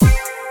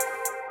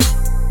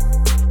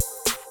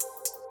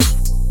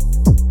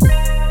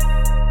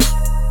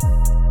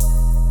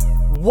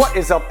What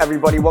is up,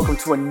 everybody? Welcome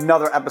to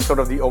another episode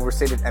of the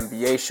Overstated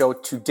NBA Show.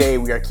 Today,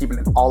 we are keeping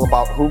it all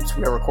about hoops.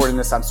 We are recording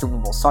this on Super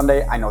Bowl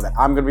Sunday. I know that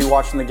I'm going to be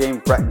watching the game.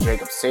 Brett and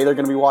Jacob say they're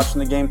going to be watching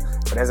the game.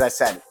 But as I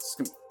said, it's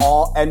going to be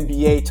all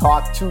NBA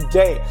talk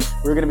today.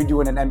 We're going to be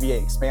doing an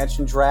NBA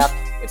expansion draft.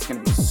 It's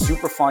going to be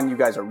super fun. You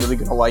guys are really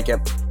going to like it.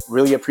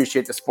 Really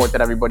appreciate the support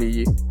that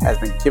everybody has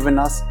been giving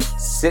us.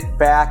 Sit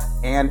back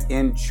and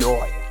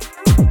enjoy.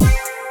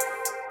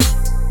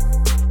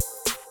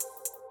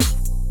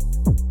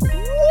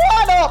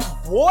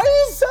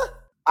 Boys,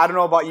 I don't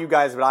know about you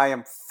guys, but I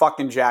am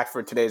fucking jacked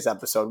for today's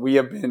episode. We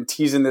have been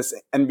teasing this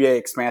NBA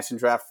expansion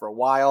draft for a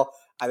while.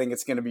 I think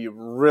it's going to be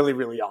really,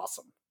 really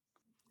awesome.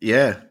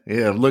 Yeah,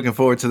 I'm looking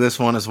forward to this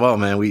one as well,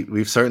 man.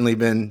 We've certainly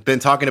been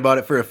talking about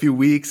it for a few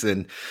weeks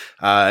and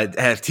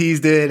have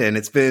teased it, and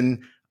it's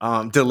been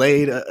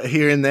delayed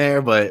here and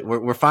there, but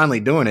we're finally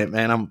doing it,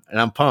 man.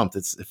 I'm pumped.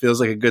 It feels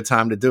like a good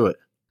time to do it.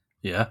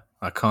 Yeah,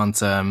 I can't.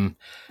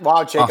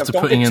 Wow, Jacob,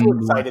 don't get too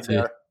excited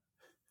there.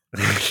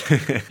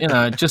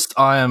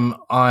 I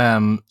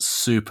am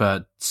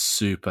super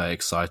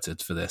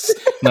excited for this.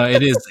 No,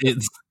 it is.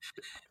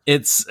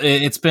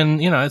 It's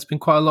been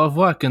quite a lot of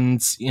work,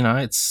 and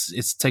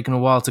it's taken a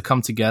while to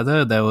come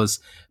together. There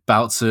was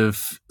bouts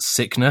of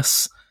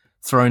sickness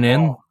thrown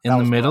in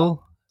the middle.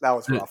 Rough. That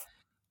was rough.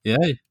 Yeah,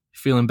 you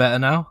feeling better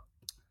now?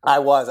 I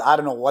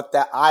don't know what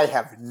that. I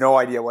have no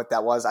idea what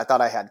that was. I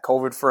thought I had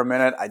COVID for a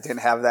minute. I didn't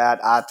have that.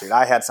 Dude,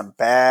 I had some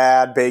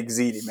bad big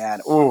ziti, man.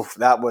 Oof,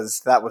 that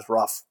was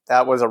rough.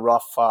 That was a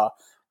rough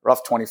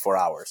 24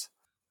 hours.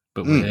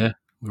 But we're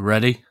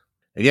ready.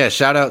 Yeah,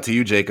 shout out to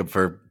you, Jacob,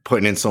 for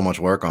putting in so much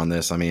work on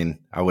this. I mean,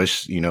 I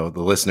wish, the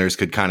listeners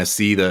could kind of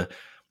see the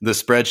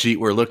spreadsheet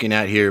we're looking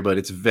at here, but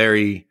it's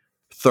very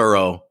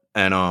thorough.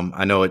 And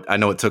I know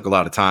it took a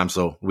lot of time.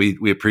 So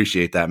we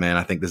appreciate that, man.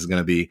 I think this is going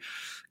to be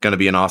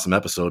an awesome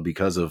episode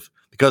because of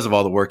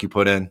all the work you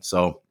put in.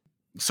 So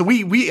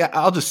we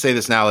I'll just say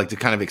this now, like, to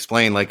kind of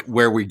explain like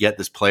where we get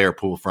this player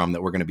pool from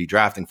that we're going to be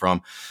drafting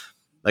from.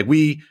 Like,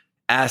 we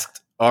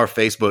asked our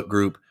Facebook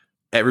group,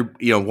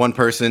 one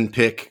person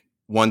pick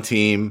one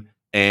team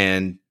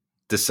and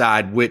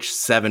decide which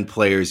 7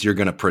 players you're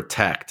going to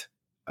protect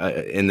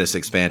in this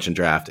expansion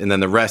draft. And then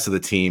the rest of the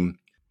team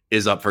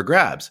is up for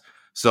grabs.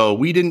 So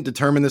we didn't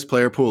determine this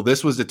player pool.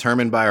 This was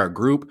determined by our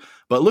group.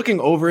 But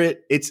looking over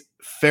it, it's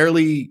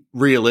fairly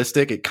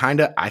realistic. It kind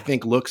of, I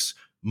think, looks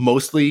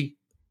mostly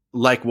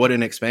like what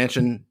an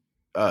expansion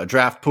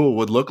draft pool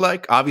would look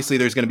like. Obviously,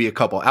 there's going to be a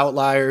couple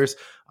outliers,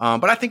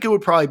 but I think it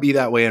would probably be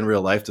that way in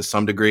real life to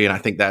some degree. And I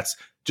think that's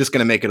just going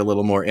to make it a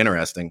little more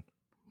interesting.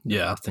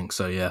 Yeah, I think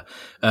so, yeah.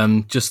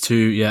 Just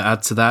to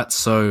add to that,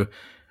 so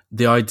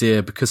the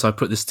idea, because I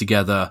put this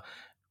together,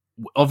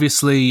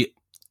 obviously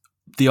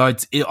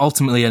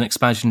ultimately an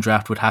expansion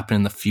draft would happen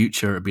in the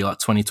future. It'd be like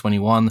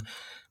 2021.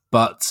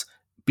 But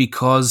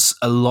because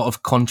a lot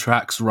of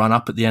contracts run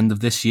up at the end of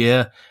this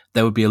year,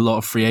 there would be a lot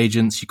of free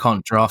agents. You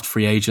can't draft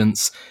free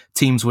agents.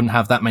 Teams wouldn't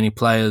have that many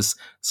players.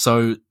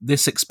 So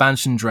this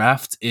expansion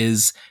draft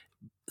is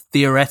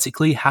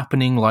theoretically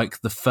happening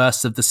like the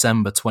 1st of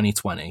December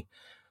 2020.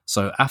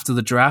 So after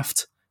the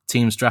draft,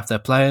 teams draft their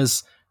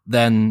players.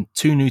 Then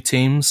 2 new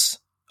teams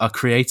are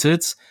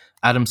created.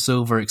 Adam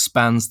Silver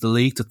expands the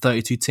league to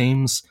 32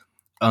 teams.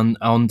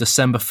 On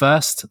December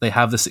 1st, they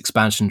have this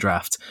expansion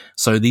draft.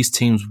 So these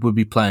teams will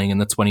be playing in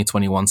the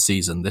 2021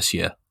 season this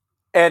year.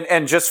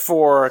 And just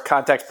for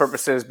context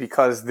purposes,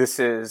 because this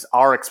is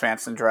our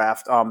expansion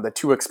draft, the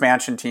 2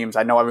 expansion teams,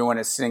 I know everyone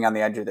is sitting on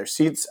the edge of their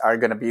seats, are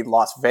going to be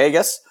Las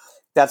Vegas.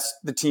 That's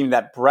the team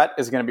that Brett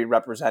is going to be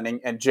representing.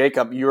 And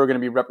Jacob, you are going to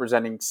be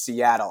representing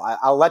Seattle.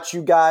 I'll let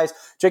you guys.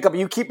 Jacob, are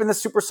you keeping the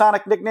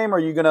Supersonic nickname, or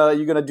are you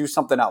gonna do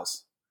something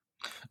else?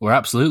 We're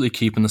absolutely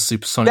keeping the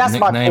Supersonic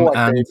nickname.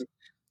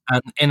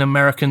 And in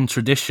American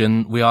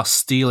tradition, we are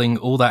stealing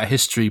all that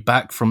history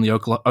back from the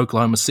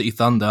Oklahoma City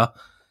Thunder.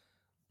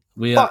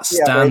 We are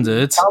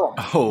standard. Tell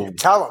them.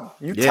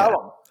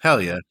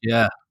 Hell yeah.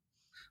 Yeah.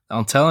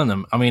 I'm telling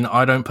them. I mean,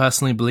 I don't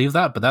personally believe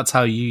that, but that's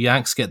how you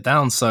Yanks get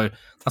down. So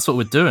that's what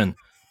we're doing.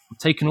 I'm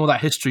taking all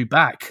that history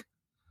back.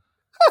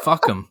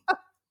 Fuck them.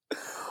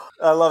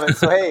 I love it.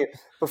 So, hey,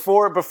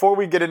 before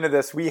we get into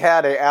this, we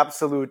had an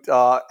absolute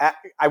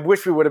I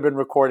wish we would have been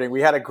recording.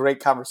 We had a great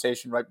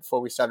conversation right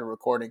before we started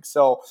recording.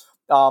 So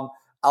I'll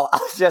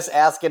just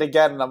ask it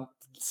again, and I'm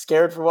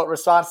scared for what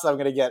responses I'm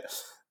going to get.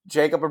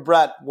 Jacob and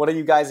Brett, what are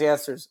you guys'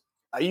 answers?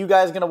 Are you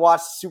guys going to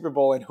watch the Super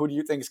Bowl, and who do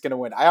you think is going to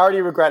win? I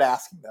already regret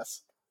asking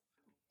this.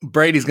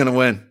 Brady's going to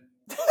win.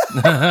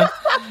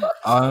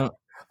 Are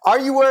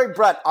you wearing,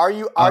 Brett, are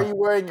you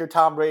wearing your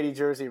Tom Brady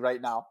jersey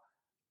right now?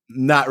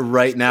 Not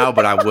right now,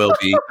 but I will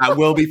be. I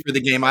will be for the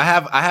game. I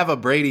have a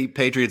Brady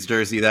Patriots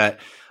jersey that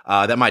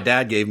my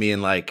dad gave me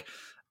in I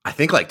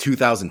think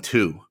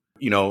 2002.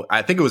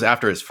 I think it was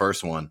after his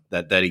first one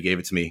that he gave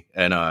it to me,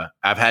 and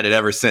I've had it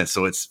ever since.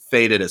 So it's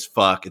faded as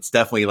fuck. It's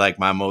definitely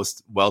my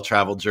most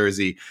well-traveled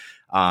jersey,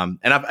 and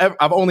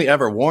I've only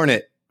ever worn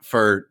it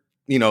for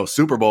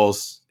Super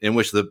Bowls in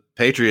which the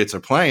Patriots are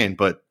playing,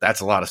 but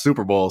that's a lot of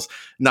Super Bowls,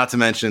 not to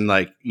mention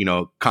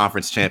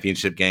conference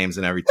championship games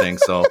and everything.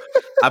 So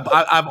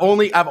I've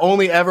only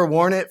ever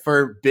worn it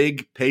for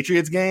big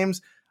Patriots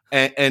games.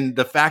 And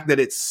the fact that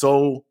it's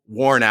so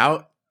worn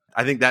out,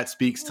 I think that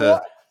speaks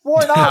to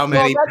how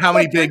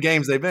many big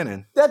games they've been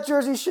in. That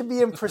jersey should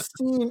be in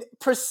pristine.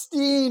 There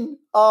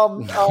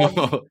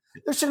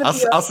shouldn't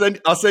be.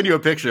 I'll send you a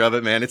picture of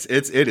it, man. It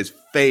is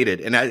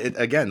faded, and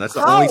again, that's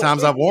the only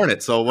times I've worn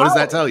it. So what does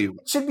that tell you?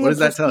 It should be what does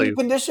that tell you?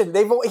 Condition.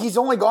 He's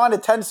only gone to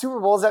 10 Super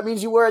Bowls. That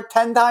means you wear it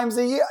 10 times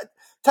a year.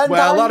 10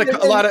 times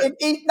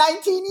in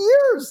 19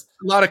 years.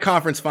 A lot of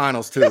conference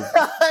finals too.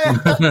 I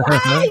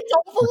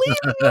don't believe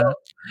you.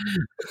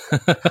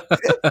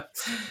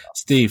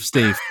 Steve,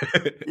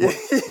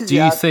 do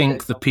you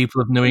think the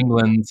people of New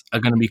England are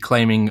going to be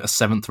claiming a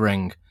 7th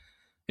ring?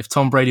 If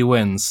Tom Brady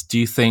wins, do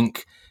you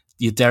think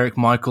your Derek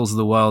Michaels of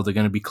the world are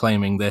going to be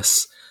claiming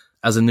this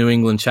as a New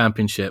England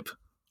championship?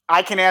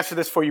 I can answer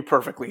this for you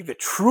perfectly. The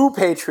true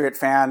Patriot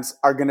fans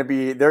they're going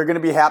to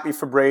be happy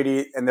for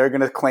Brady, and they're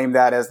going to claim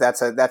that as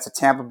that's a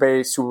Tampa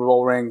Bay Super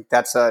Bowl ring.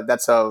 That's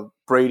a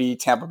Brady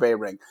Tampa Bay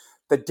ring.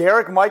 The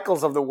Derek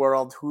Michaels of the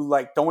world who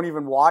don't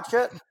even watch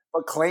it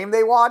but claim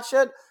they watch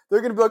it, they're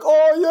going to be like,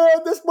 "Oh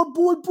yeah, that's my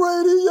boy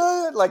Brady."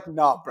 Yeah,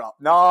 no, bro,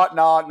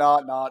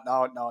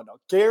 no.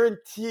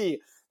 Guarantee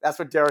that's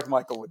what Derek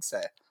Michael would say.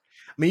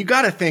 I mean, you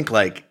got to think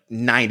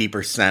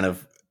 90%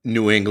 of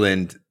New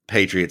England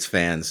Patriots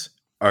fans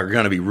are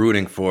going to be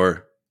rooting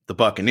for the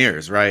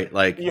Buccaneers, right?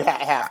 You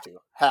have to.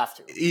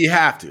 You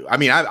have to. I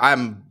mean,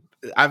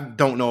 I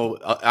don't know.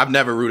 I've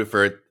never rooted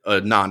for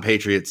a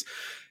non-Patriots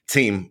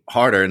team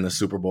harder in the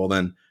Super Bowl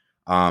than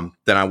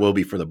I will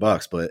be for the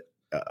Bucs. But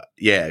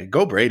yeah,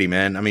 go Brady,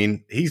 man. I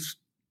mean, he's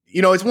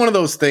it's one of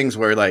those things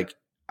where I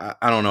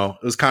don't know.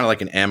 It was kind of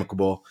like an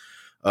amicable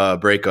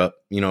breakup.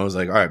 It was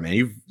like, all right, man,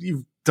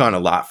 you've done a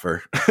lot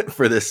for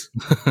for this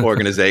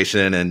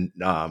organization, and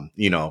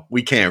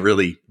we can't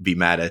really be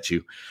mad at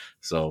you,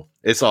 so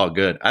it's all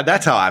good.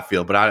 That's how I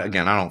feel, but I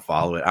don't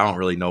follow it. I don't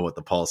really know what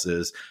the pulse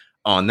is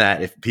on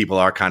that. If people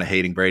are kind of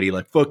hating Brady,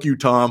 fuck you,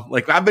 Tom,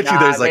 I bet you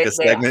there's a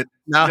segment.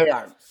 No, they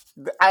aren't.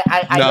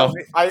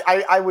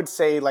 I would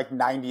say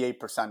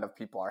 98% of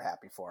people are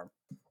happy for him.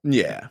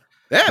 Yeah,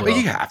 but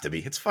you have to be.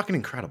 It's fucking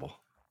incredible.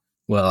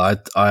 Well,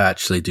 I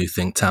actually do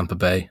think Tampa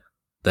Bay,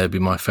 they'd be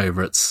my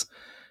favorites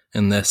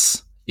in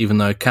this, even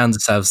though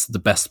Kansas has the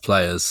best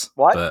players.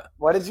 What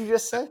did you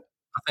just say?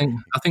 I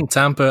think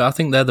Tampa, I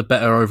think they're the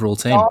better overall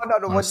team. No,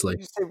 honestly. What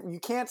did you say? You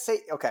can't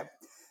say, okay,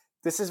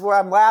 this is where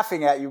I'm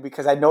laughing at you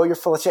because I know you're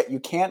full of shit. You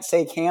can't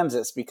say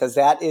Kansas because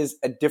that is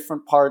a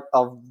different part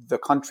of the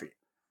country.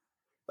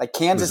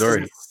 Kansas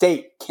Missouri is a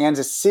state.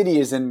 Kansas City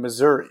is in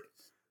Missouri.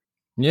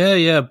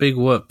 Yeah, big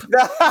whoop.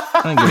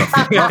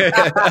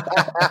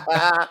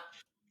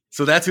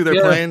 So that's who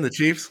they're playing, the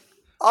Chiefs?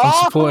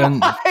 My God,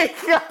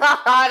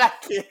 I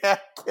can't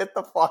get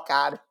the fuck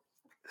out of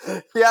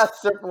here. Yes,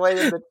 they're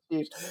playing the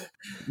Chiefs.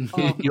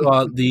 You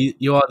are the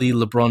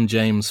LeBron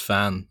James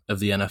fan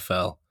of the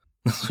NFL.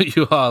 That's what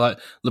you are.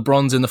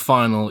 LeBron's in the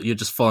final, you're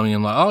just following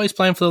him he's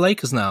playing for the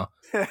Lakers now.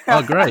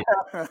 Oh, great.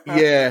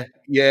 Yeah.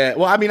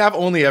 Well, I mean, I've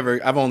only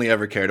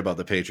ever cared about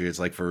the Patriots,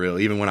 for real.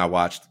 Even when I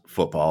watched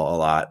football a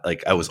lot,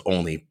 I was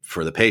only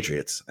for the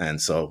Patriots. And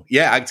so,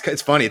 yeah,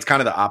 it's funny. It's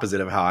kind of the opposite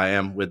of how I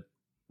am with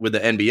the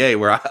NBA,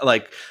 where I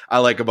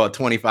like about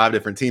 25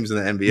 different teams in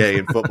the NBA.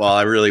 In football,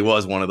 I really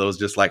was one of those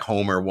just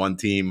homer one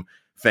team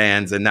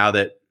fans. And now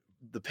that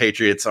the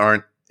Patriots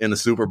aren't in the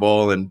Super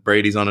Bowl and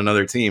Brady's on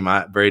another team,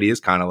 Brady is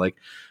kind of like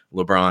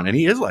LeBron, and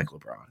he is like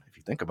LeBron if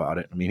you think about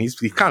it. I mean, he's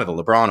kind of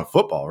the LeBron of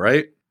football,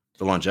 right?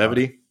 The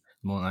longevity.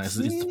 He's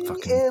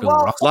a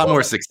lot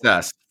more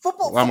success. A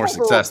lot more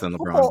success than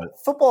LeBron.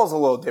 Football is a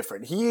little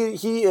different.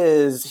 He's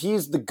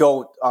the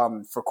GOAT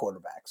for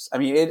quarterbacks. I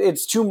mean,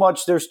 it's too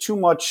much. There's too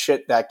much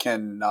shit that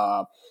can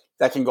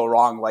go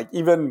wrong.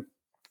 Even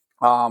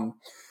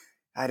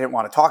I didn't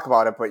want to talk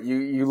about it, but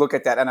you look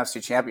at that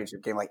NFC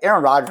Championship game.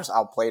 Aaron Rodgers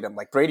outplayed him.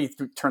 Brady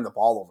turned the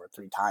ball over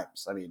 3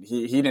 times. I mean,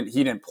 he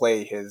didn't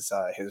play his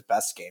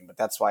best game, but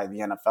that's why the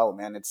NFL,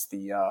 man, it's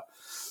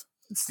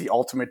the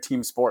ultimate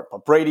team sport.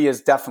 But Brady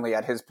is definitely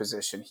at his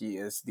position. He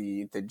is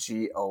the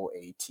GOAT.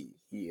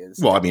 He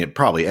is. Well, I mean,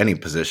 probably any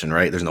position,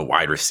 right? There's no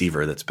wide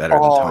receiver that's better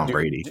than Tom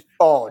Brady.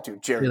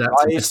 Dude, Jerry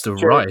Rice. Mr.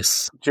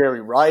 Rice.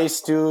 Jerry Rice,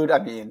 dude.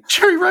 I mean,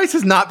 Jerry Rice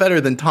is not better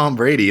than Tom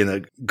Brady in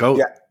the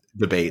GOAT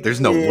debate. There's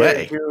no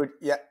way, dude.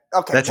 Yeah.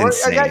 Okay. That's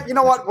insane. You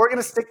know what? We're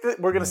gonna stick to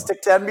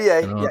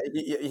NBA. No.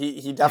 Yeah,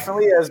 he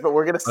definitely is. But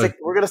we're gonna stick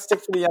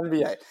to the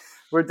NBA.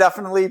 We're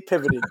definitely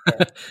pivoting.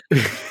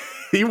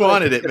 You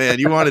wanted it, man.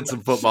 You wanted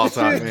some football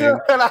talk, man.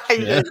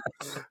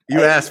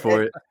 You asked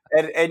for it.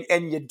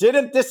 And you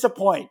didn't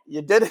disappoint.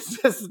 You didn't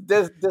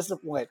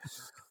disappoint.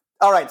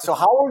 All right, so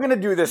how we're going to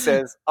do this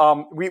is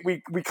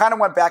we kind of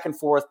went back and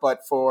forth,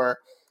 but for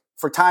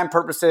time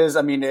purposes,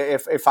 I mean,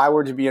 if I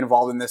were to be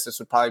involved in this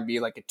would probably be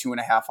a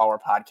 2.5 hour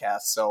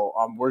podcast. So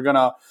I'm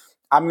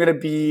going to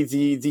be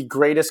the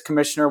greatest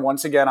commissioner.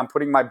 Once again, I'm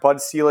putting my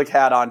Bud Selig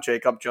hat on,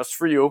 Jacob, just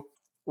for you.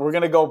 we're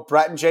going to go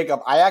Brett and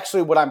Jacob.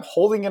 What I'm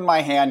holding in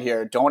my hand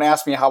here, don't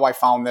ask me how I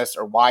found this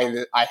or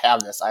why I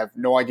have this. I have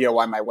no idea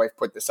why my wife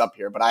put this up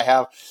here, but I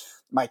have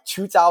my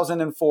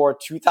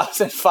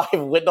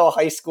 2004-2005 Whitnall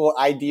High School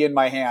ID in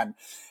my hand,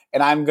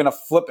 and I'm going to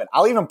flip it.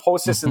 I'll even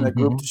post this in the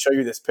group to show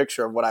you this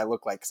picture of what I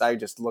look like, because I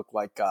just look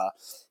like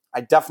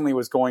I definitely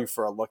was going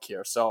for a look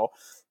here. So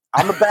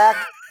on the back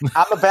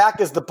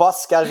is the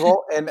bus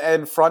schedule, and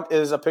in front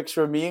is a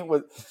picture of me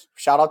with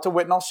shout out to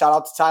Whitnall, shout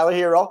out to Tyler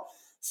Hero.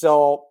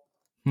 So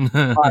all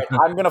right,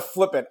 I'm going to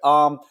flip it.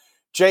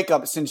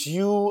 Jacob, since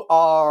you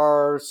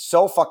are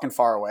so fucking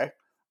far away,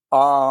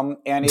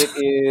 and it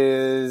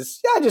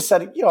is, I just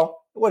said,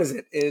 what is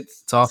it?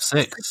 It's half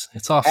six.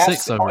 It's half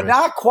six over here.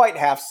 Not quite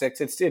half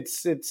six.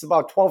 It's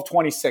about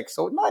 12:26.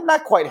 So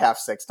not quite half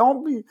six.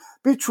 Don't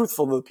be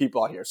truthful to the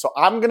people out here. So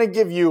I'm going to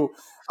give you,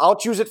 I'll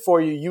choose it for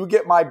you. You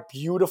get my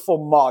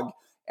beautiful mug,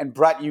 and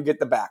Brett, you get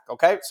the back.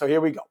 Okay. So here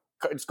we go.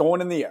 It's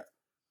going in the air.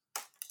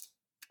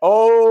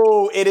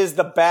 Oh, it is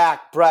the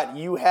back. Brett,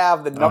 you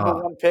have the number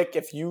one pick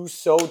if you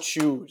so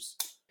choose.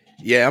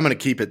 Yeah, I'm going to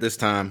keep it this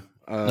time.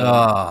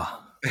 All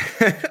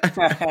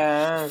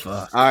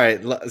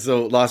right,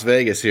 so Las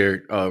Vegas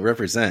here,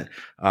 represent.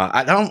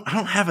 I don't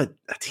have a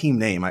team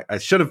name. I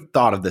should have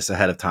thought of this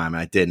ahead of time,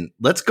 and I didn't.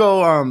 Let's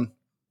go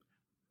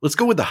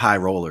with the High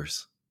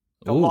Rollers.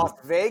 The Las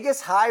Vegas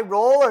High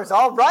Rollers.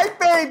 All right,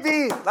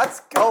 baby,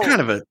 let's go.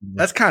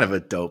 That's kind of a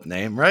dope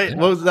name, right? Yeah.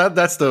 Well,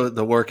 that's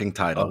the working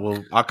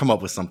title. I'll come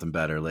up with something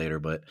better later,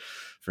 but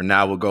for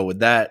now, we'll go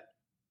with that.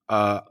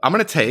 I'm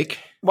gonna take.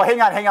 Well,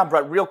 hang on,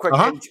 Brett, real quick,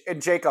 and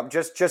Jacob,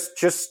 just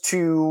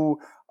to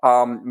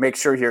make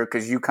sure here,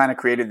 because you kind of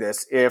created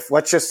this. If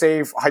let's just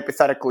say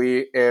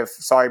hypothetically,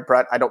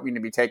 Brett, I don't mean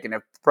to be taken.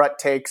 If Brett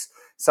takes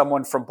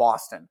someone from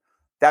Boston,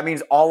 that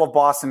means all of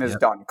Boston is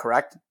done,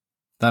 correct?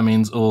 That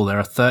means there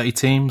are 30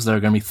 teams. There are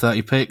going to be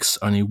 30 picks,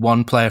 only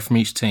one player from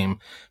each team,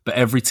 but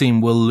every team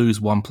will lose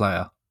one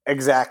player.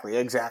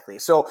 Exactly.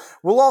 So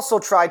we'll also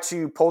try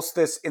to post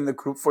this in the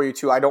group for you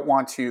too. I don't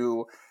want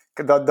to.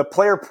 The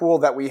player pool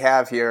that we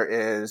have here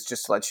is,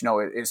 just to let you know,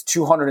 it is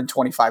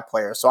 225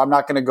 players. So I'm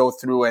not going to go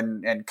through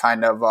and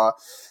kind of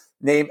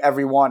name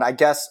everyone. I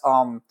guess,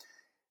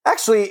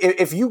 actually,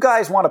 if you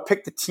guys want to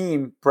pick the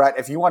team, Brett,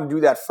 if you want to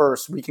do that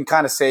first, we can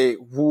kind of say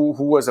who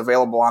was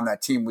available on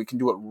that team. We can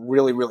do it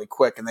really, really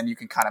quick, and then you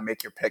can kind of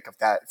make your pick of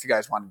that if you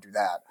guys want to do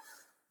that.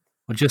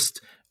 Well,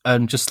 just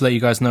to let you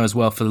guys know as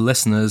well, for the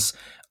listeners,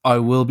 I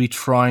will be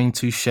trying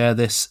to share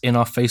this in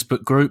our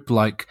Facebook group,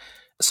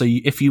 so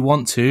if you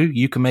want to,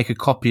 you can make a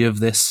copy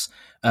of this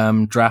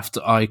draft,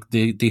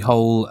 the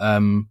whole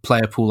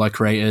player pool I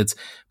created,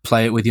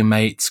 play it with your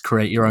mates,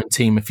 create your own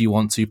team if you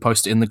want to,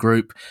 post it in the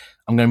group.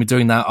 I'm going to be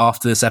doing that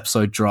after this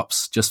episode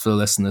drops, just for the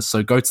listeners.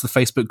 So go to the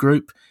Facebook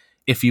group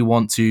if you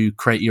want to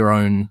create your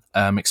own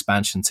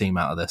expansion team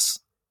out of this.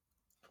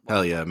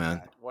 Hell yeah,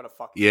 man. What a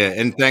fucking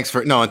and thanks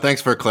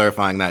for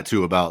clarifying that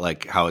too,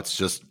 about how it's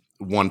just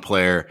one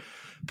player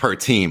per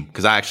team,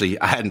 because I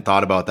hadn't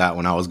thought about that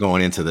when I was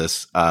going into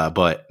this,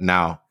 but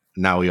now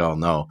we all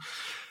know.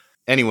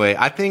 Anyway,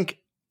 I think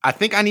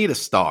I need a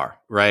star,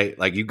 right?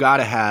 You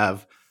gotta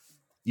have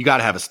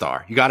a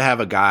star. You gotta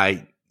have a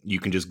guy you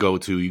can just go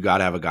to. You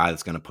gotta have a guy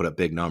that's gonna put up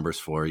big numbers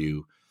for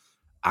you.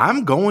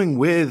 I'm going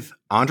with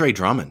Andre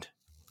Drummond.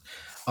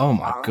 Oh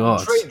my God.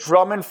 Andre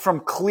Drummond from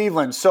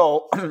Cleveland.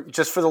 So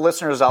just for the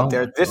listeners out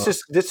there, this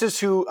is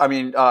who,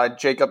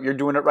 Jacob, you're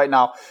doing it right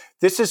now.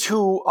 This is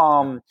who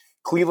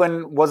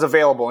Cleveland was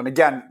available. And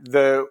again,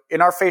 in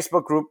our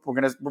Facebook group,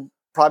 we're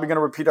probably going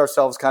to repeat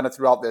ourselves kind of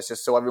throughout this,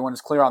 just so everyone is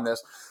clear on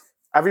this.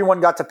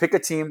 Everyone got to pick a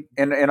team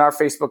in our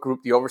Facebook group,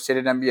 the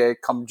Overstated NBA.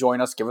 Come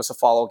join us, give us a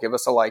follow, give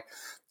us a like.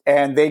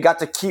 And they got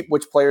to keep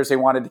which players they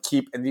wanted to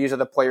keep. And these are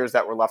the players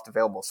that were left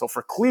available. So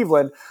for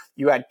Cleveland,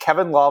 you had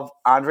Kevin Love,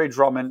 Andre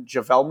Drummond,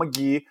 JaVale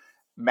McGee,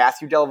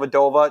 Matthew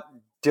Dellavedova,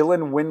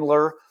 Dylan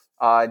Windler,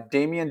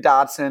 Damian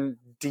Dotson,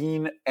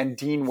 Dean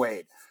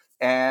Wade.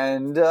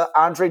 And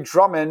Andre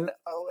Drummond,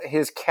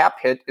 his cap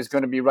hit is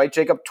going to be, right,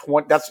 Jacob?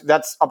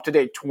 That's up to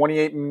date.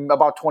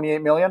 About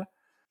 28 million.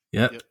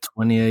 Yep,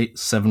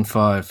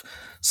 28.75.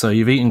 So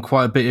you've eaten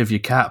quite a bit of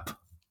your cap,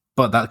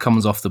 but that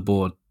comes off the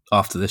board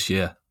after this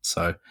year.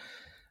 So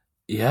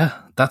yeah,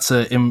 that's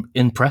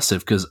impressive,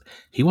 because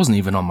he wasn't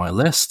even on my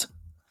list.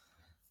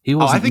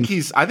 I think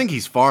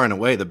he's far and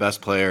away the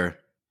best player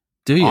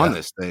on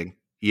this thing.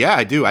 Yeah,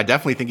 I do. I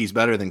definitely think he's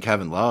better than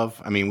Kevin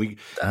Love. I mean,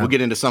 we'll get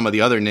into some of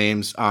the other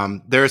names.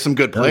 There are some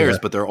good players,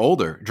 but they're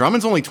older.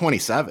 Drummond's only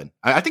 27.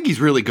 I think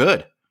he's really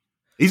good.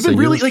 He's been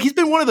he's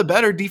been one of the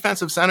better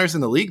defensive centers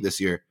in the league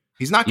this year.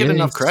 He's not getting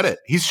enough credit.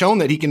 He's shown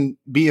that he can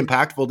be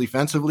impactful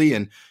defensively,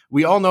 and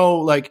we all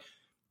know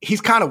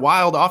he's kind of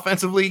wild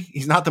offensively.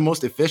 He's not the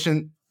most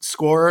efficient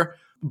scorer,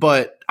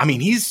 but I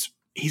mean, he's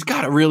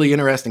got a really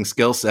interesting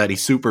skill set.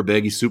 He's super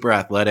big. He's super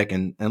athletic,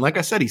 and like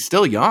I said, he's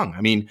still young.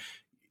 I mean,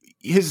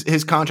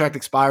 his contract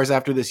expires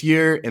after this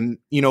year, and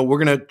we're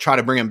gonna try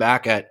to bring him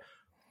back at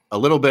a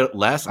little bit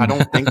less. I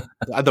don't think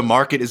the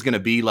market is gonna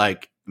be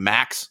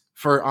max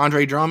for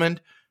Andre Drummond.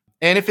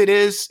 And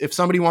if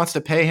somebody wants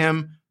to pay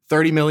him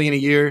 $30 million a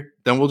year,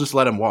 then we'll just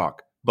let him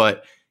walk.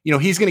 But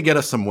he's going to get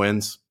us some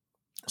wins.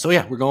 So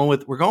yeah, we're going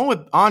with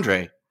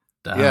Andre.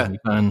 Damn,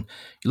 you're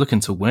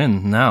looking to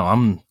win now.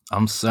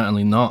 I'm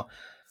certainly not.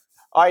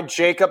 All right,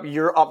 Jacob,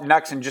 you're up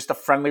next. And just a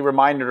friendly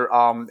reminder,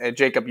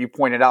 Jacob, you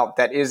pointed out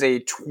that is a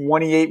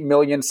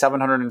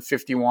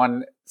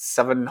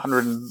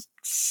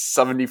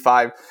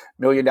 $28,775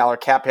 million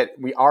cap hit.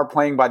 We are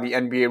playing by the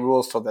NBA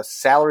rules, so the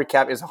salary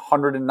cap is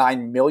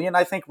 $109 million,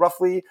 I think,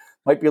 roughly.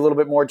 Might be a little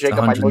bit more, Jacob.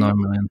 $109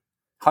 million.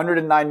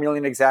 $109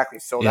 million exactly.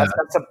 So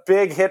that's a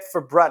big hit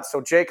for Brett.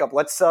 So Jacob,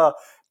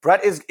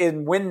 Brett is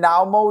in win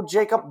now mode.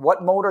 Jacob,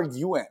 what mode are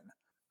you in?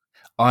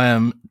 I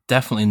am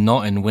definitely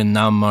not in win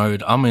now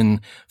mode. I'm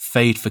in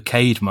fade for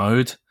Cade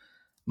mode.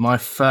 My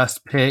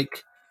first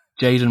pick,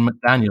 Jaden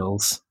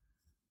McDaniels.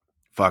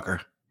 Fucker.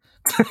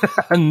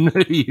 I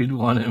knew you'd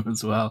want him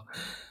as well.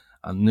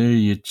 I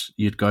knew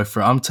you'd go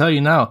for it. I'm telling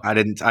you now. I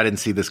didn't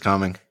see this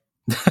coming.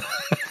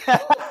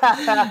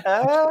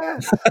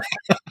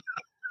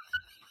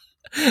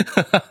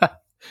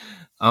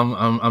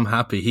 I'm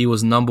happy. He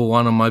was number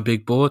one on my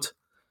big board.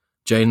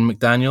 Jaden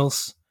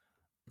McDaniels.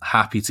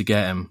 Happy to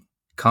get him.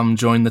 Come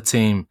join the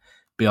team.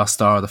 Be our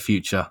star of the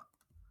future.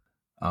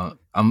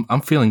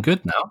 I'm feeling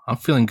good now. I'm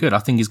feeling good. I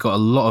think he's got a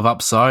lot of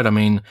upside. I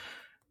mean,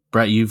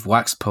 Brett, you've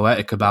waxed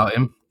poetic about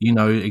him. You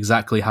know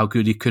exactly how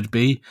good he could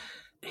be.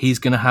 He's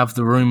going to have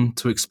the room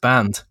to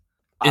expand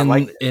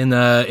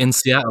in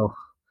Seattle.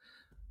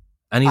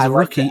 And he's a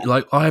rookie.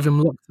 Like, I have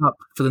him locked up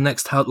for the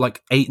next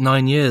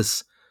 8-9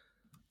 years.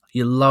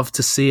 You love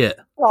to see it.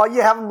 Well,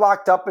 you have him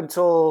locked up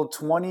until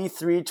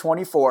 23,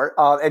 24.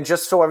 And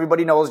just so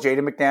everybody knows,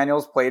 Jaden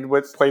McDaniels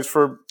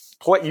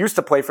used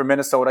to play for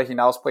Minnesota. He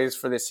now plays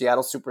for the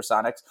Seattle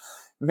Supersonics.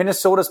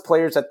 Minnesota's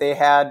players that they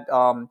had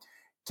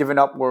given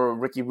up were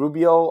Ricky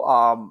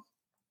Rubio,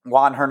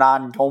 Juan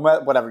Hernan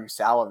Gomez,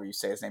 however you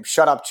say his name.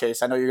 Shut up,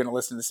 Chase. I know you're going to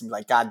listen to this and be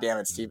like, God damn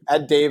it, Steve.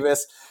 Ed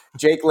Davis,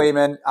 Jake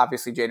Layman,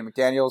 obviously Jaden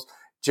McDaniels,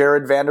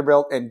 Jared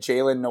Vanderbilt, and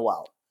Jalen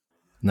Noel.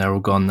 And they're all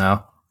gone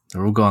now.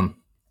 They're all gone.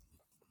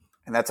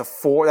 And that's a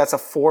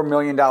 $4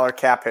 million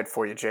cap hit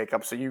for you,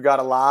 Jacob. So you got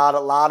a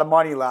lot of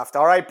money left.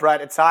 All right,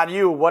 Brett, it's on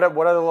you. What are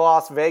the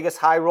Las Vegas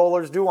High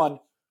Rollers doing?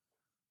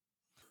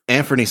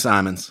 Anthony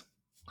Simons.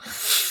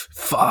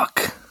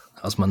 Fuck.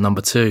 That was my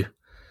number 2.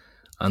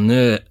 I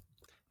knew it.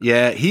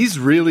 Yeah, he's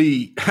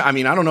really, I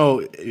mean, I don't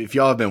know if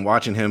y'all have been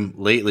watching him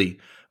lately,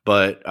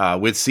 but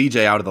with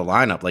CJ out of the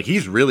lineup, like,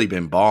 he's really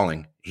been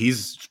balling.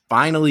 He's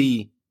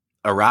finally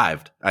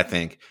arrived, I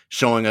think,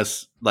 showing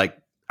us, like,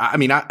 I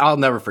mean, I'll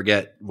never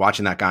forget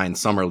watching that guy in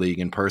Summer League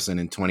in person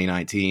in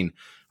 2019,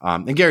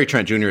 and Gary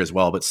Trent Jr. as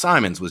well. But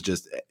Simons was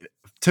just,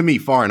 to me,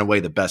 far and away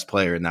the best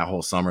player in that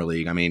whole Summer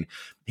League. I mean,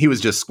 he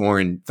was just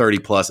scoring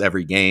 30-plus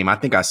every game. I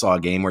think I saw a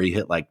game where he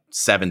hit like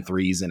 7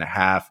 threes in a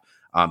half.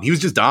 He was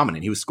just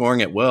dominant. He was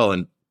scoring at will,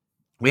 and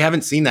we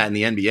haven't seen that in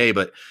the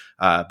NBA.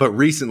 But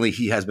recently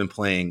he has been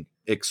playing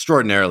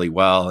extraordinarily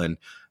well, and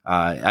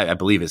I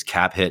believe his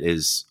cap hit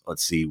is,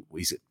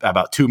 he's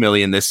about $2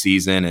 million this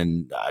season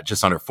and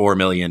just under $4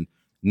 million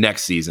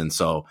next season.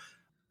 So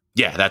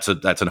yeah, that's an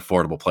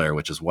affordable player,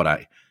 which is what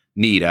I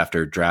need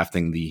after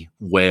drafting the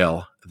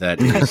whale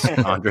that is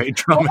Andre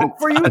Drummond. Well,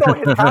 for you though,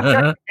 his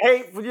contract.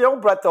 Hey,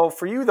 Brett, though,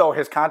 for you though,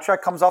 his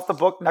contract comes off the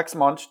book next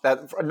month.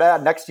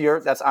 Next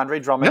year, that's Andre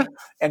Drummond.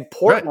 Yeah. And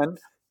Portland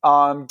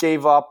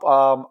gave up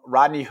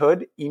Rodney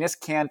Hood, Enes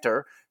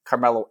Kanter,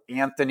 Carmelo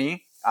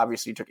Anthony.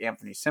 Obviously, you took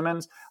Anthony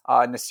Simmons,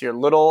 Nasir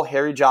Little,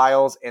 Harry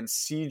Giles, and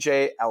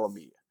CJ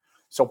Elleby.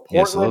 So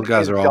Portland, so those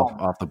guys are all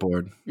off the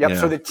board. Yep. Yeah.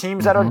 So the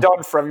teams that are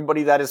done, for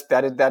everybody that is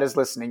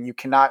listening, we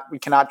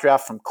cannot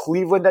draft from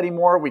Cleveland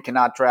anymore. We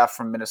cannot draft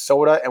from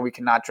Minnesota, and we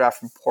cannot draft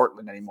from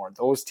Portland anymore.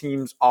 Those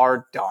teams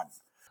are done.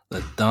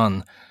 They're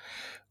done.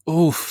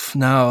 Oof.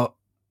 Now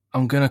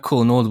I'm gonna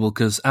call an audible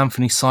because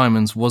Anthony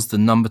Simons was the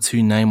number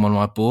 2 name on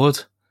my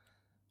board,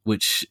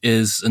 which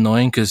is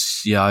annoying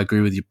because, yeah, I agree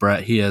with you,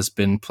 Brett. He has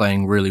been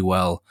playing really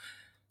well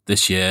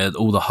this year.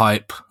 All the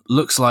hype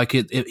looks like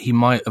he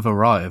might have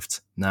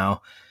arrived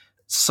now.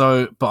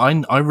 So, but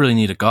I really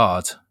need a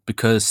guard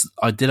because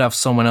I did have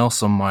someone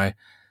else on my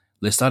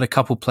list. I had a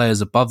couple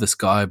players above this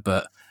guy,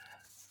 but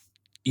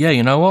yeah,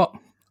 you know what?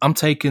 I'm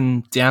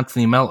taking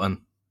DeAnthony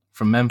Melton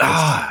from Memphis.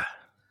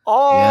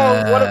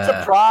 What a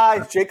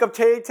surprise. Jacob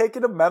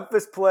taking a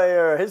Memphis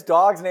player. His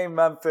dog's named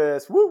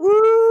Memphis. Woo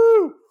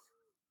woo!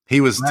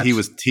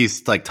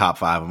 He's like top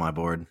 5 on my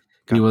board.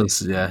 He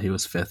was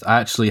 5th.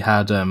 I actually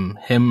had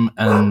him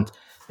and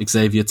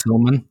Xavier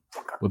Tillman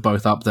were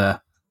both up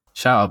there.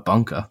 Shout out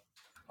Bunker.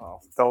 Oh,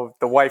 so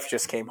the wife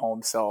just came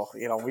home, so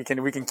we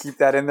can keep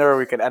that in there or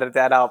we can edit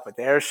that out. But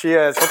there she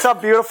is. What's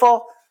up,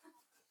 beautiful?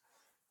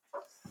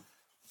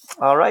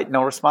 All right,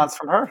 no response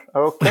from her.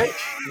 Okay.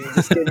 You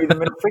just gave me the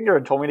middle finger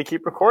and told me to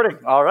keep recording.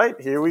 All right,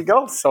 here we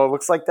go. So it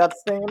looks like that's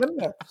staying in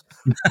there.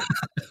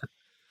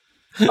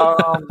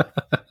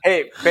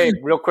 Hey, babe,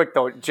 real quick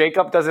though,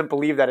 Jacob doesn't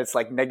believe that it's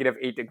like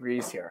 -8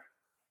 degrees here.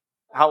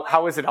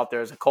 How is it out there?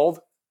 Is it cold?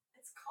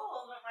 It's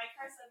cold, but my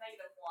car said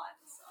 -1.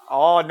 So.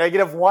 Oh,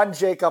 -1,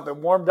 Jacob. It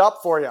warmed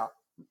up for you.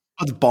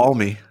 It's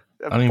balmy.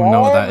 I don't even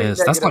know what that Balmy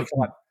is. That's like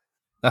 -1.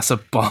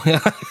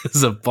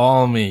 it's a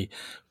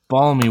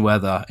balmy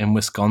weather in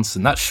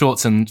Wisconsin. That's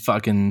shorts and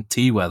fucking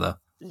tea weather.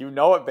 You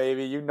know it,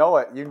 baby. You know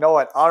it. You know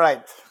it. All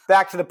right.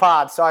 Back to the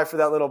pod. Sorry for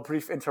that little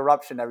brief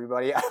interruption,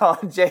 everybody.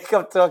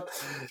 Jacob took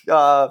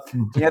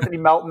Anthony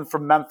Melton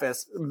from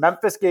Memphis.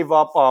 Memphis gave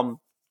up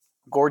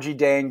Gorgie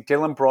Dang,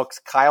 Dylan Brooks,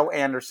 Kyle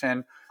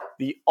Anderson,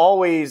 the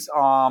always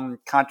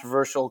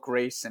controversial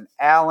Grayson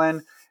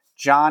Allen,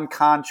 John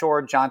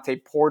Conchor,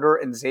 Jonte Porter,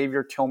 and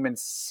Xavier Tillman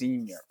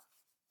Sr.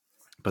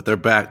 But they're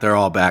back. They're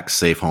all back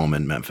safe home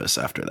in Memphis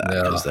after that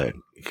because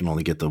you can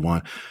only get the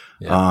one.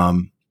 Yeah.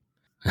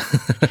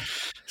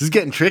 This is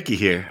getting tricky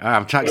here.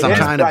 I'm trying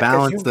to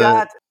balance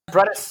the.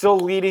 Brett is still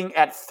leading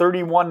at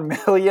 31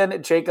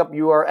 million. Jacob,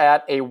 you are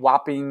at a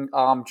whopping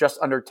just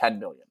under 10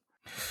 million.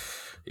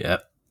 Yeah,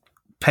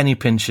 penny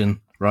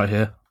pinching right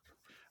here.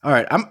 All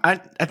right,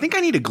 I think I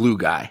need a glue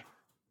guy.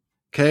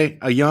 Okay,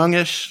 a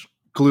youngish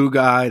glue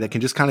guy that can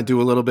just kind of do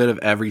a little bit of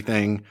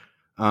everything.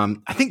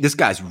 I think this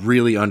guy's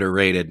really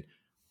underrated.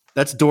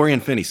 That's Dorian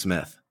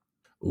Finney-Smith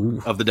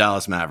of the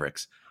Dallas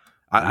Mavericks.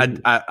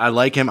 I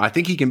like him. I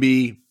think he can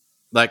be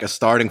like a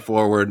starting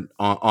forward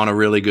on a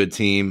really good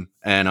team.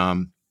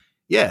 And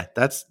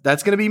that's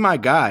going to be my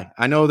guy.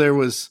 I know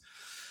there's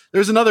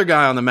another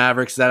guy on the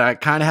Mavericks that I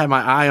kind of had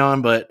my eye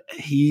on, but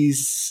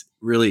he's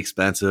really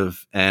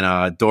expensive.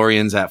 And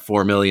Dorian's at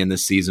 $4 million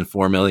this season,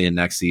 $4 million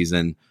next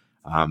season.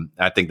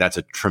 I think that's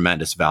a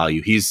tremendous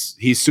value.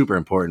 He's super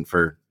important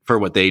for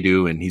what they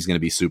do, and he's going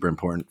to be super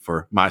important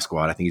for my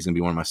squad. I think he's going to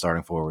be one of my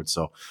starting forwards.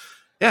 So,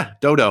 yeah,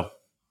 Dodo,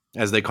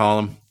 as they call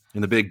him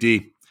in the Big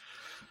D.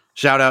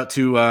 Shout out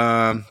to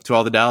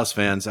all the Dallas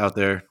fans out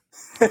there.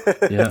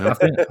 Yeah,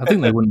 I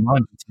think they wouldn't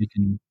mind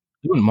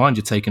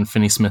you taking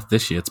Finney-Smith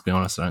this year. To be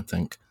honest, I don't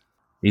think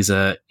he's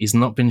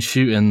not been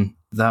shooting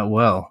that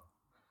well.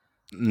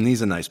 And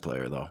he's a nice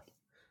player, though.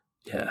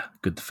 Yeah,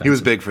 good defense. He was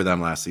big for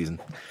them last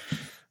season.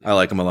 I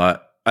like him a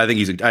lot. I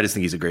just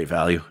think he's a great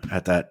value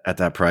at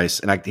that price,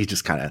 and he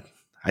just kind of.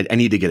 I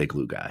need to get a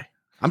glue guy.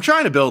 I'm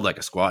trying to build like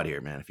a squad here,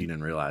 man. If you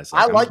didn't realize,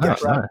 I like it,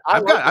 bro.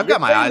 I've got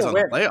my eyes on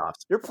the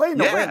playoffs. You're playing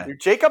to win. Dude.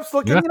 Jacob's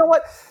looking. You know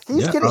what?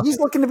 He's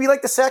looking to be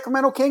like the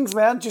Sacramento Kings,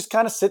 man. Just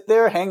kind of sit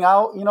there, hang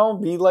out.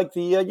 Be like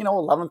the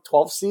 11th,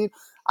 12th seed.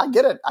 I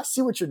get it. I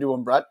see what you're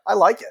doing, Brett. I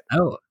like it.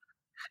 Hell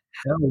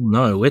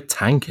no, we're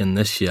tanking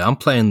this year. I'm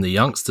playing the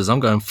youngsters. I'm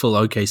going full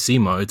OKC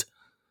mode.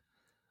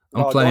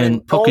 I'm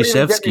playing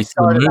Pokusevski to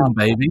the moon,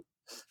 baby.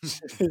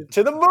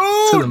 To the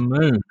moon. To the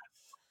moon.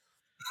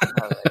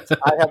 All right.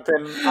 I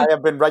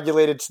have been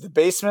regulated to the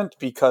basement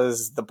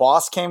because the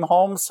boss came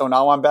home, so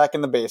now I'm back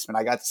in the basement.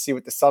 I got to see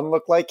what the sun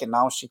looked like, and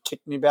now she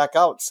kicked me back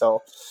out.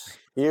 So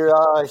here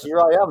I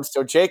am.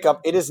 So Jacob,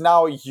 it is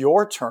now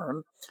your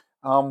turn.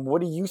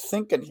 What are you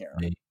thinking here?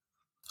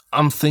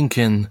 I'm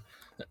thinking,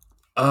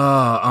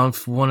 I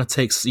want to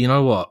take. You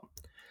know what?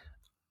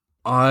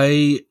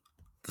 The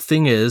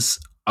thing is,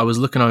 I was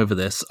looking over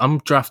this. I'm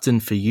drafting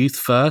for youth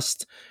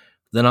first,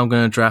 then I'm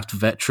going to draft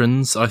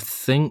veterans. I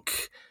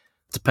think.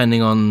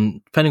 Depending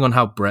on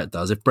how Brett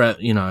does. If Brett,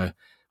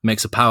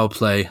 makes a power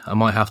play, I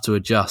might have to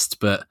adjust.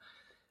 But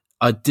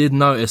I did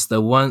notice there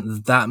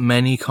weren't that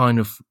many kind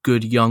of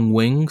good young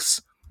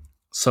wings.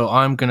 So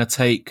I'm going to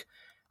take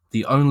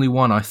the only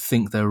one I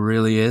think there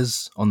really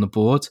is on the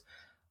board.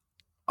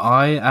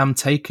 I am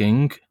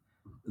taking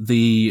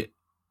the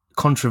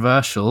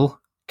controversial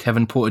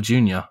Kevin Porter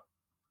Jr.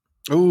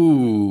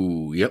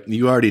 Ooh, yep.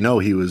 You already know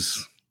he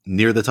was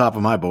near the top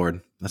of my board.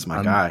 That's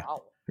my guy.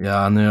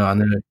 Yeah, I knew.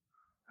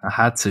 I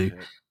had to.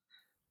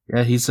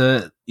 Yeah, he's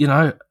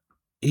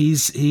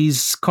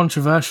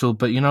controversial,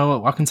 but you know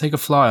what? I can take a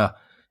flyer.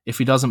 If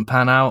he doesn't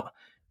pan out,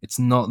 it's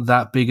not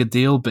that big a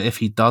deal, but if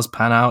he does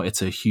pan out,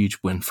 it's a huge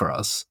win for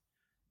us.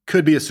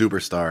 Could be a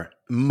superstar.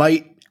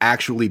 Might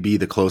actually be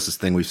the closest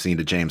thing we've seen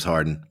to James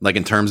Harden. Like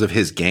in terms of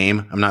his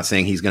game, I'm not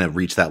saying he's going to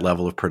reach that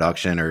level of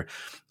production or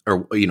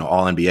all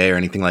NBA or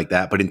anything like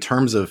that, but in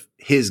terms of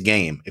his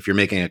game, if you're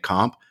making a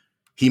comp,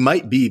 he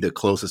might be the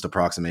closest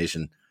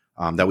approximation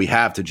that we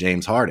have to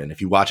James Harden.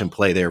 If you watch him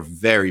play, they're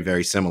very,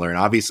 very similar. And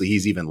obviously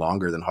he's even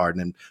longer than Harden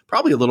and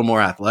probably a little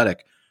more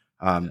athletic.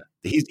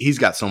 He's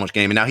got so much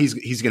game. And now he's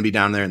going to be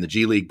down there in the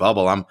G League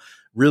bubble. I'm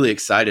really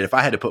excited. If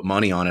I had to put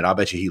money on it, I'll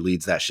bet you he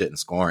leads that shit in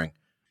scoring.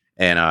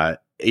 And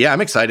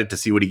I'm excited to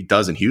see what he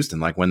does in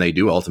Houston, like when they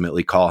do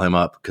ultimately call him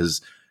up,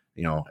 because,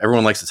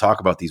 everyone likes to talk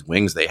about these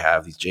wings they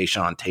have, these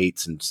Jayshawn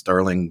Tates and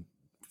Sterling,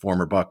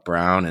 former Buck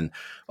Brown, and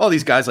all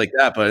these guys like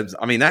that. But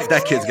I mean,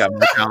 that kid's got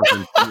more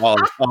talent than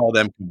all of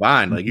them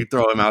combined. Like you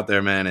throw him out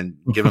there, man, and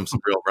give him some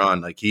real run.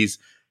 Like he's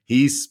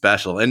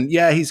special. And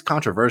yeah, he's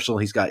controversial.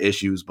 He's got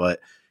issues, but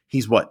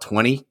he's what,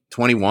 20,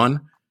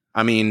 21?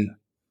 I mean,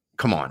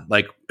 come on.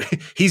 Like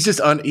he's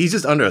just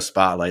under a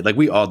spotlight. Like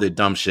we all did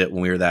dumb shit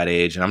when we were that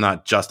age. And I'm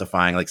not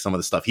justifying like some of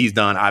the stuff he's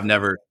done. I've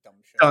never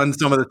done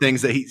some of the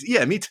things that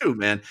me too,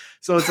 man.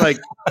 So it's like,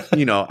 I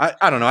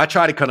don't know. I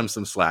try to cut him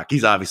some slack.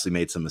 He's obviously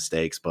made some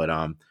mistakes, but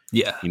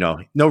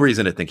no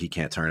reason to think he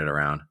can't turn it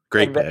around.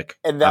 Great pick.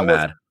 And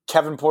that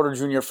Kevin Porter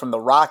Jr. from the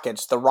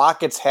Rockets. The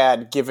Rockets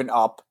had given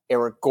up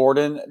Eric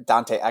Gordon,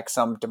 Dante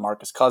Exum,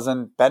 DeMarcus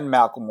Cousins, Ben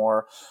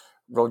McLemore,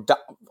 Rodion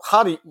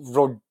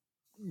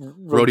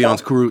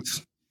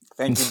Kurucs.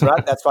 Thank you,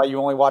 Brett. That's why you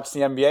only watch the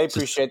NBA.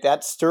 Appreciate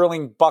that.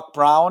 Sterling Buck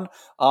Brown,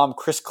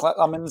 Chris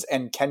Clemens,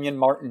 and Kenyon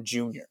Martin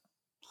Jr.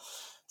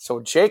 So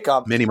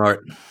Jacob, Mini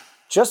Martin.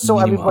 Just so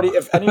everybody,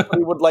 if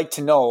anybody would like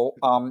to know,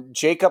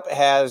 Jacob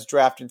has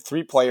drafted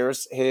 3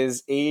 players.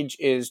 His age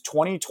is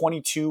 20,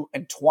 22,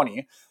 and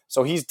 20.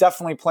 So he's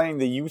definitely playing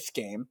the youth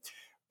game.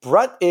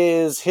 Brett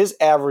is his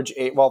average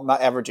age, well,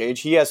 not average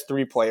age. He has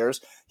 3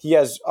 players. He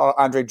has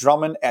Andre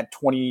Drummond at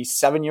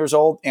 27 years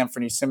old,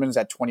 Anthony Simmons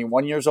at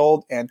 21 years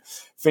old, and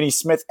Finney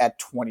Smith at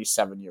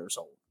 27 years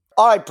old.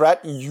 All right,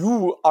 Brett,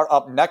 you are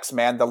up next,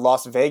 man. The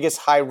Las Vegas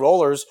High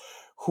Rollers.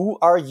 Who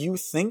are you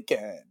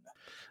thinking?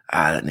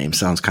 That name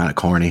sounds kind of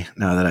corny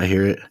now that I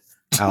hear it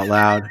out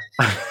loud.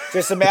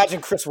 Just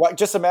imagine Chris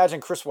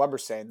Webber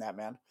saying that,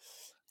 man.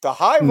 The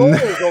High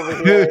Rollers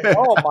over here.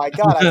 Oh my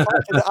God!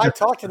 I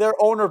talked to their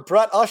owner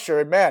Brett Usher,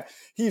 and man,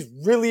 he's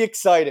really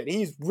excited.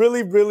 He's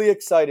really, really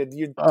excited.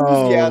 The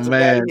enthusiasm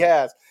that he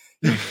has.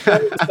 He's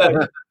very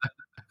excited.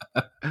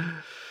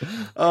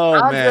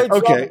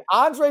 Okay.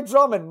 Andre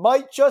Drummond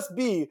might just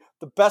be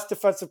the best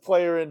defensive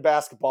player in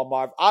basketball,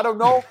 Marv. I don't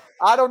know,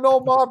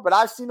 Marv, but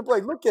I've seen him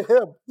play. Look at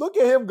him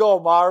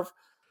go, Marv.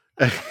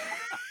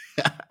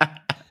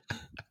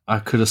 I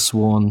could have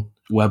sworn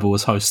Weber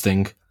was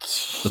hosting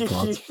the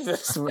pod.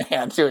 Jesus,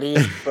 man, dude,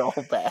 he's so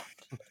bad.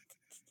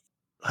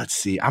 Let's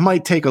see. I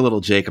might take a little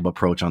Jacob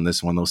approach on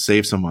this one, though.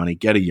 Save some money.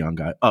 Get a young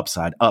guy.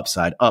 Upside.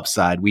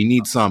 We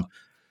need some.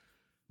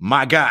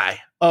 My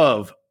guy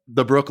of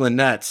the Brooklyn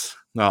Nets.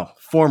 Well,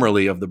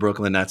 formerly of the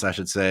Brooklyn Nets, I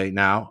should say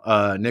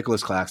now,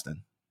 Nicholas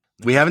Claxton.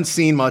 We haven't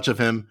seen much of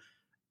him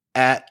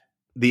at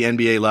the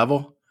NBA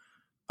level,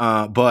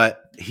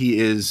 but he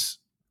is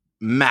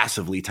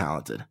massively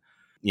talented.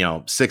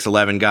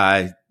 6'11"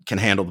 guy, can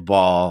handle the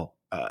ball.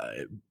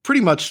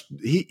 Pretty much,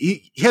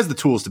 he has the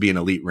tools to be an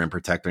elite rim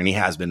protector, and he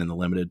has been in the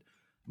limited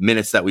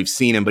minutes that we've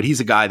seen him, but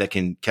he's a guy that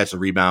can catch the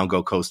rebound,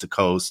 go coast to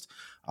coast.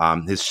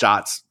 His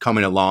shots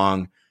coming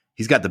along.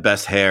 He's got the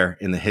best hair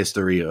in the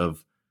history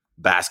of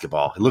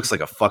basketball. It looks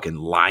like a fucking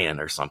lion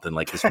or something,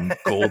 like this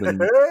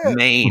golden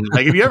mane.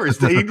 Like if you haven't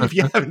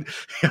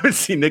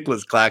seen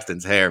Nicholas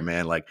Claxton's hair,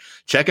 man, like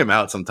check him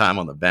out sometime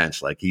on the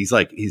bench. Like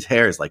his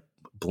hair is like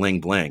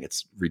bling bling.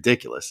 It's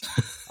ridiculous.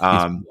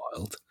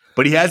 Wild.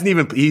 But he hasn't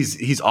even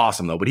he's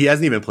awesome though, but he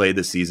hasn't even played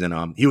this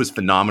season. He was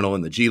phenomenal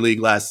in the G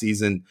League last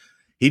season.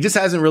 He just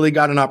hasn't really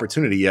got an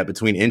opportunity yet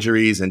between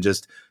injuries and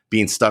just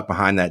being stuck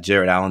behind that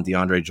Jarrett Allen,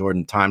 DeAndre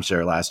Jordan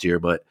timeshare last year.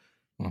 But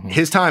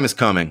his time is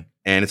coming,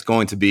 and it's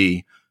going to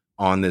be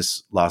on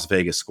this Las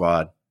Vegas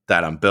squad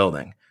that I'm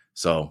building.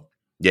 So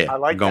yeah,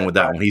 I'm going with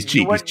that one. He's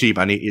cheap. He's cheap.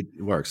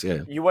 It works.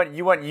 Yeah. You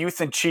went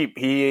youth and cheap.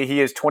 He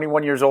is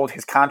 21 years old.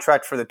 His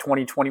contract for the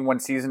 2021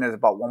 season is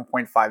about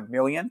 $1.5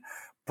 million.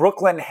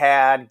 Brooklyn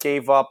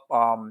gave up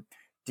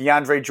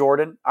DeAndre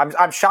Jordan.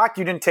 I'm shocked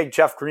you didn't take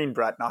Jeff Green,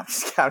 Brett. No,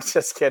 I'm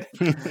just kidding.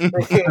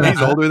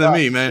 He's older than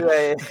me, man.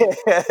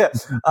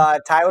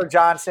 Tyler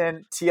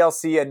Johnson,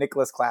 TLC, and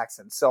Nicholas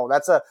Claxton. So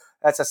that's a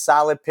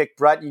solid pick,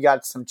 Brett. You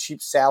got some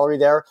cheap salary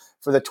there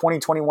for the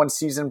 2021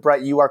 season.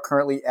 Brett, you are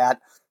currently at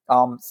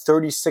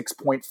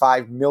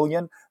 $36.5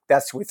 million.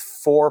 That's with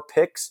 4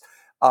 picks.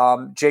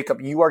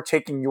 Jacob, you are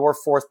taking your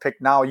 4th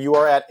pick now. You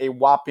are at a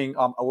whopping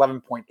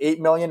 $11.8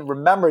 million.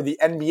 Remember, the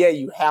NBA,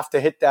 you have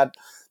to hit that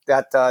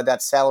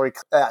salary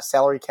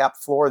cap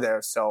floor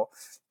there. So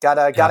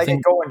gotta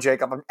get going,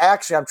 Jacob.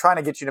 I'm trying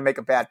to get you to make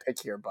a bad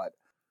pick here, but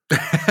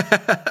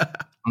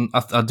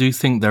I do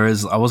think there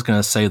is. I was going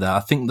to say that I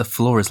think the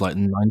floor is like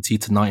 90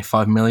 to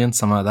 95 million,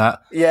 something like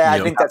that. Yeah,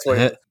 I think that's what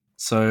it is.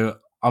 So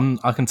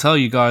I can tell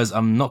you guys,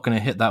 I'm not going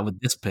to hit that with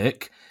this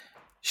pick.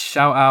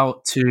 Shout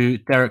out to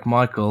Derek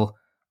Michael.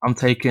 I'm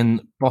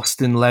taking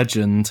Boston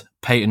legend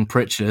Peyton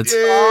Pritchard.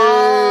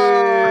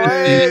 Oh,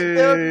 hey,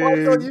 Derek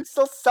Michael, you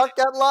still suck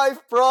at life,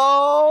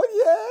 bro.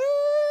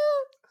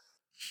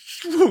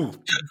 Yeah. Ooh,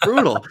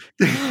 brutal.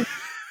 Damn.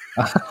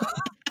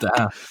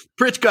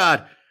 Pritch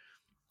God.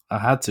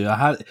 I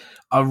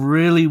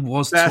really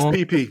was fast torn.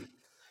 PP.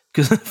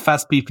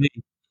 Fast PP.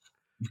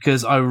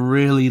 Because I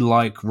really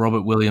like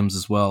Robert Williams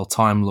as well,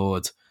 Time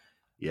Lord.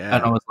 Yeah.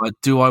 And I was like,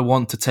 do I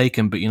want to take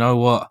him? But you know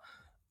what?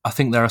 I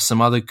think there are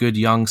some other good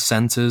young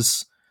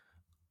centers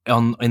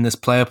in this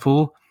player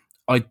pool.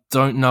 I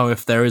don't know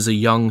if there is a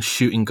young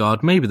shooting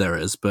guard. Maybe there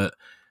is, but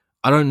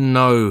I don't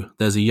know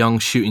there's a young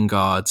shooting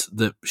guard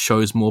that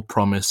shows more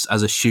promise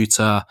as a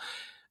shooter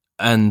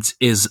and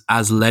is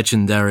as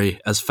legendary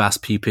as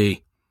Fast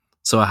PP.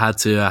 So I had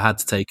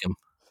to take him.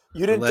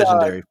 You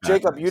didn't,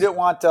 Jacob. You didn't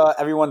want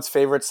everyone's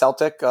favorite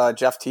Celtic,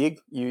 Jeff Teague.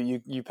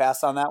 You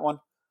passed on that one.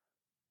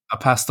 I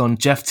passed on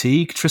Jeff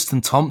Teague, Tristan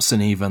Thompson,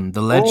 even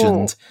the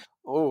legend.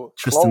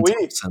 Tristan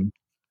Thompson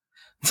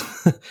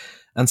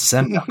and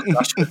Semi.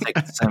 I should have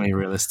taken Semi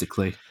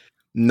realistically.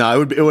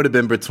 No, it would have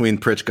been between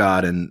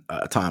Pritchard and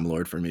Time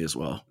Lord for me as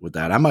well. With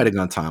that, I might have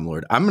gone Time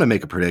Lord. I'm going to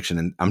make a prediction,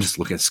 and I'm just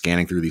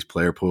scanning through these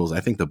player pools.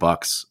 I think the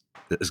Bucks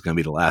is going to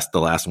be the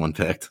last one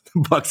picked.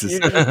 The Bucks is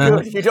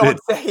You don't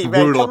say,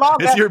 man. brutal. Come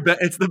on, man.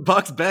 It's the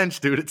Bucks bench,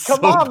 dude. It's Come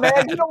so on, bad.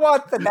 man. You don't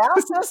want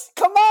Thanasis?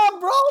 Come on,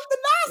 bro.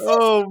 Thanasis.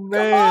 Oh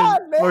man.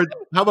 Come on, man. Or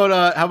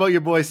how about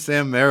your boy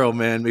Sam Merrill,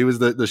 man? He was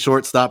the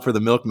shortstop for the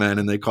Milkmen,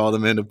 and they called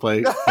him in to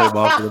play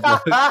ball for the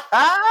Bucks.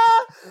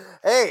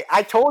 Hey,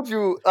 I told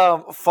you,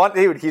 fun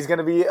dude. He's going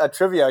to be a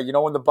trivia. You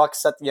know when the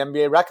Bucks set the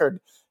NBA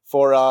record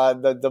for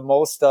the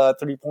most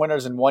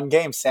 3-pointers in one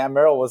game, Sam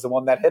Merrill was the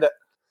one that hit it.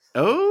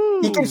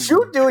 Oh, He can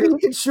shoot, dude. He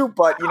can shoot,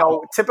 but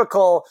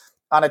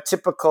on a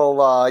typical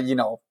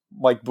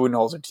like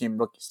Budenholzer team,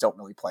 rookies don't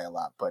really play a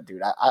lot. But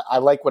dude, I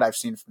like what I've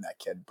seen from that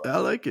kid. But I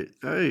like it.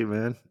 Hey,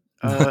 man.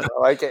 I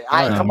like it.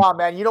 Come on,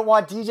 man. You don't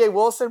want DJ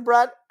Wilson,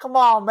 Brett? Come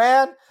on,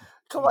 man.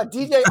 Come on,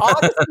 DJ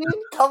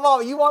Augustine. Come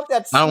on, you want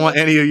that? I don't want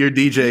any of your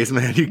DJs,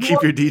 man. You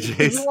keep your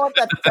DJs. You want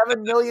that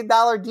 $7 million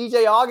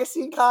DJ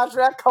Augustine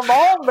contract? Come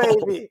on,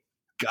 baby.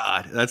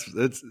 God,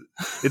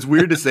 it's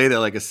weird to say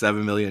that like a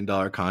 $7 million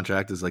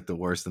contract is like the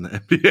worst in the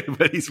NBA,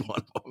 but he's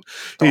one of them.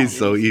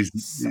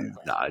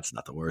 It's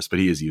not the worst, but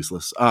he is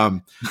useless. Let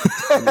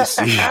me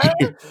see.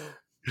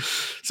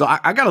 So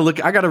I gotta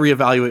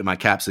reevaluate my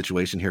cap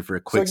situation here for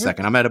a quick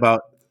second. I'm at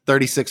about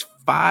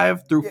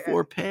 36.5 through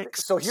 4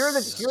 picks. So here are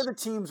the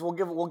teams. We'll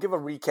give a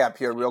recap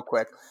here real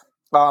quick.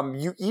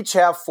 You each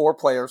have 4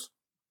 players.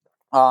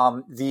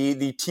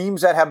 The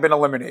teams that have been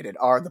eliminated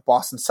are the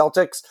Boston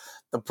Celtics,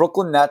 the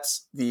Brooklyn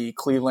Nets, the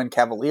Cleveland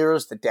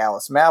Cavaliers, the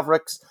Dallas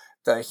Mavericks,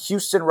 the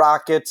Houston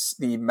Rockets,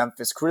 the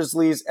Memphis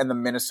Grizzlies, and the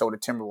Minnesota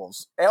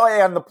Timberwolves,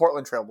 and the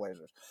Portland Trail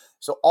Blazers.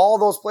 So all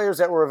those players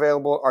that were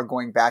available are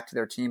going back to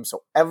their team.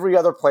 So every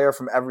other player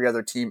from every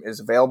other team is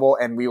available,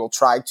 and we will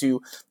try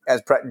to,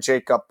 as Brett and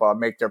Jacob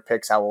make their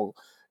picks, I will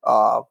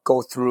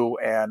go through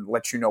and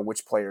let you know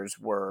which players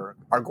are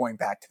going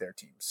back to their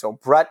team. So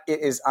Brett, it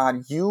is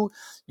on you.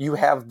 You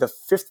have the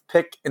 5th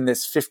pick in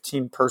this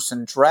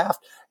 15-person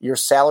draft. Your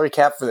salary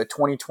cap for the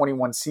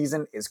 2021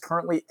 season is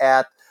currently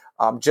at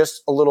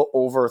just a little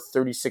over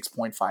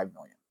 $36.5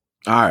 million.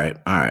 All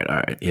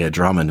right. Yeah,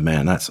 Drummond,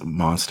 man, that's a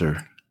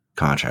monster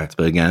contract.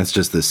 But again, it's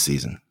just this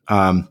season.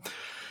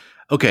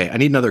 Okay, I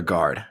need another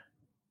guard.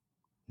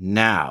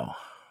 Now,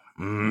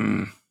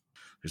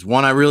 there's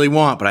one I really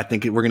want, but I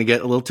think we're going to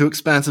get a little too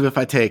expensive if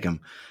I take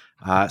him.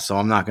 So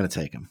I'm not going to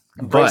take him.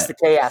 Embrace the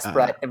chaos,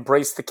 Brett.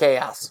 Embrace the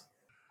chaos.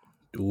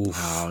 Oof.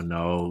 Oh,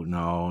 no.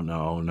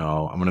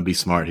 I'm going to be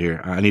smart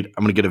here. I'm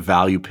going to get a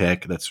value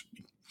pick that's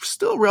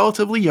still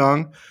relatively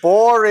young.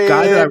 Boring.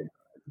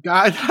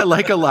 Guy that I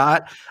like a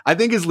lot. I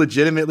think is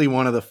legitimately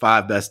one of the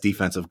 5 best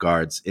defensive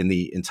guards in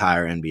the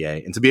entire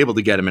NBA. And to be able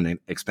to get him in an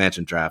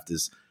expansion draft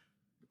is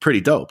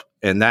pretty dope.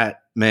 And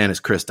that man is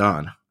Chris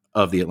Dunn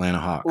of the Atlanta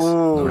Hawks.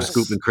 Ooh, We're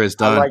scooping Chris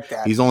Dunn. I like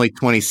that. He's only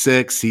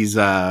 26. He's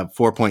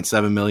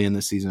 $4.7 million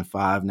this season,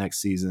 5 next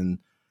season.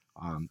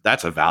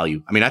 That's a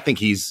value. I mean, I think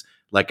he's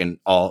like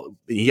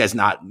he has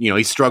not,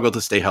 he's struggled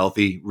to stay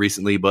healthy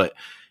recently, but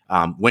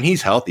when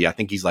he's healthy, I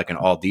think he's like an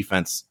all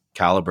defense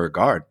caliber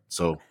guard.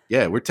 So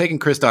yeah, we're taking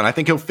Chris Dunn. I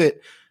think he'll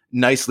fit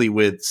nicely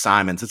with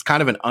Simons. It's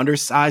kind of an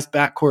undersized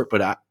backcourt,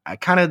 but I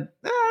kind of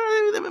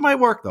it might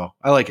work though.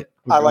 I like it.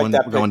 I like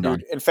that pick,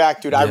 dude. In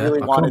fact, dude, I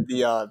really wanted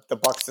cool. the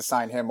Bucks to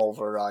sign him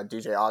over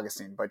DJ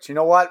Augustine. But you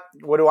know what?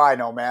 What do I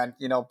know, man?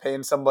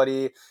 Paying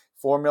somebody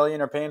 $4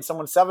 million or paying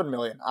someone $7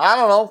 million. I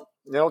don't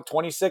know.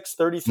 26,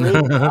 33. I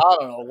don't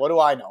know. What do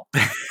I know?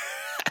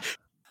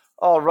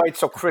 All right,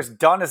 so Chris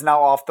Dunn is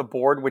now off the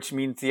board, which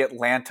means the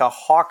Atlanta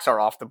Hawks are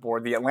off the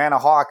board. The Atlanta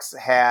Hawks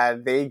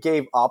they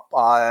gave up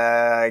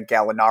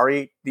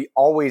Gallinari, the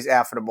always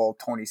affable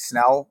Tony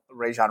Snell,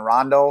 Rajon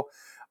Rondo,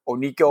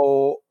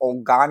 Onyeka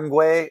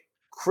Okongwu,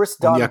 Chris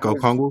Dunn.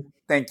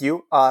 Thank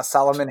you.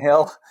 Solomon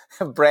Hill,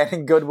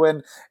 Brandon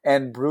Goodwin,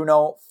 and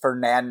Bruno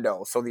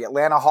Fernando. So the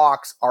Atlanta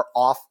Hawks are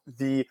off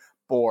the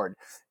board.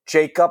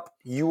 Jacob,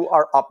 you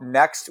are up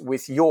next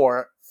with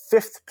your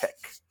 5th pick.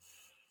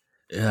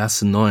 Yeah,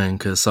 that's annoying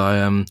because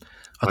I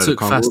took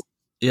fast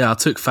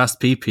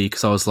PP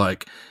because I was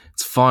like,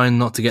 it's fine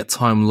not to get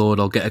Time Lord.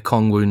 I'll get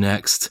Okongwu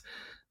next,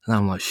 and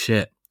I'm like,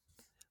 shit.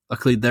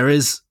 Luckily, there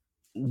is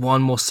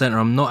one more center.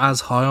 I'm not as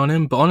high on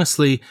him, but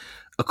honestly,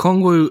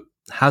 Okongwu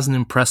hasn't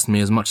impressed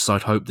me as much as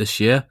I'd hoped this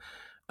year,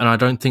 and I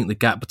don't think the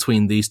gap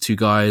between these two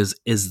guys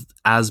is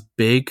as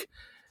big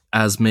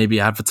as maybe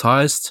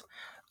advertised.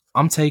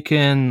 I'm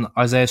taking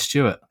Isaiah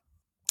Stewart.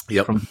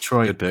 Yep, from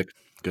Detroit.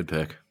 Good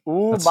pick.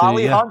 Ooh,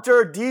 Molly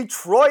Hunter,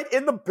 Detroit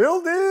in the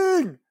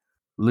building.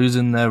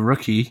 Losing their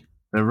rookie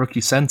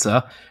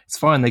center. It's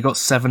fine. They got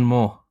 7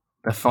 more.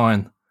 They're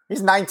fine.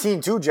 He's 19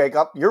 too,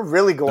 Jacob. You're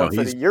really going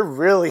you're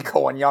really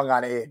going young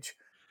on age.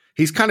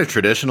 He's kind of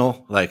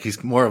traditional. Like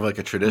he's more of like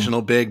a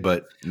traditional big,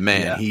 but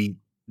man,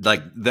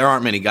 there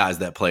aren't many guys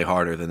that play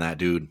harder than that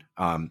dude.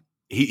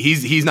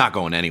 He's not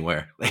going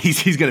anywhere.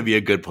 He's going to be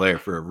a good player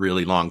for a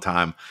really long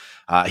time.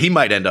 He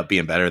might end up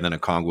being better than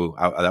Okongwu.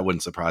 That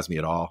wouldn't surprise me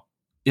at all.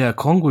 Yeah,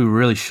 Kongwu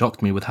really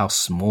shocked me with how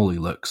small he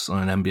looks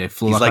on an NBA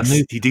floor.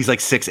 He's like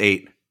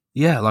 6'8".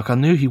 Yeah, like I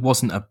knew he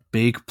wasn't a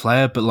big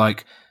player, but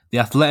like the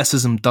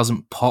athleticism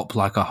doesn't pop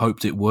like I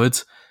hoped it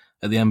would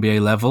at the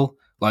NBA level.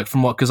 Like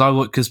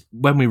because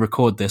when we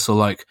record this or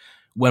like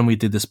when we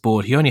did this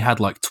board, he only had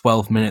like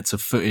 12 minutes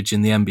of footage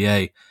in the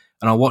NBA,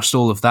 and I watched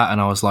all of that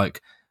and I was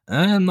like,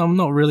 I'm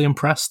not really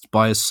impressed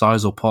by his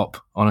size or pop,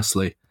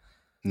 honestly.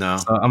 No,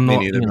 so I'm not.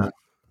 Me neither, man.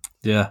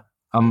 Yeah,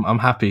 I'm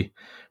happy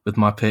with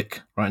my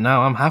pick right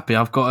now. I'm happy.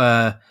 I've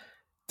got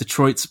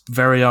Detroit's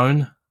very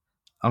own.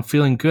 I'm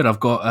feeling good. I've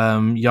got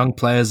young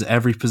players at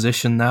every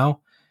position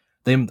now.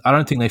 I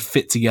don't think they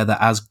fit together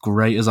as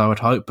great as I would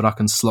hope, but I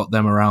can slot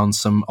them around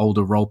some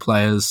older role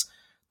players,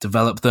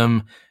 develop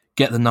them,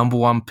 get the number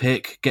one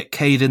pick, get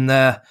Cade in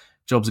there.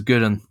 Jobs are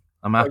good, and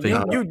I'm happy.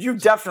 You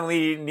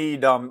definitely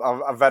need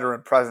a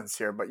veteran presence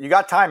here, but you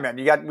got time, man.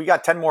 We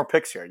got 10 more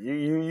picks here.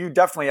 You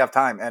definitely have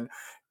time. And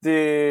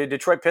the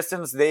Detroit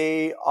Pistons,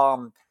 they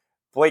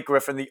Blake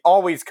Griffin, the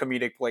always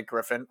comedic Blake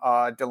Griffin,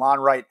 DeLon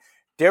Wright,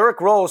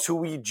 Derrick Rose, who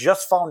we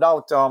just found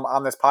out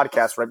on this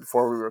podcast right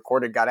before we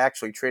recorded, got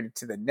actually traded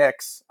to the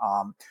Knicks.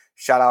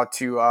 Shout out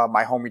to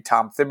my homie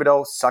Tom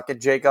Thibodeau. Suck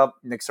it, Jacob.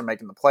 Knicks are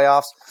making the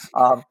playoffs.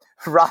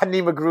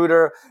 Rodney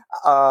Magruder,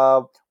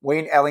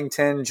 Wayne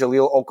Ellington,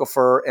 Jahlil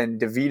Okafor, and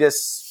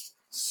Davidas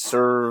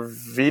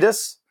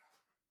Servidas.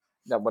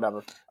 Yeah,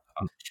 whatever.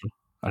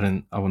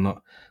 I will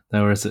not.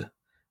 No, where is it?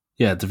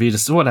 Yeah,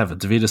 Davidas, whatever.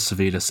 Davidas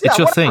Servidas. Yeah, it's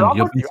your thing. I'm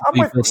with you.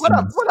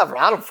 Whatever.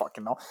 I don't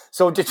fucking know.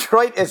 So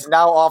Detroit is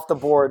now off the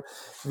board.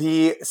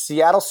 The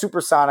Seattle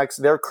Supersonics,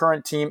 their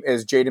current team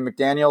is Jaden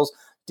McDaniels,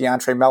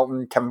 DeAndre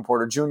Melton, Kevin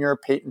Porter Jr.,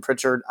 Peyton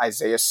Pritchard,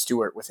 Isaiah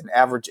Stewart, with an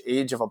average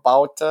age of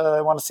about, I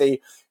want to say,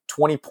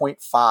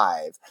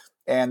 20.5.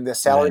 And the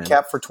salary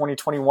cap for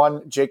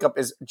 2021, Jacob,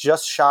 is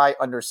just shy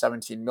under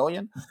 $17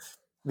 million.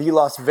 The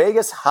Las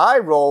Vegas High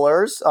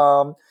Rollers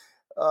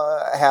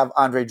have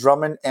Andre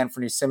Drummond,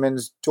 Anthony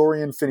Simmons,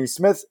 Dorian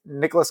Finney-Smith,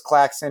 Nicholas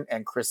Claxton,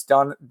 and Chris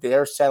Dunn.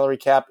 Their salary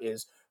cap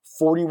is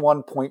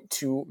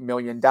 $41.2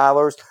 million.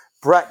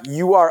 Brett,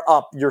 you are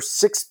up. Your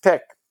sixth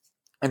pick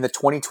in the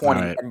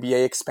 2020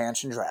 NBA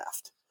expansion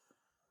draft.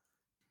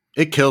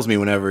 It kills me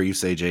whenever you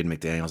say Jaden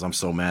McDaniels. I'm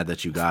so mad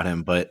that you got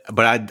him, but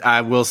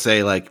I will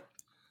say, like,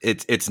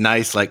 it's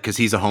nice, like, because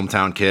he's a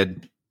hometown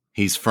kid.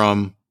 He's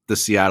from the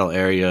Seattle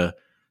area.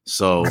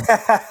 So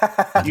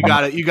you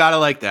gotta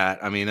like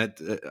that. I mean,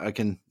 I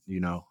can,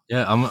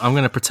 Yeah, I'm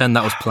going to pretend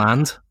that was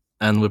planned,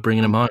 and we're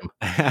bringing him home.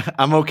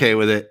 I'm okay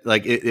with it.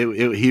 Like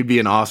he'd be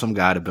an awesome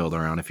guy to build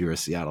around if you were a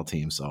Seattle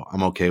team. So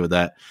I'm okay with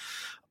that.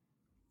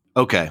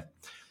 Okay,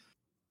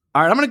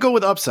 all right. I'm going to go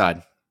with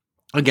upside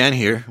again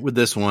here with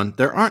this one.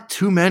 There aren't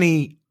too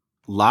many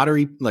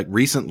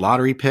recent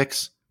lottery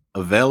picks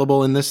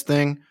available in this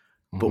thing,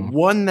 but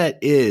one that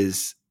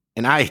is.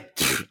 And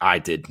I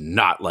did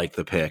not like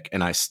the pick,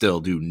 and I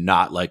still do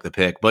not like the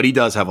pick, but he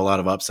does have a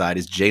lot of upside,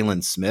 is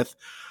Jalen Smith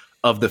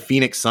of the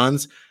Phoenix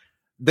Suns.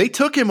 They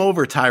took him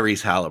over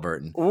Tyrese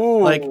Halliburton.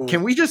 Ooh. Like,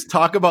 can we just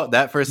talk about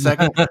that for a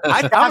second?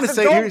 I'm going to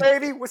say, here's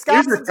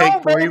a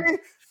take for you.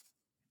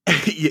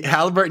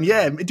 Halliburton,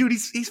 yeah, dude,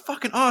 he's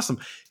fucking awesome.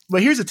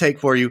 But here's a take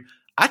for you.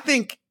 I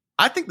think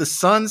the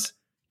Suns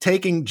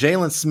taking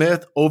Jalen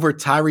Smith over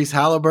Tyrese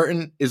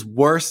Halliburton is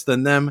worse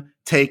than them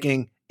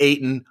taking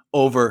Ayton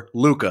over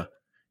Luka.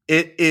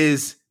 It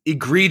is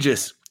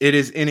egregious. It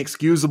is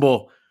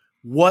inexcusable.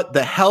 What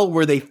the hell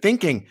were they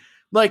thinking?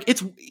 Like,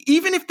 it's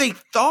even if they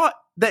thought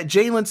that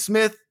Jalen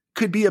Smith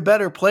could be a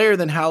better player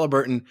than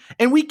Halliburton,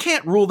 and we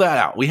can't rule that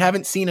out. We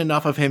haven't seen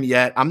enough of him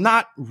yet. I'm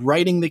not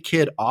writing the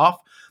kid off,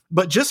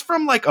 but just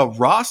from like a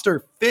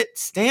roster fit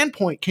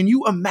standpoint, can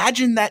you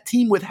imagine that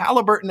team with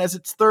Halliburton as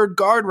its third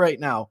guard right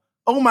now?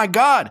 Oh my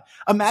God.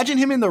 Imagine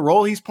him in the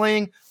role he's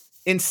playing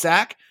in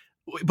SAC,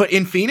 but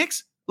in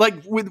Phoenix.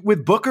 Like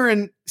with Booker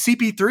and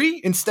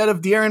CP3 instead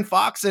of De'Aaron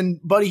Fox and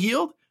Buddy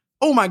Hield.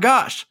 Oh my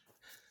gosh.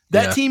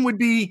 That team would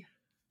be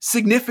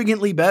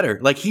significantly better.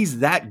 Like, he's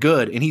that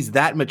good and he's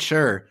that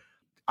mature.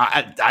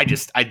 I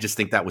just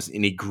think that was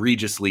an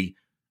egregiously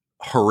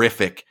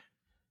horrific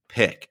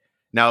pick.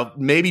 Now,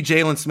 maybe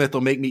Jalen Smith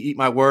will make me eat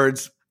my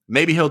words.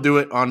 Maybe he'll do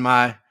it on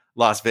my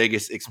Las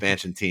Vegas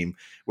expansion team.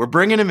 We're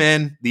bringing him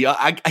in.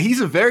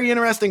 He's a very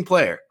interesting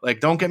player.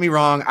 Like, don't get me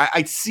wrong.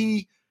 I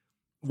see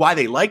why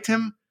they liked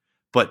him.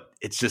 But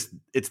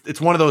it's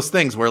one of those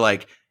things where,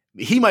 like,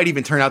 he might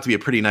even turn out to be a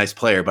pretty nice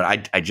player.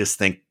 But I just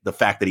think the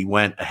fact that he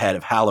went ahead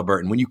of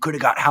Halliburton when you could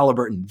have got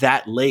Halliburton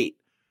that late,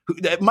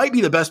 that might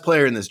be the best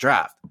player in this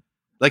draft.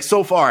 Like,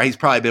 so far, he's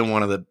probably been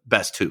one of the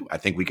best two. I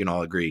think we can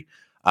all agree.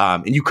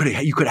 And you could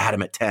have had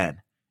him at 10, and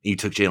you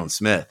took Jalen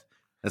Smith.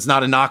 That's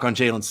not a knock on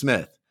Jalen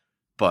Smith,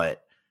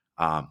 but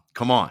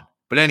come on.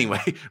 But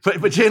anyway, but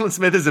Jalen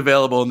Smith is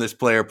available in this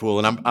player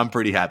pool, and I'm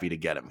pretty happy to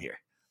get him here.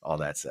 All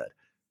that said.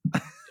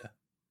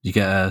 You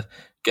get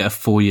a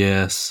 4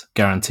 years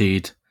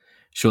guaranteed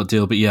short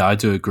deal. But yeah, I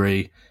do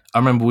agree. I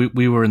remember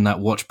we were in that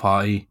watch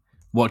party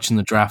watching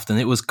the draft, and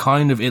it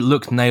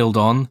looked nailed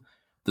on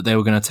that they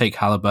were going to take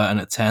Halliburton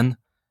at 10.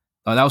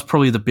 Like, that was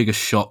probably the biggest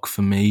shock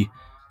for me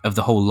of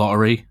the whole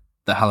lottery,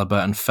 that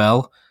Halliburton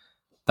fell.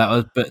 That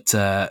was,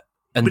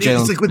 and But Jalen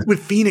it's like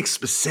with Phoenix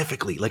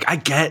specifically, like I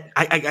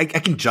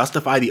can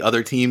justify the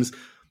other teams,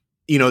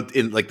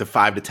 in like the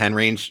 5 to 10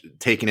 range,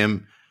 taking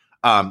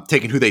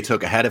who they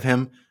took ahead of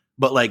him.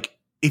 But like,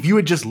 if you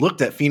had just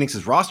looked at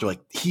Phoenix's roster, like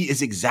he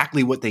is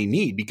exactly what they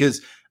need,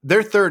 because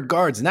their third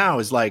guards now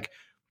is like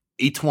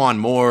Etuan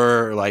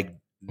Moore, like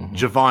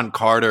Javon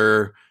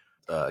Carter,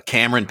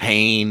 Cameron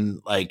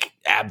Payne, like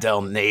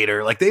Abdel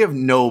Nader. Like they have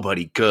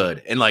nobody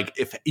good. And like,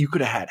 if you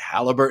could have had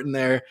Halliburton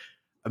there,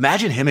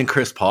 imagine him and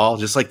Chris Paul,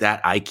 just like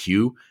that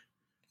IQ.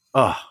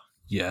 Oh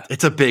yeah,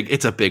 it's a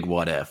big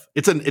what if.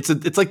 It's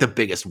like the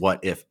biggest what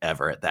if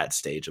ever at that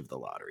stage of the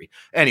lottery.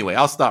 Anyway,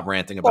 I'll stop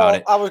ranting about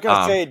it. I was going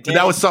to say, Danny,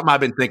 that was something I've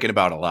been thinking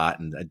about a lot,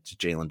 and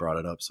Jalen brought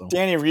it up. So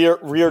Danny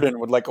Reardon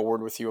would like a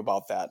word with you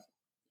about that.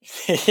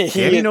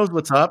 Danny knows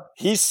what's up.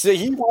 He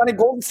wanted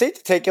Golden State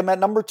to take him at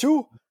number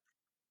 2.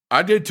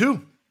 I did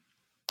too.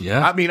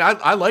 Yeah, I mean,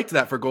 I liked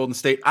that for Golden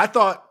State. I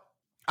thought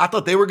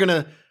they were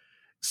gonna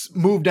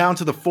move down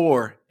to the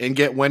 4 and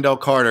get Wendell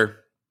Carter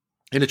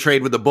in a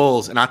trade with the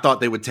Bulls, and I thought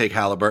they would take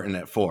Halliburton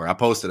at 4. I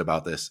posted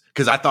about this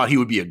because I thought he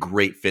would be a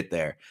great fit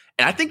there.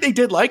 And I think they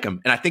did like him.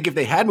 And I think if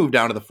they had moved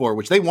down to the 4,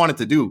 which they wanted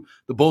to do,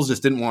 the Bulls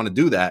just didn't want to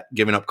do that,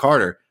 giving up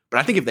Carter.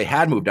 But I think if they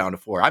had moved down to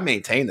 4, I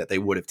maintain that they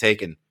would have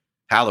taken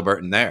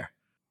Halliburton there.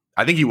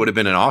 I think he would have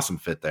been an awesome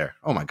fit there.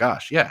 Oh my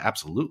gosh. Yeah,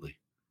 absolutely.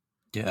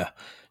 Yeah.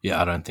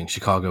 I don't think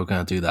Chicago were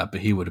going to do that,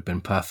 but he would have been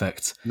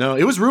perfect. No,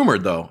 it was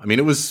rumored though. I mean,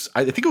 I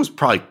think it was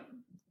probably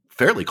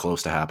fairly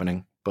close to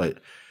happening, but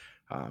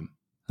I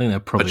think they're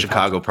probably. But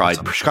Chicago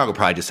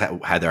probably just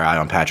had their eye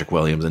on Patrick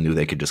Williams and knew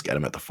they could just get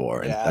him at the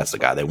 4, and that's the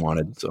guy they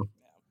wanted. So,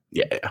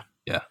 yeah.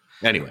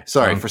 Anyway,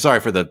 sorry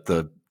for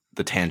the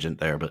tangent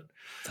there, but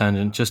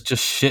just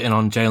shitting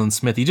on Jalen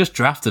Smith. He just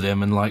drafted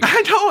him, and like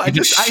I know,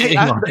 it's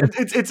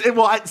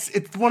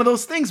one of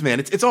those things, man.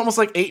 It's almost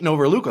like Ayton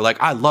over Luka.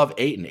 Like I love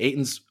Ayton.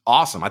 Ayton's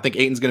awesome. I think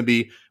Ayton's going to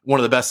be one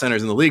of the best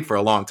centers in the league for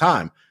a long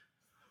time.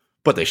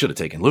 But they should have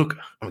taken Luka.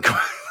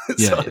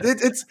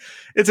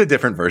 It's a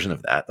different version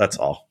of that. That's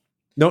all.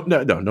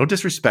 No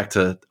disrespect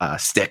to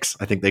Sticks,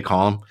 I think they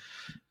call him,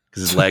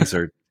 because his legs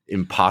are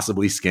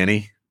impossibly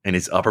skinny and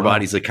his upper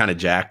body's like kind of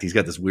jacked. He's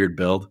got this weird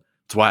build.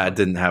 That's why I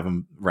didn't have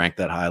him ranked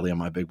that highly on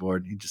my big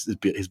board.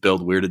 His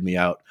build weirded me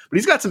out, but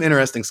he's got some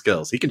interesting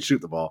skills. He can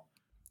shoot the ball.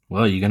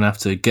 Well, you're gonna have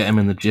to get him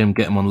in the gym,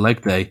 get him on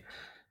leg day.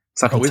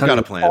 So we've got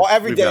a plan.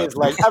 Every day is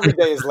leg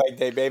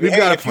day, baby. We've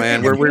got a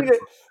plan.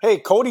 Hey,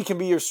 Cody can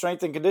be your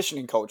strength and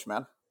conditioning coach,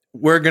 man.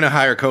 We're gonna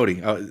hire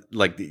Cody.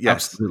 Yes,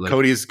 absolutely.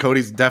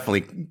 Cody's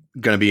definitely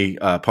gonna be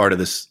part of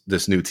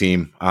this new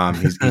team.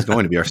 He's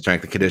going to be our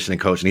strength and conditioning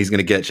coach, and he's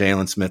gonna get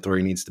Jalen Smith where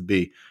he needs to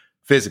be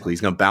physically.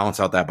 He's gonna balance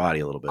out that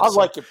body a little bit. I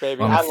like it,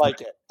 baby. I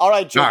like it. All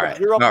right, Jacob, all right.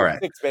 You're up all to right.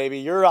 6, baby.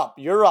 You're up.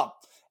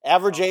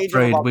 Average age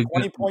of about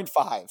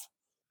 20.5.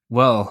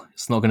 Well,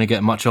 it's not going to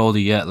get much older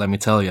yet, let me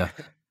tell you.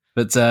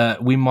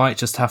 But we might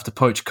just have to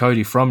poach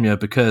Cody from you,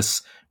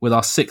 because with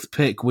our 6th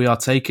pick, we are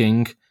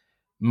taking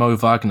Mo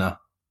Wagner.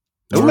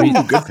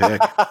 Ooh, good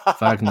pick.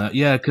 Wagner.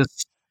 Yeah,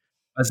 because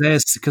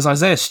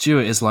Isaiah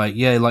Stewart is like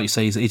you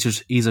say,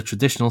 he's a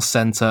traditional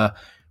center.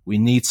 We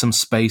need some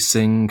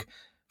spacing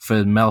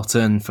for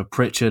Melton, for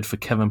Pritchard, for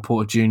Kevin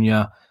Porter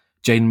Jr.,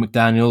 Jaden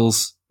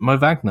McDaniels, Mo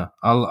Wagner.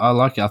 I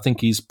like it. I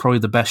think he's probably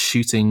the best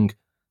shooting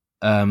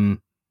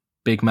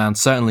big man,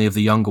 certainly of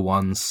the younger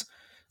ones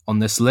on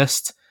this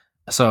list.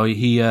 So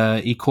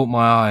he caught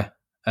my eye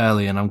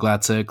early, and I'm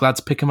glad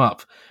to pick him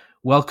up.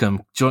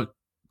 Welcome,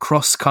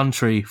 cross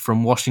country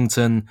from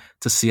Washington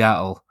to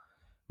Seattle,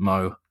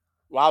 Mo.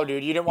 Wow,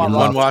 dude, you didn't want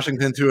one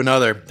Washington to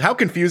another. How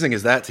confusing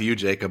is that to you,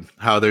 Jacob?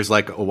 How there's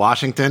like a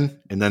Washington,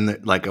 and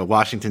then like a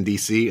Washington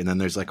D.C., and then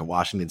there's like a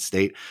Washington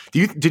State.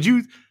 Did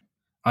you?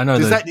 I know.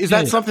 Is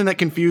that something that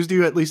confused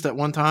you at least at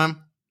one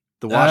time?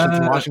 The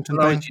Washington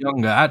when I thing. was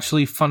younger,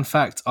 actually, fun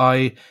fact: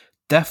 I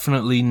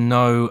definitely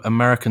know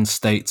American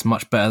states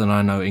much better than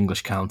I know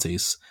English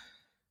counties,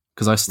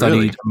 because I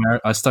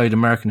studied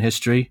American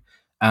history,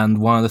 and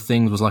one of the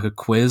things was like a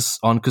quiz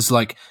on, because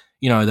like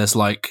there's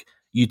like.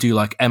 You do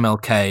like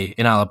MLK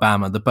in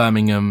Alabama, the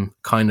Birmingham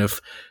kind of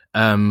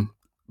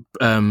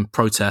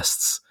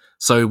protests.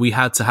 So we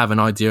had to have an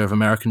idea of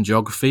American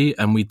geography,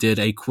 and we did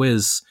a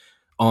quiz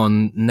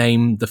on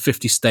name the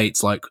 50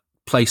 states, like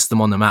place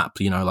them on the map,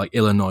 like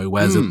Illinois,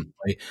 where's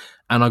Illinois?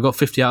 And I got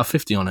 50 out of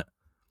 50 on it.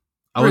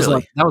 That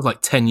was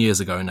like 10 years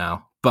ago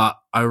now, but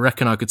I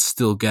reckon I could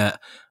still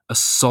get a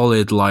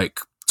solid like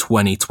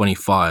 20,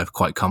 25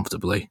 quite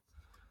comfortably.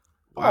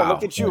 Wow. Oh,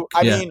 look at you.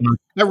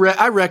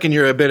 I reckon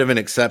you're a bit of an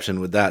exception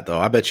with that, though.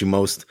 I bet you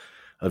most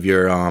of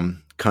your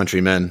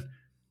countrymen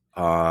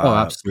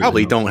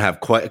probably don't have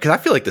quite, because I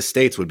feel like the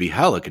states would be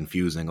hella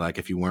confusing, like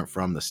if you weren't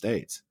from the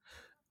states.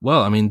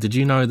 Well, I mean, did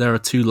you know there are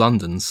 2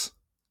 Londons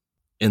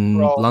in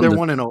London? There's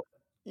one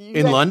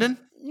in London?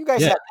 You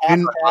guys have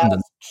in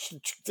London.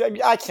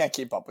 I can't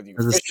keep up with you.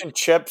 Fish and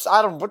chips.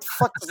 What the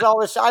fuck is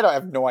all this? I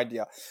have no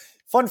idea.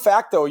 Fun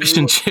fact, though. Fish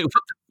and chips?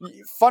 What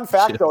Fun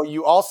fact, though,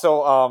 you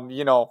also,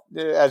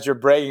 as you're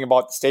bragging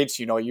about the states,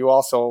 you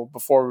also,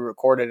 before we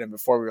recorded and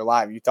before we were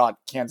live, you thought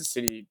the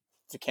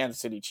Kansas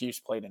City Chiefs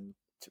played in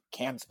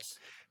Kansas.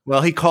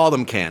 Well, he called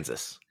them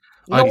Kansas.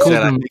 Brett,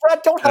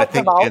 don't help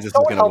him out.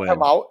 Don't help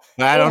him out.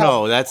 I don't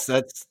know. That's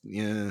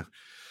yeah.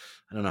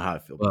 I don't know how I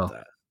feel about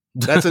that.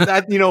 That's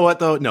you know what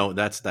though? No,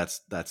 that's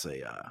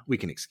a we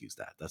can excuse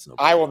that. That's no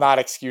problem. I will not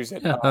excuse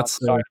it. Yeah,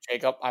 sorry,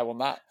 Jacob. I will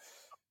not.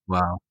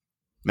 Wow.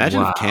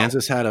 Imagine if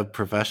Kansas had a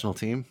professional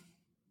team.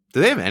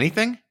 Do they have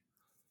anything?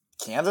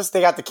 Kansas?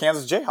 They got the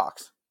Kansas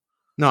Jayhawks.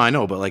 No, I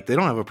know, but like they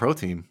don't have a pro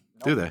team,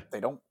 do they? They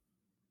don't.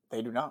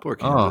 They do not. Poor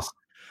Kansas.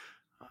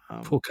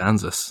 Poor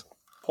Kansas.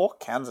 Poor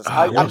Kansas.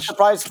 I'm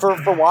surprised for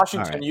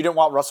Washington. Right. You didn't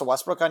want Russell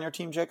Westbrook on your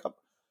team, Jacob?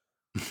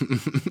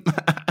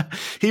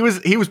 He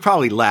was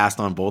probably last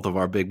on both of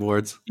our big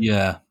boards.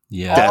 Yeah.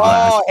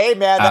 Oh, hey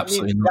man, that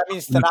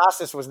means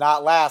Thanasis was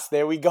not last.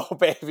 There we go,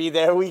 baby.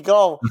 There we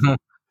go.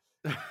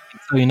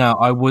 So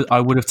I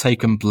would have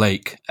taken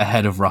Blake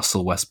ahead of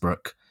Russell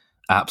Westbrook.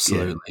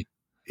 Absolutely.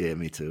 Yeah,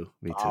 me too.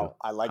 Wow,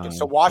 I like it.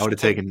 So Washington, I would have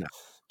taken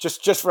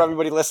just for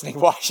everybody listening,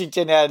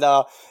 Washington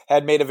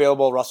had made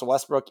available Russell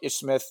Westbrook, Ish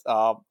Smith,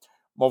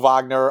 Mo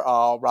Wagner,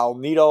 Raul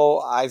Neto,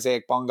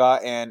 Isaac Bunga,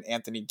 and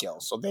Anthony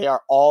Gill. So they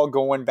are all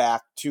going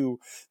back to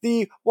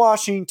the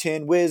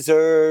Washington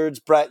Wizards.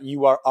 Brett,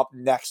 you are up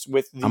next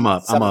with the I'm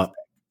up. pick.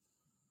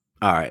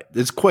 All right.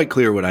 It's quite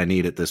clear what I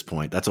need at this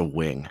point. That's a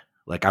wing.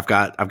 Like I've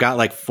got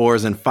like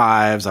 4s and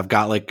 5s. I've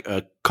got like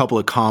a couple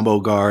of combo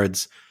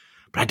guards,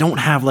 but I don't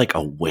have like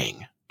a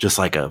wing. Just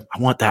like I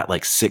want that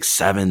like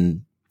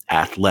 6'7"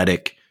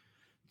 athletic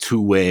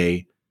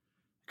 2-way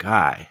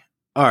guy.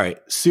 All right.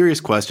 Serious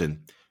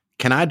question.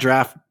 Can I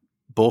draft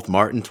both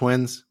Martin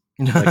twins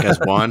like as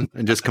one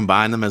and just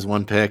combine them as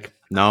one pick?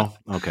 No?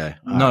 Okay.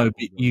 No,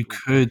 but you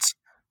could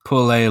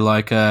pull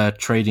a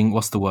trading,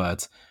 what's the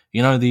word?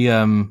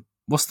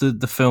 What's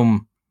the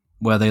film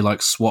where they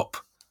like swap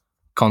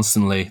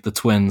constantly, the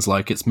twins,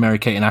 like it's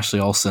Mary-Kate and Ashley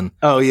Olsen.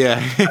 Oh yeah.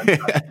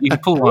 You can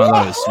pull one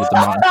of those with the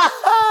Martin.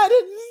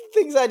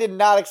 Things I did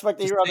not expect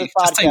to hear on this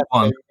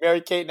podcast.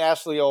 Mary-Kate and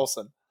Ashley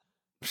Olsen.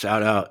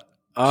 Shout out.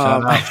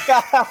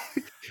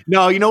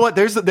 No, you know what?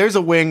 There's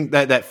a wing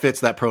that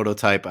fits that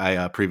prototype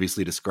I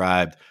previously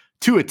described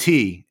to a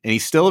T, and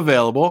he's still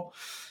available.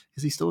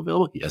 Is he still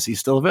available? Yes,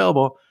 he's still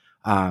available.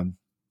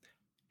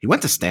 He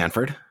went to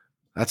Stanford.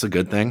 That's a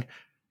good thing.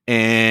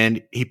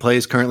 And he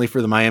plays currently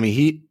for the Miami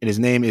Heat, and his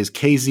name is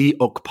KZ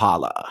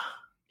Okpala.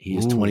 He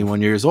is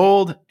 21 years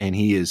old, and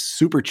he is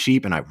super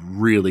cheap, and I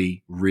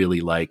really,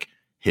 really like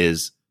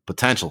his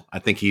potential. I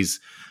think he's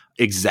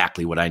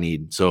exactly what I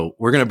need. So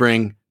we're going to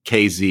bring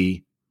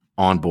KZ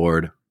on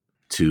board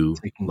to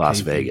Las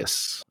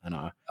Vegas.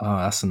 Oh,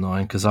 that's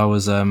annoying because I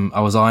was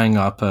eyeing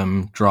up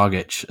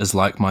Dragic as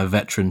like my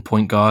veteran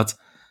point guard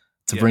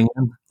to bring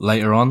in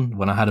later on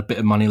when I had a bit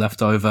of money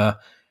left over.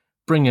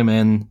 Bring him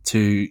in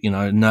to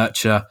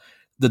nurture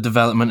the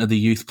development of the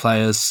youth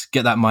players,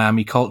 get that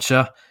Miami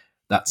culture.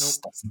 That's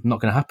not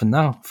going to happen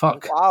now.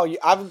 Fuck. Wow,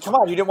 come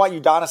on! You didn't want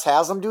Udonis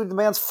Haslem, dude. The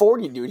man's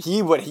 40, dude.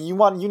 You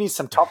need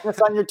some toughness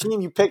on your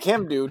team. You pick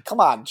him, dude. Come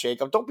on,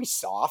 Jacob. Don't be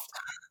soft.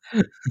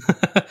 To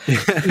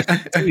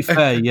be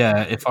fair,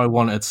 yeah. If I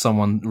wanted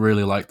someone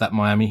really like that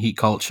Miami Heat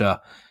culture,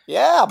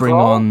 bring bro.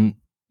 on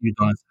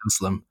Udonis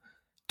Haslem.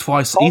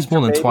 He's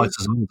more than twice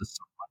as old as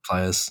some of my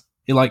players.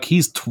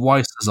 He's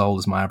twice as old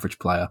as my average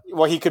player.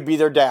 Well, he could be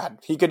their dad.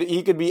 He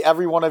could be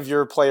every one of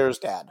your players'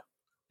 dad.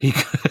 He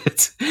could.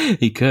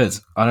 He could.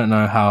 I don't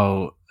know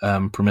how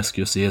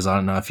promiscuous he is. I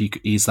don't know if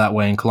he's that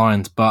way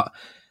inclined. But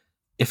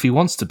if he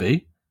wants to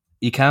be,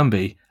 he can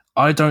be.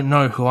 I don't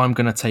know who I'm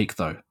going to take,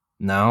 though.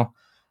 Now,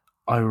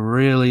 I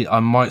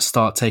might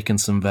start taking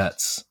some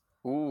vets.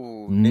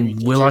 Ooh,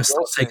 will I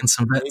start taking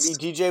some vets?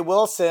 Maybe DJ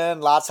Wilson.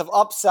 Lots of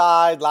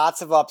upside.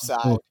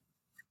 Oh.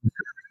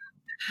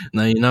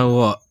 Now, you know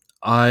what?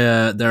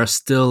 There are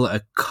still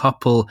a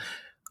couple.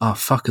 Oh,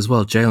 fuck as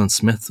well. Jalen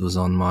Smith was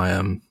on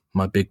my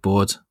my big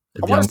board.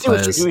 I want to see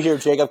what you do here,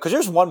 Jacob, because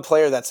there's one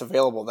player that's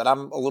available that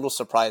I'm a little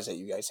surprised that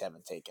you guys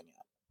haven't taken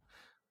yet.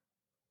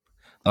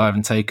 I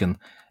haven't taken.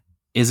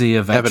 Is he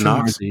a veteran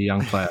or is he a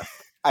young player?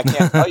 I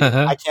can't tell you.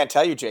 I can't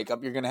tell you,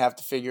 Jacob. You're going to have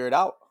to figure it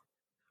out.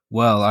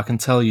 Well, I can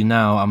tell you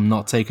now. I'm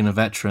not taking a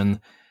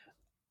veteran.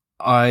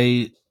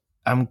 I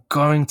am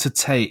going to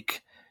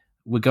take.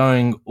 We're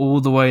going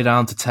all the way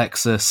down to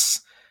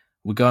Texas.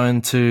 We're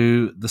going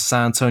to the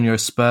San Antonio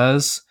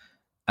Spurs,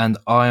 and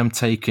I am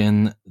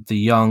taking the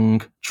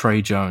young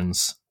Trey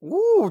Jones.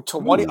 Ooh,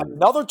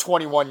 another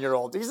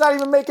 21-year-old. He's not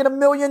even making $1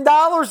 million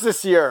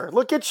this year.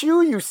 Look at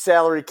you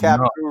salary cap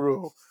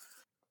guru.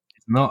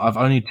 No, I've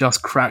only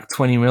just cracked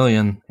 20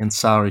 million in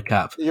salary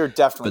cap. You're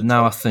definitely. But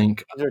now I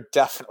think you're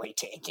definitely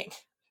tanking.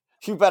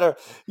 You better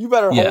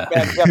hope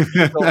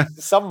that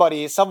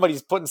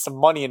somebody's putting some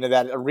money into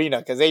that arena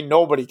because ain't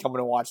nobody coming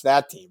to watch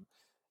that team.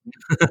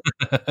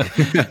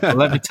 Well,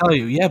 let me tell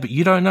you, but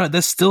you don't know.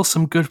 There's still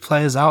some good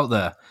players out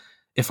there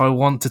if I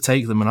want to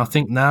take them. And I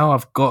think now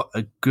I've got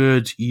a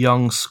good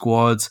young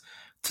squad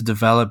to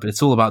develop.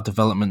 It's all about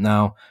development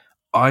now.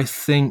 I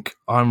think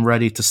I'm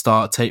ready to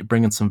start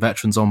bringing some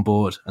veterans on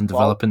board and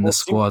developing this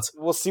squad.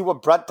 We'll see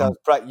what Brett does.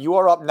 Brett, you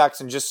are up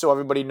next, and just so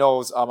everybody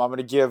knows, I'm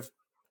going to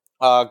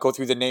go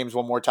through the names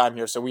one more time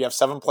here. So we have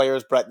 7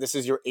 players. Brett, this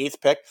is your 8th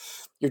pick.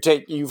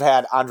 You've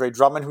had Andre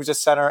Drummond, who's a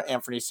center,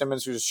 Anthony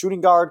Simmons, who's a shooting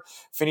guard,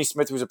 Finney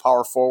Smith, who's a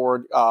power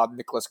forward,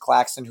 Nicholas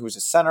Claxton, who's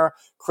a center,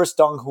 Chris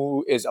Dung,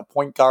 who is a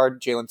point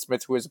guard, Jalen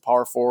Smith, who is a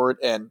power forward,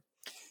 and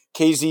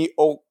KZ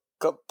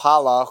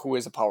Okpala, who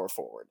is a power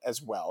forward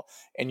as well.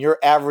 And your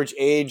average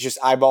age, just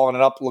eyeballing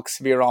it up, looks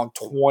to be around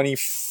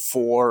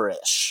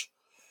 24-ish.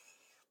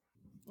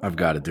 I've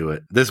got to do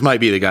it. This might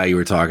be the guy you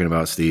were talking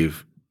about,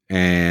 Steve.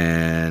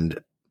 And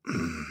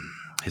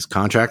his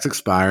contract's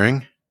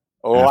expiring.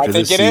 Oh, I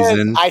think it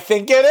is. I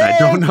think it is. I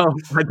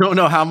don't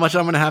know how much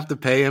I'm going to have to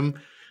pay him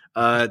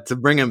to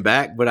bring him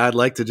back, but I'd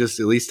like to just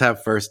at least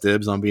have first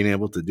dibs on being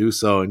able to do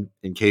so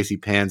in case he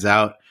pans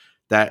out.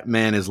 That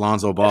man is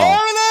Lonzo Ball. There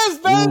it is,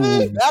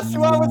 baby. Ooh. That's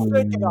what I was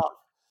thinking of.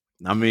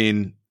 I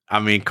mean,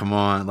 come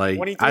on. Like,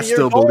 I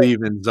still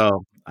believe in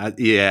Zoe.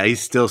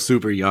 He's still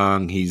super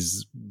young.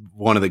 He's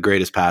one of the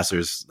greatest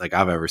passers like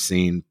I've ever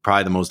seen.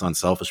 Probably the most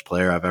unselfish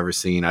player I've ever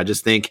seen. I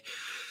just think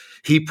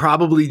he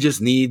probably just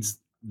needs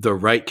the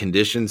right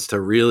conditions to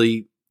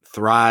really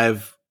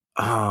thrive.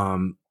 I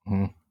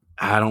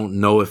don't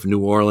know if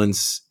New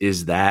Orleans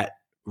is that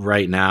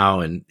right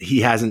now, and he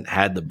hasn't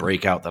had the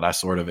breakout that I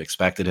sort of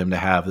expected him to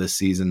have this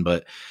season,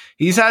 but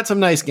he's had some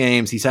nice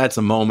games. He's had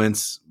some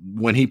moments.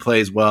 When he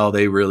plays well,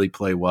 they really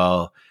play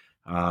well.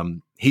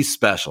 He's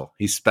special.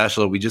 We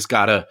just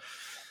gotta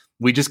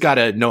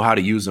know how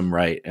to use him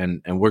right,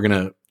 and we're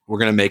gonna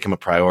make him a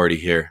priority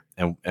here,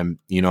 and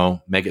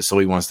make it so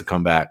he wants to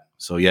come back.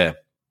 So yeah,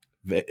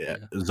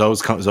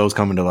 Zoe's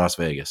coming to Las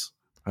Vegas.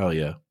 Oh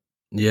yeah.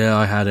 Yeah,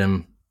 I had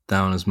him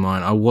down as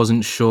mine. I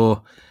wasn't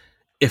sure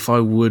if I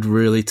would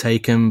really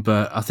take him,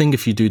 but I think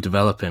if you do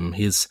develop him,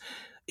 there's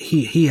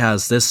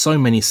so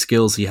many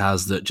skills he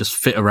has that just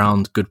fit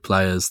around good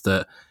players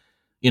that,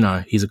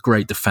 he's a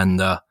great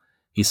defender.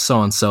 He's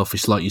so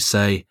unselfish, like you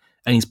say,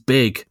 and he's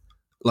big.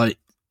 Like,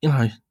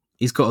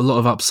 he's got a lot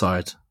of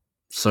upside.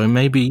 So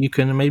maybe you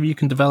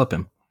can develop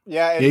him.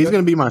 Yeah, he's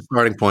going to be my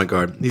starting point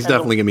guard. He's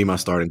definitely going to be my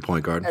starting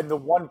point guard. And the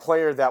one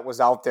player that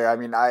was out there, I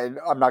mean,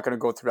 I'm not going to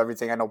go through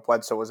everything. I know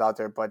Bledsoe was out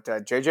there, but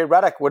JJ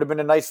Redick would have been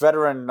a nice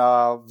veteran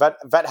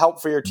vet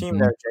help for your team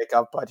there,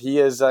 Jacob. But he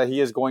is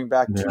going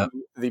back to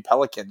the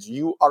Pelicans.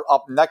 You are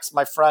up next,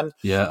 my friend.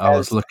 Yeah, I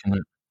was looking at.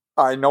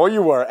 I know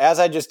you were. As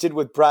I just did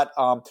with Brett,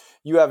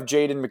 you have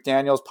Jaden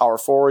McDaniels, power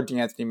forward,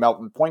 DeAnthony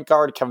Melton, point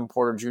guard, Kevin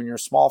Porter Jr.,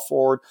 small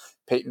forward,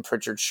 Peyton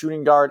Pritchard,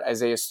 shooting guard,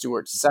 Isaiah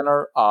Stewart,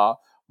 center,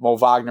 Mo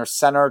Wagner,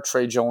 center,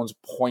 Trey Jones,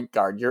 point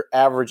guard. Your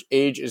average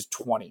age is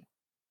 20.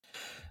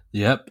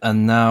 Yep,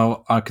 and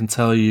now I can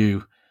tell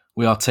you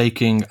we are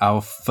taking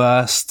our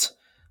first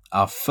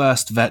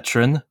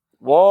veteran.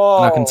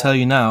 Whoa! And I can tell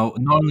you now,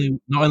 not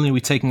only are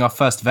we taking our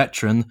first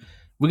veteran,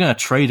 we're going to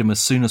trade him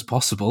as soon as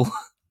possible.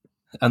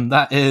 And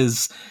that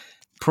is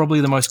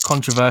probably the most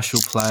controversial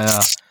player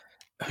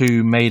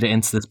who made it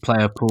into this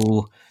player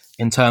pool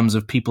in terms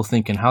of people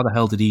thinking, how the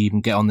hell did he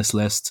even get on this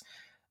list?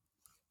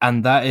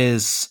 And that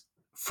is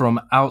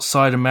from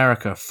outside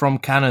America, from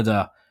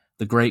Canada,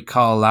 the great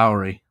Kyle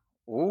Lowry.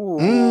 Ooh.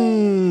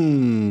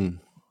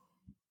 I'm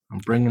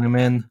bringing him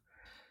in.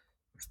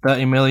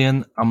 30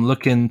 million. I'm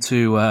looking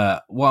to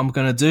what I'm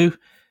going to do.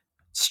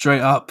 Straight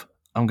up,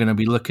 I'm going to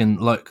be looking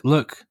like,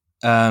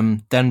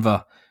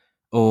 Denver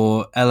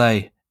or LA,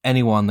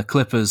 anyone, the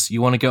Clippers.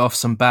 You want to get off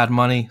some bad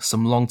money,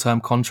 some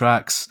long-term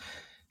contracts,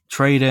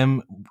 trade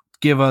him,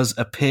 give us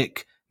a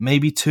pick,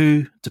 maybe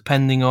 2,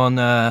 depending on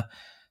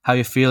how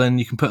you're feeling.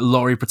 You can put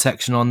lottery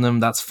protection on them.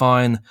 That's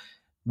fine.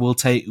 We'll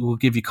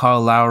give you Kyle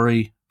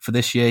Lowry for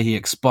this year. He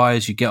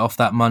expires. You get off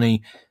that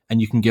money, and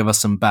you can give us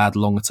some bad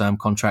longer-term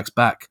contracts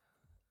back.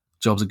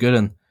 Jobs are good,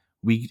 and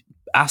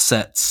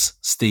assets,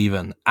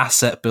 Steven.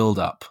 Asset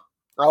build-up.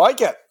 I like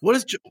it.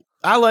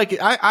 I like it.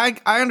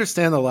 I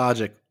understand the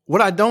logic. What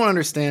I don't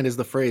understand is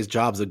the phrase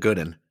 "job's a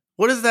good'un."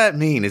 What does that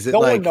mean? Is it no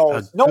one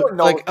knows?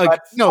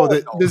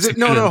 Does it?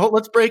 No.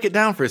 Let's break it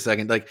down for a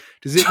second. Like,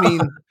 does it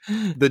mean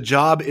the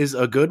job is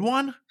a good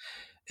one?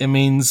 It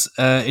means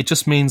it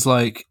just means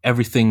like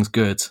everything's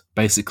good,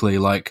 basically.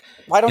 Like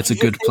it's a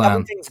good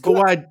plan.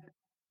 Good?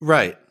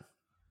 Right.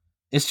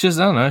 It's just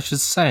I don't know. It's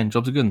just saying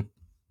jobs are good.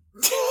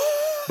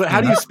 But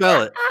how do you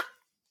spell it?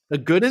 A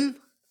good'un?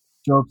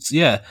 Jobs,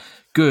 yeah,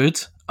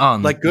 good.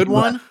 Like good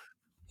one?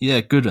 Yeah,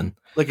 good'un.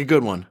 Like a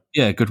good one.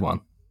 Yeah, good one.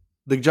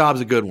 The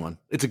job's a good one.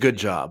 It's a good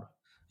job.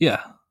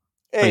 Yeah,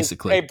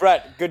 basically. Hey,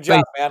 Brett, good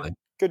job, man.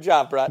 Good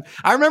job, Brett.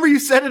 I remember you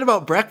said it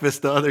about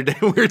breakfast the other day.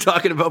 We were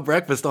talking about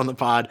breakfast on the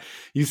pod.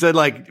 You said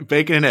like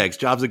bacon and eggs.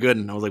 Job's a good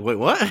one. I was like, wait,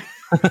 what?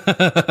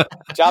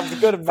 Job's a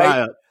good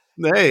one,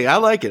 mate. Hey, I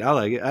like it.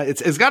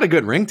 It's got a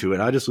good ring to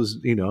it. I just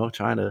was,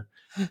 trying to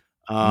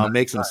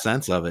make some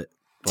sense of it.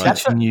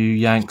 Teaching you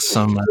Yanks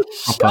some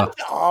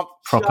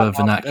proper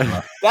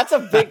vernacular. That's a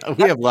big.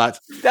 We have lots.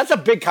 That's a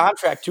big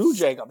contract too,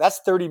 Jacob. That's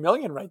 $30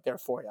 million right there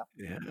for you.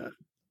 Yeah,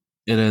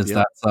 it is.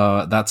 Yeah.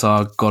 That's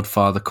our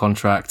Godfather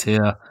contract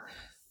here.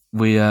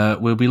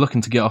 we'll be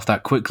looking to get off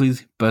that quickly,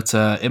 but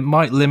it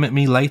might limit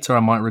me later. I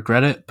might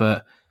regret it,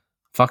 but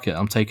fuck it,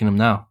 I'm taking him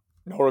now.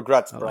 No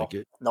regrets, bro. I like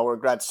it. No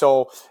regrets.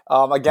 So,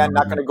 again,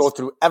 not going to go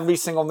through every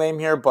single name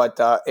here, but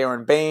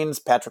Aaron Baines,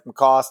 Patrick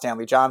McCaw,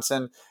 Stanley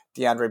Johnson,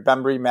 DeAndre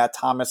Bembry, Matt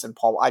Thomas, and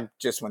Paul. I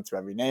just went through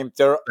every name.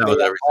 They're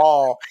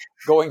all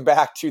going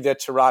back to the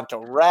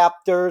Toronto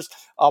Raptors.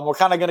 We're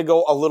kind of going to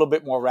go a little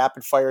bit more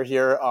rapid fire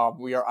here.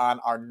 We are on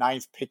our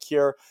 9th pick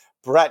here.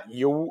 Brett,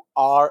 you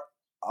are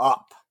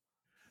up.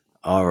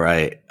 All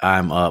right,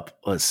 I'm up.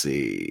 Let's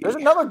see. There's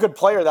another good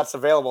player that's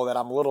available that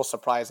I'm a little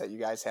surprised that you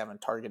guys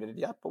haven't targeted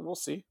yet, but we'll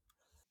see.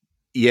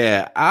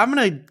 Yeah, I'm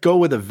going to go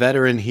with a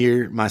veteran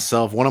here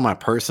myself, one of my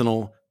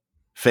personal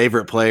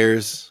favorite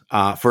players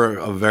for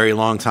a very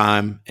long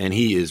time, and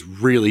he is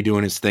really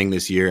doing his thing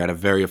this year at a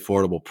very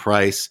affordable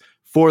price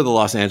for the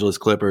Los Angeles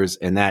Clippers,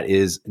 and that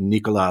is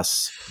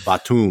Nicolas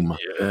Batum.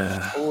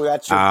 Yeah. Oh,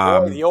 that's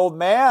your boy, the old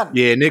man.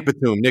 Yeah, Nick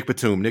Batum.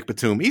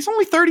 He's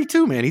only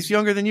 32, man. He's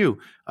younger than you.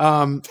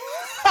 Wow.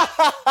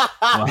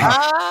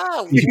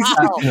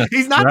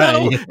 He's not that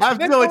old. I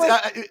feel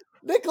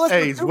Nicholas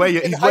hey, he's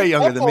way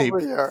younger than me.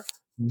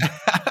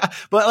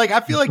 But like, I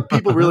feel like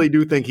people really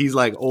do think he's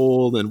like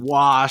old and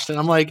washed, and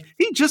I'm like,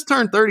 he just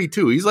turned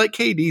 32. He's like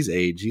KD's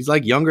age. He's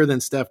like younger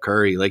than Steph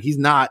Curry. Like, he's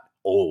not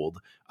old.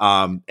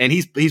 And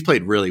he's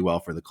played really well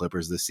for the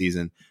Clippers this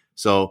season.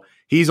 So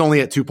he's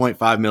only at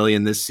 $2.5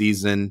 million this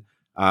season.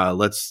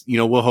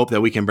 We'll hope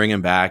that we can bring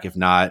him back. If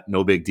not,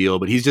 no big deal.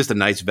 But he's just a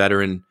nice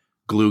veteran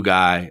glue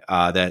guy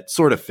that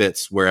sort of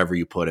fits wherever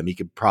you put him. He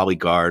could probably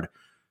guard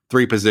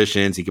 3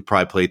 positions. He could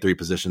probably play 3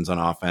 positions on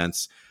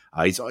offense.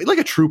 He's like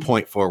a true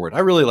point forward. I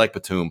really like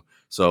Batum.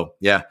 So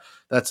yeah,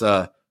 that's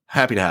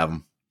happy to have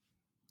him.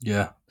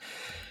 Yeah,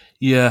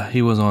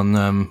 he was on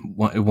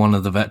one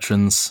of the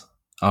veterans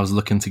I was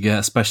looking to get.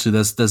 Especially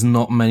there's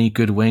not many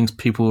good wings.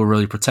 People are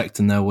really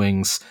protecting their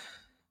wings.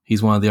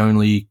 He's one of the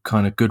only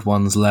kind of good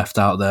ones left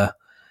out there.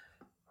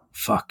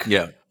 Fuck.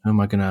 Yeah. Who am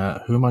I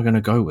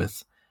gonna go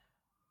with?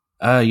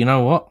 You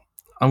know what?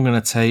 I'm gonna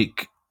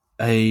take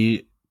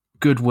a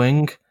good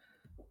wing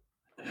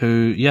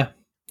who, yeah,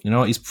 you know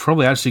what? He's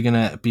probably actually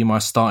gonna be my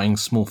starting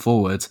small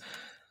forward,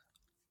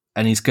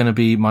 and he's gonna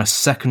be my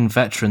second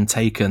veteran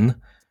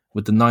taken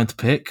with the 9th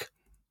pick.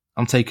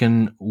 I'm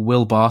taking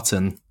Will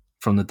Barton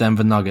from the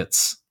Denver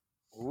Nuggets.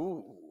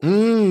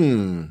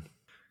 Ooh.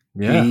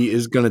 Yeah. He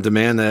is going to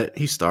demand that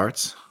he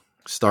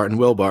starting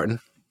Will Barton.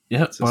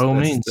 Yeah, by all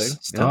means,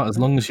 start as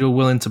long as you're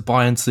willing to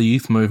buy into the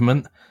youth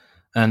movement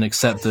and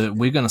accept that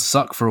we're going to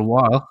suck for a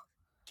while.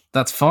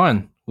 That's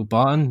fine. Will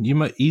Barton,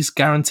 he's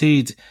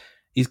guaranteed.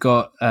 He's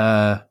got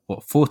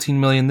 14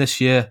 million this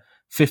year,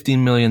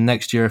 15 million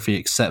next year if he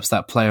accepts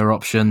that player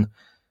option.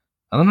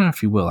 I don't know if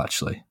he will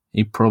actually.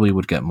 He probably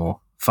would get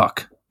more.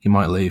 Fuck, he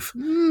might leave.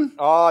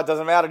 Oh, it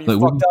doesn't matter. You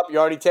fucked up. You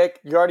already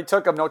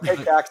took him. No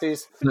take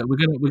taxis. We're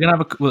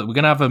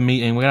gonna have a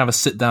meeting. We're gonna have a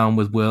sit down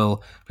with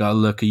Will. Be like,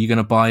 look, are you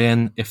gonna buy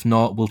in? If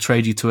not, we'll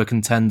trade you to a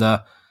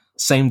contender.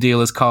 Same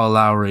deal as Kyle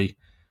Lowry.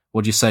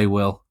 What do you say,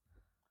 Will?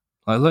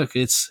 Like, look,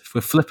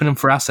 we're flipping him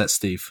for assets,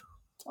 Steve.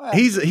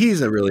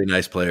 He's a really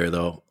nice player,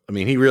 though. I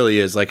mean, he really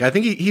is. Like, I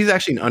think he's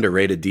actually an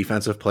underrated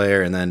defensive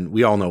player, and then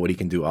we all know what he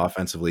can do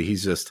offensively.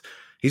 He's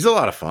a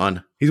lot of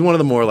fun. He's one of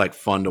the more like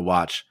fun to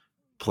watch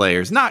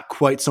players. Not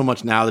quite so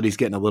much now that he's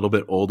getting a little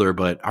bit older,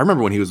 but I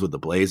remember when he was with the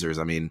Blazers.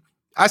 I mean,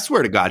 I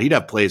swear to God, he'd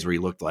have plays where he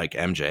looked like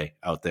MJ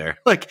out there.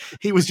 Like,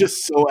 he was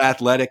just so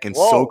athletic and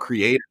so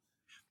creative.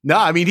 No,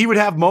 I mean, he would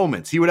have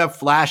moments. He would have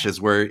flashes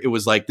where it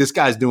was like, this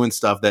guy's doing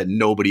stuff that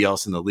nobody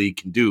else in the league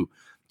can do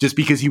just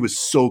because he was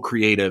so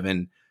creative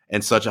and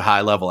such a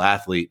high level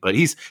athlete. But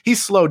he's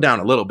slowed down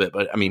a little bit,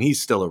 but I mean,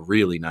 he's still a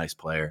really nice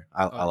player.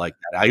 I like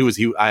that.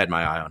 I had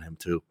my eye on him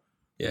too.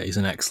 Yeah, he's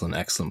an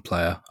excellent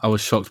player. I was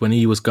shocked when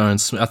he was going.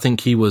 I think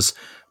he was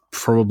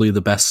probably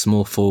the best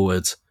small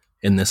forward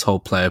in this whole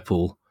player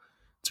pool,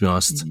 to be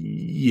honest.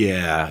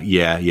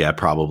 Yeah,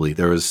 probably.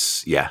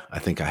 I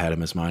think I had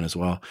him as mine as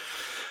well.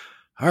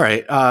 All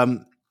right.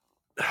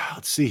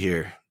 Let's see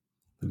here.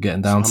 We're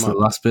getting down to the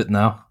last bit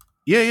now.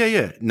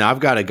 Yeah. Now I've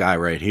got a guy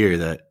right here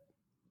that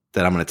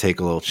I'm going to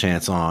take a little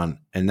chance on,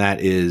 and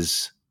that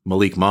is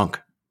Malik Monk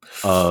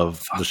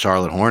of the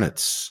Charlotte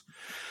Hornets.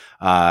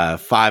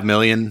 $5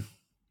 million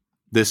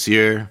this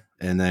year,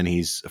 and then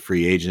he's a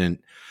free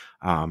agent.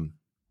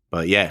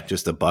 But yeah,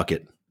 just a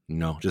bucket,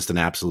 just an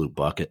absolute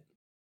bucket.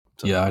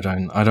 So. Yeah, I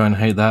don't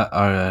hate that.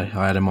 I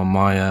had him on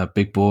my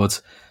big board.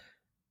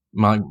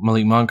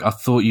 Malik Monk, I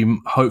thought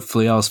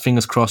I was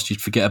fingers crossed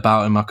you'd forget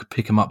about him. I could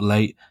pick him up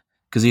late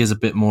because he is a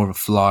bit more of a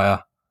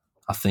flyer,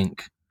 I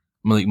think.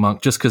 Malik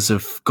Monk, just because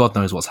of God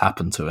knows what's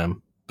happened to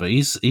him. But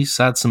he's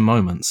had some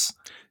moments.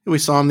 We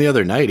saw him the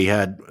other night. He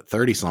had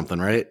 30-something,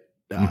 right?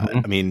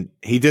 I mean,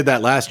 he did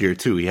that last year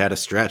too. He had a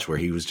stretch where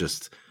he was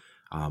just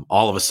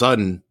all of a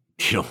sudden,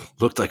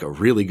 looked like a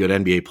really good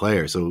NBA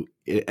player. So,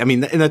 I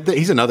mean,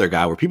 he's another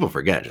guy where people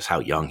forget just how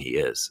young he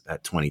is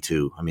at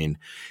 22. I mean,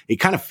 it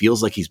kind of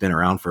feels like he's been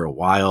around for a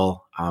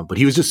while, but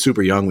he was just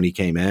super young when he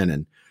came in.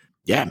 And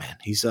yeah, man,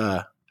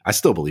 I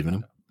still believe in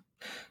him.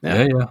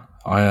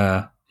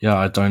 Yeah. Yeah,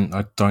 I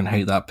don't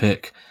hate that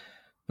pick.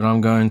 But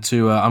I'm going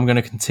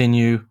to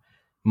continue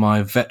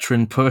my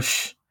veteran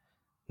push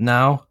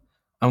now.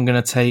 I'm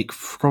going to take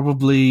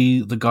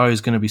probably the guy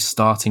who's going to be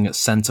starting at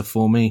center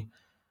for me,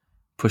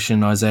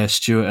 pushing Isaiah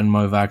Stewart and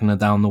Mo Wagner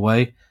down the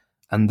way,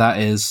 and that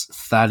is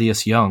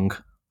Thaddeus Young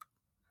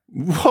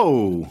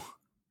Whoa.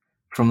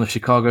 from the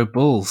Chicago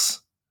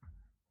Bulls.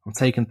 I'm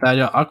taking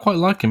Thaddeus. I quite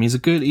like him.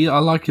 I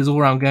like his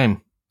all-round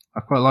game.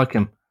 I quite like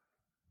him.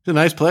 He's a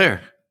nice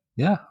player.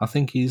 Yeah, I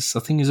think he's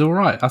all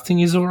right.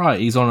 He's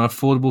on an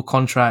affordable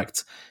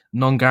contract,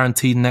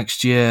 non-guaranteed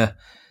next year.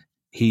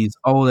 He's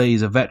older.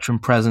 He's a veteran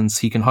presence.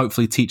 He can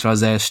hopefully teach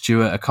Isaiah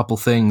Stewart a couple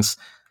things.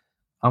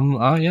 I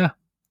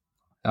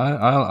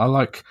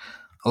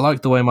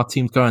like the way my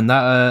team's going.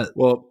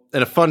 Well,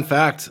 and a fun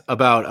fact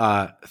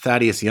about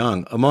Thaddeus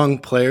Young: among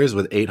players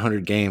with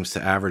 800 games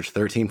to average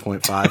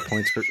 13.5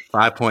 points per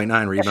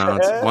 5.9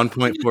 rebounds,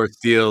 1.4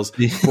 steals,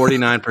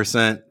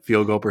 49%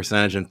 field goal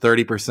percentage, and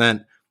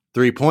 30%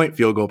 3-point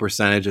field goal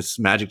percentage. It's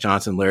Magic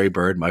Johnson, Larry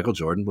Bird, Michael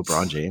Jordan,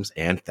 LeBron James,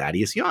 and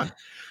Thaddeus Young.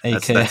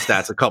 That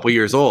stat's a couple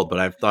years old, but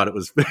I thought it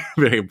was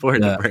very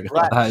important to bring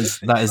up. That is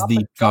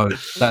the GOAT.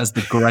 That is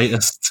the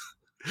greatest.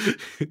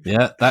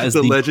 Yeah, that is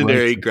the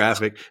legendary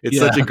graphic. It's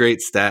such a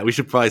great stat. We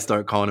should probably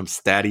start calling him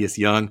Stadius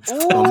Young.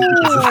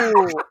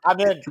 I'm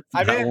in.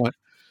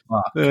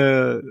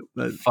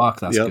 Fuck,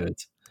 that's good.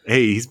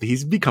 Hey,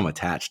 he's become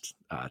attached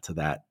to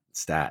that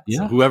stat. Yeah.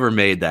 So whoever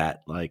made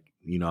that, you've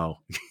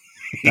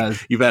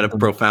had a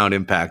profound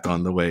impact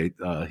on the way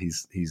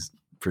he's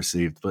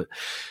perceived. But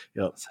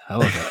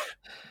hell of it.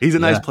 He's a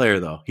nice player,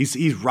 though.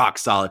 He's rock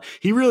solid.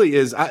 He really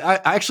is. I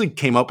actually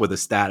came up with a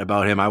stat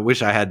about him. I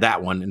wish I had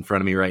that one in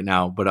front of me right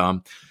now.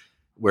 But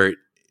where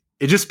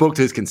it just spoke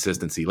to his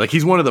consistency. Like,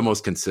 he's one of the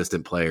most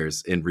consistent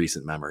players in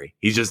recent memory.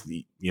 He's just,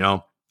 you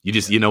know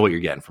what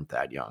you're getting from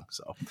Thad Young.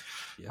 So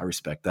I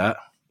respect that.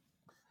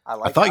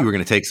 I thought you were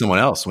going to take someone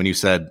else when you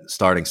said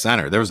starting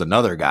center. There was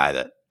another guy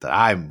that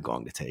I'm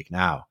going to take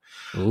now.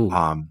 Ooh.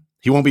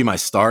 He won't be my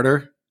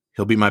starter.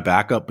 He'll be my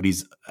backup, but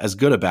he's as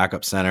good a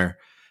backup center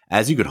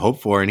as you could hope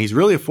for, and he's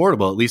really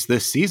affordable, at least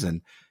this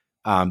season.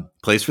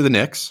 Plays for the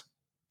Knicks.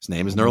 His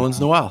name is Nerlens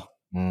Noel.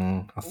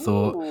 I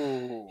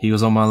thought he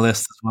was on my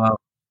list as well.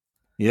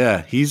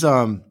 Yeah, he's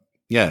come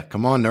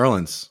on,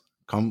 Nerlens.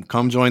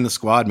 Come join the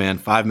squad, man.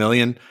 $5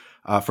 million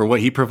for what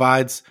he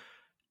provides.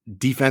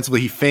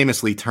 Defensively, he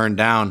famously turned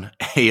down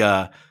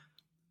a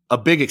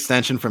big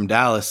extension from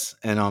Dallas,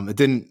 and it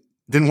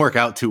didn't work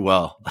out too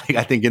well. Like,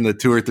 I think in the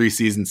 2 or 3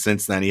 seasons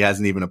since then, he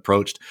hasn't even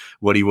approached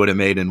what he would have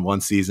made in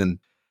one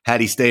season had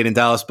he stayed in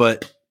Dallas.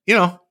 But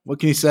what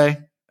can you say?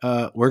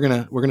 We're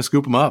gonna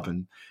scoop him up,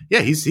 and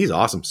he's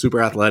awesome.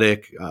 Super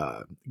athletic,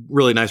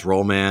 really nice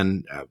roll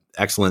man,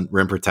 excellent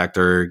rim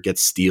protector,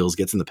 gets steals,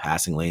 gets in the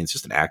passing lanes,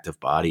 just an active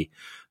body.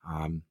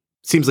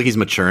 Seems like he's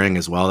maturing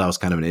as well. That was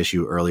kind of an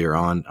issue earlier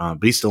on,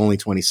 but he's still only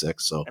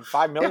 26. So, and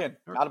 $5 million,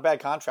 not a bad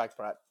contract,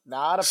 Brett.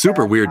 Not a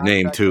super bad weird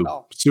name too.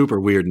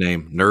 Super weird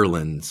name,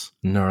 Nerlens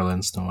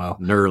Noel.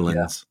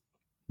 Nerlens.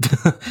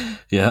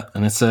 Yeah,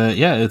 and it's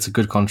a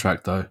good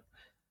contract though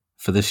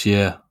for this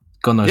year.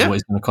 God knows what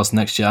he's going to cost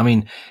next year. I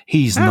mean,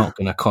 he's not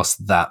going to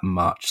cost that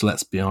much.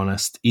 Let's be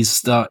honest.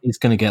 He's going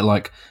to get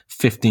like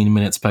 15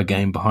 minutes per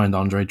game behind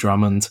Andre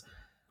Drummond.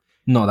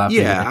 Not that big.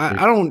 Yeah,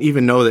 I don't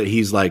even know that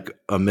he's like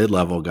a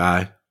mid-level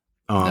guy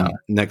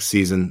next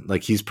season.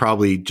 Like, he's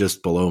probably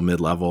just below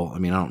mid-level. I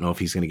mean, I don't know if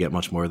he's going to get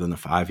much more than the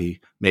 5 he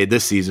made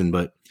this season,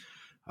 but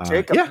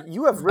Jacob,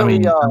 you have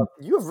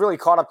really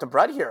caught up to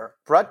Brett here.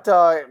 Brett,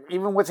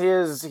 even with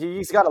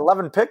he's got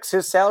 11 picks.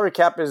 His salary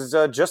cap is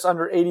just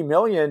under $80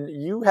 million.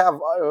 You have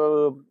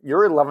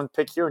your 11th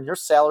pick here, and your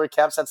salary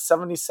cap's at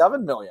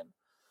 $77 million.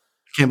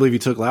 Can't believe you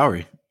took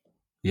Lowry.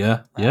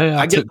 Yeah.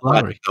 I get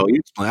Lowry.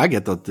 I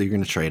get that you're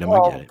going to trade him.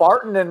 Well, I get it.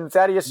 Barton and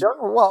Thaddeus Young.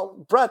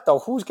 Well, Brett, though,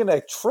 who's going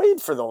to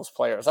trade for those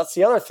players? That's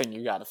the other thing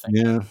you got to think.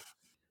 Yeah.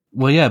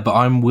 Well, yeah, but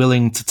I'm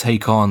willing to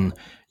take on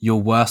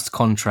your worst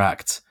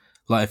contract.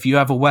 Like, if you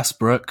have a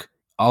Westbrook,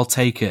 I'll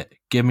take it.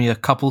 Give me a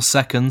couple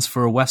seconds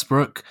for a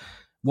Westbrook.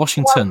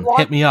 Washington,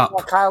 hit me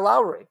up. Kyle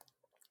Lowry.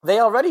 They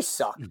already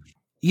suck.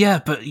 Yeah,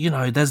 but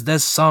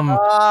there's some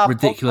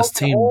ridiculous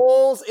team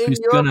who's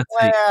going to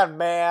take,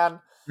 man.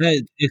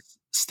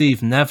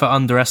 Steve, never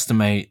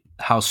underestimate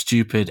how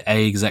stupid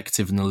a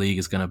executive in the league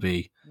is going to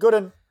be.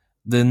 Gooden.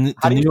 The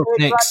New York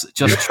Knicks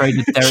just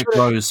traded Derrick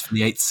Rose for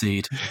the 8th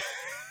seed.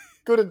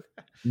 Gooden.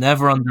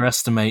 Never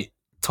underestimate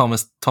Tom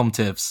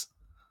Tibbs.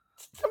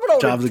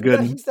 Jobs are good.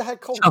 He's the head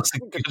coach. He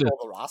can control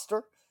the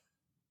roster.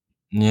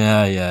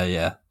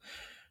 Yeah.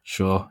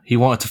 Sure. He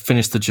wanted to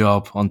finish the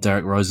job on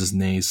Derrick Rose's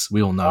knees.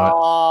 We all know it.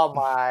 Oh,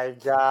 my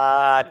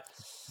God.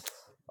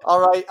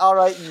 All right.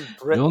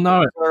 We all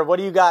know it. What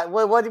do you got?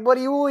 What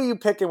are you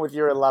picking with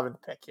your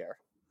 11th pick here?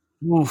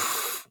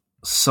 Oof.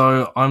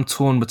 So I'm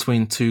torn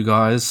between 2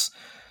 guys.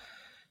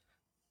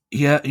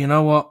 Yeah, you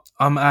know what?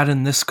 I'm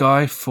adding this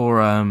guy for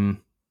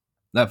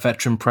that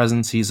veteran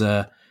presence. He's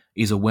a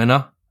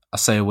winner. I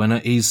say a winner.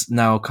 He's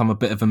now come a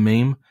bit of a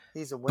meme.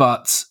 He's a winner.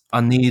 But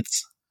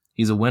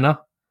he's a winner.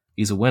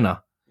 He's a winner.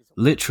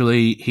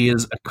 Literally, he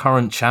is a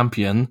current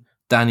champion,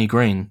 Danny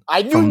Green,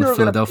 I knew from you the were gonna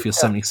Philadelphia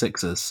pick him.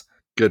 76ers.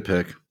 Good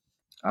pick.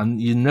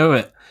 And you know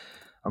it.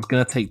 I was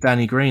going to take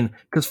Danny Green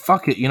because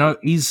fuck it,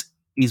 he's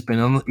been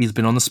on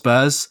the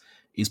Spurs,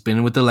 he's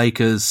been with the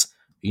Lakers,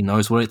 he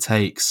knows what it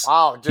takes.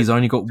 Wow, He's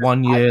only got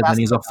 1 year, then bypassing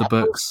he's off the Raptors?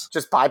 books.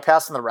 Just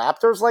bypassing the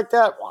Raptors like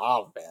that?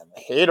 Wow, man,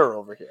 the hater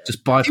over here.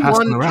 Just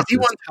bypassing the Has he Raptors.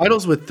 won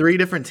titles with 3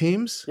 different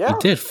teams? Yeah,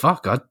 He did.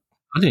 Fuck, I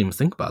didn't even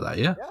think about that.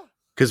 Yeah.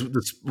 Because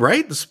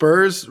the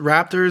Spurs,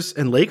 Raptors,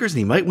 and Lakers, and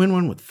he might win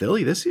one with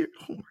Philly this year.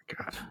 Oh my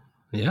god,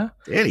 Yeah.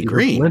 Danny He's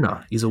Green, a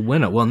winner. He's a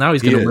winner. Well, now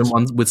he's He going to win is.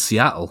 one with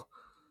Seattle.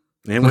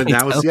 and with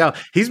now with Seattle,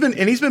 he's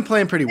been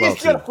playing pretty well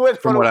He's gonna too, win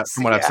from for what I've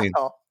seen.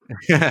 Seattle.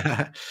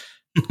 Yeah,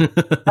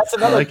 That's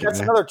another. like it,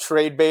 that's man. another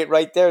trade bait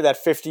right there. That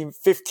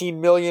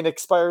 15 million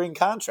expiring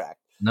contract.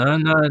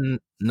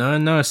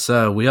 No,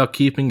 sir. We are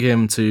keeping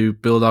him to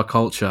build our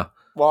culture.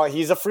 Well,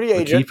 he's a free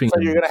agent, keeping so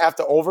him. you're going to have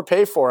to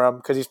overpay for him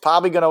because he's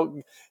probably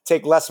going to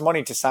take less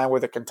money to sign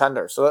with a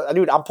contender. So,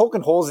 dude, I'm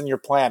poking holes in your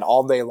plan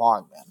all day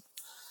long, man.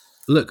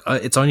 Look,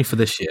 it's only for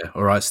this year.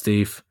 All right,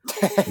 Steve.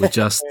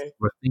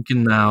 We're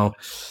thinking now.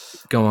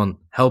 Go on,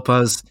 help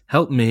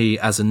me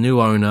as a new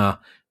owner,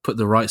 put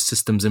the right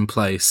systems in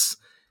place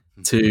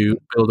to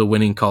build a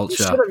winning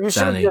culture.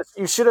 Danny,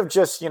 You should have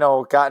just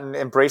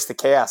embraced the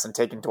chaos and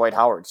taken Dwight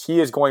Howard. He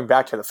is going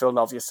back to the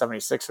Philadelphia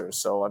 76ers.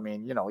 So, I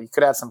mean, you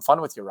could have some fun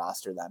with your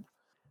roster then.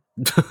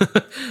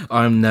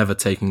 I'm never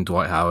taking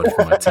Dwight Howard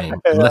for my team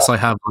unless I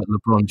have like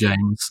LeBron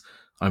James.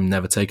 I'm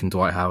never taking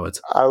Dwight Howard.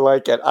 I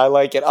like it. All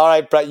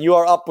right, Brett, you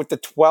are up with the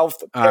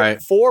 12th pick. All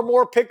right. 4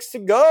 more picks to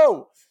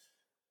go.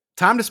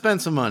 time to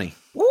spend some money.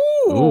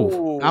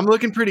 Ooh. I'm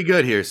looking pretty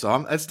good here,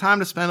 so it's time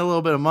to spend a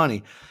little bit of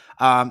money.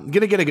 I'm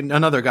gonna get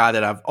another guy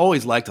that I've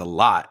always liked a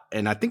lot,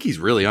 and I think he's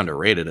really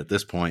underrated at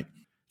this point.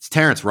 It's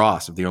Terrence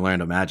Ross of the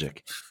Orlando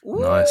Magic.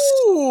 Nice.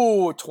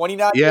 Ooh,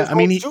 29 Yeah, years I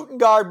mean, old shooting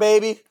guard,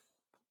 baby.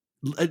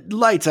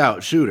 Lights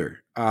out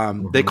shooter.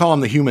 They call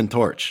him the Human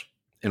Torch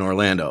in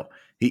Orlando.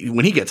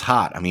 When he gets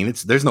hot, I mean,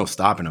 there's no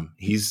stopping him.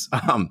 He's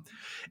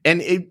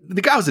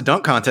the guy was a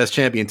dunk contest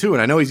champion too,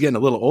 and I know he's getting a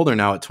little older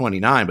now at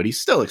 29, but he's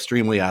still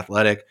extremely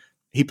athletic.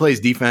 He plays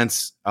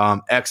defense.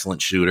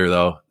 Excellent shooter,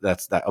 though.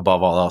 That's that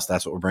above all else.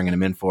 That's what we're bringing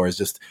him in for, is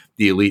just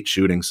the elite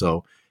shooting.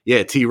 So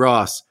yeah, T.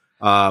 Ross,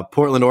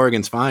 Portland,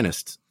 Oregon's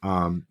finest.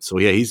 So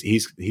yeah,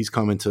 he's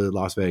coming to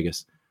Las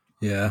Vegas.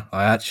 Yeah,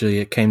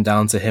 it came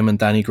down to him and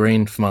Danny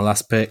Green for my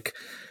last pick,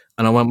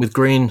 and I went with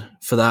Green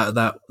for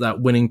that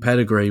winning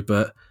pedigree.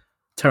 But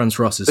Terrence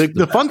Ross is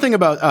the fun thing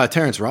about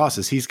Terrence Ross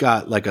is he's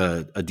got like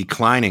a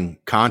declining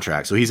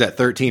contract. So he's at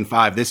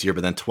 13.5 this year,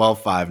 but then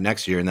 12.5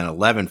 next year, and then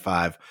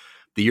 11.5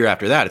 the year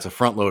after that. It's a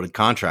front-loaded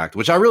contract,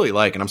 which I really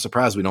like, and I'm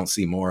surprised we don't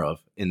see more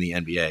of in the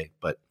NBA.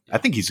 But I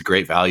think he's a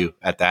great value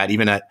at that,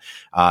 even at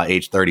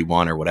age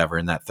 31 or whatever,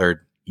 in that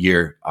third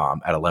year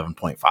at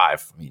 11.5. I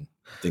mean,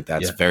 I think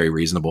that's very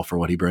reasonable for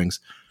what he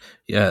brings.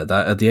 Yeah,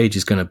 that at the age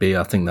he's going to be,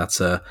 I think that's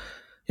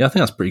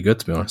pretty good,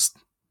 to be honest.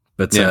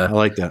 But yeah, I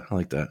like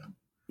that.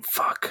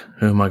 Fuck,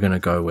 who am I going to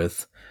go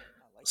with?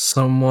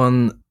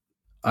 Someone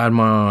I had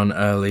my eye on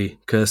early,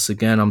 because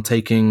again, I'm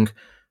taking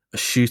a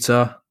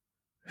shooter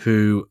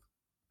who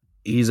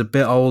he's a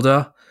bit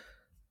older.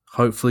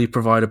 Hopefully,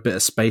 provide a bit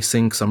of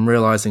spacing, because I'm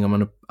realizing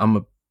I'm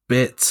a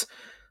bit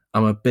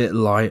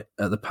light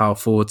at the power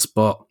forward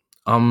spot.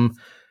 I'm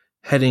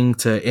heading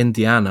to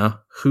Indiana,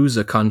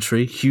 Hoosier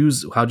country.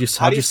 How do you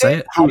say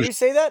it? How do you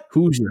say that?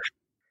 Hoosier.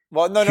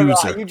 Well, no. You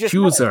just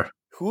Hoosier.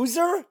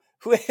 Hoosier.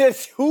 Who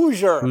is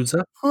Hoosier?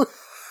 Hoosier.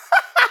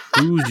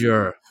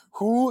 Hoosier.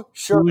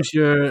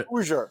 Hoosier.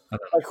 Hoosier.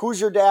 Like, who's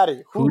your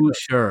daddy?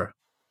 Hoosier.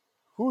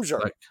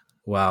 Like,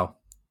 wow.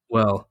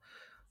 Well,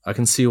 I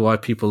can see why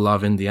people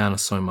love Indiana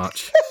so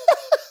much.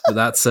 But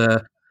that's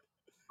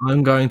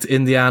I'm going to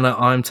Indiana.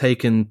 I'm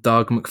taking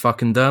Doug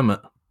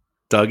McFucking-Dermott.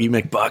 Dougie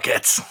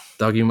McBuckets.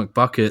 Dougie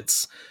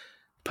McBuckets.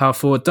 Power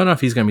forward. Don't know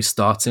if he's going to be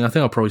starting. I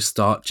think I'll probably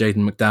start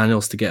Jaden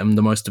McDaniels to get him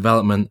the most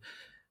development.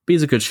 But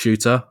he's a good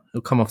shooter.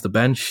 He'll come off the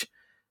bench,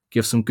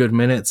 give some good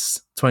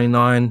minutes.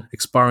 29,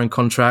 expiring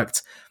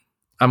contract.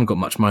 I haven't got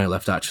much money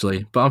left,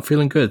 actually, but I'm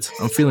feeling good.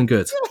 I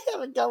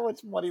haven't got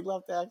much money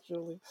left,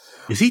 actually.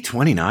 Is he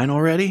 29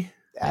 already?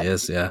 He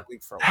is, yeah.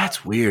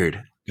 That's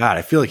weird. God,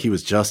 I feel like he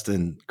was just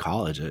in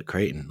college at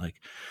Creighton. Like,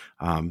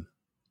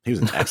 he was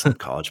an excellent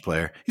college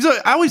player.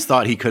 I always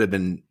thought he could have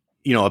been,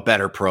 a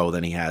better pro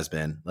than he has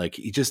been. Like,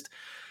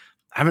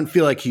 I don't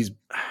feel like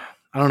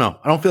I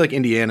don't feel like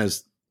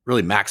Indiana's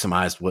really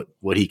maximized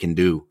what he can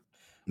do.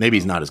 Maybe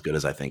he's not as good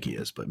as I think he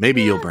is, but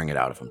maybe you'll bring it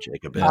out of him,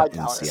 Jacob,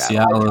 in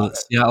Seattle.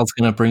 Seattle's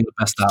going to bring the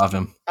best out of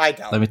him. I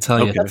doubt. Let me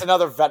tell you. That's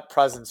another vet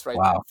presence right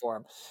there for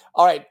him.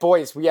 All right,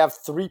 boys, we have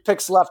 3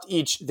 picks left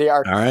each. There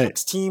are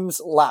 6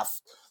 teams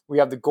left. We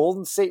have the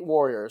Golden State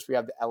Warriors. We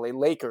have the LA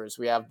Lakers.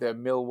 We have the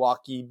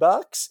Milwaukee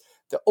Bucks,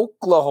 the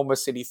Oklahoma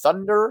City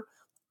Thunder,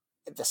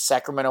 the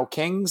Sacramento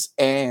Kings,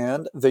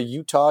 and the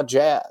Utah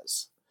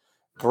Jazz.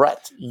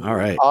 Brett, you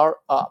are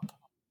up.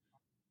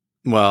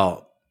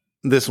 Well,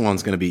 this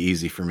one's going to be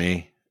easy for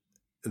me.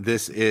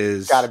 This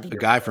is a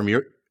guy from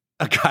your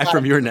A guy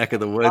from your neck of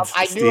the woods,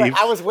 I knew Steve. it.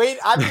 I was waiting.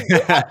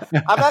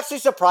 I'm actually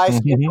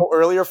surprised he didn't go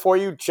earlier for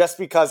you, just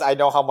because I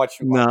know how much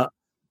you love. No,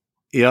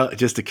 yeah,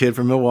 just a kid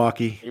from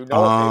Milwaukee. You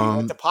know, he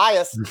went to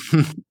Pius.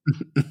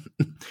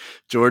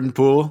 Jordan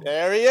Poole.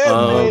 There he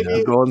is,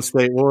 baby. Golden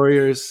State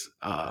Warriors.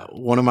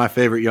 One of my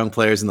favorite young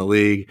players in the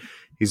league.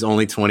 He's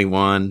only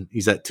 21.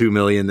 He's at $2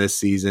 million this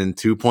season,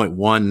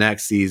 2.1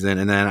 next season,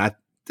 and then I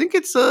think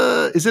it's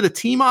is it a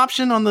team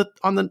option on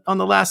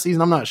the last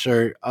season? I'm not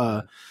sure.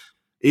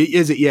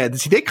 Is it? Yeah.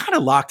 See, they kind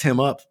of locked him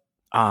up,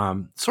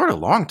 sort of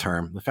long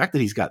term. The fact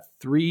that he's got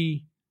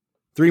three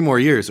more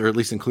years, or at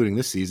least including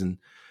this season.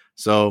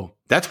 So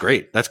that's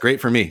great. That's great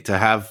for me to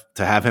have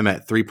him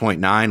at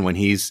 3.9 when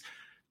he's,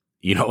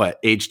 at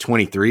age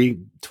 23,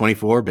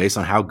 24, based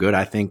on how good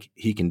I think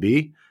he can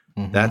be.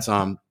 Mm-hmm. That's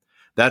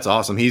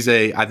awesome.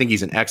 I think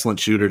he's an excellent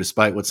shooter,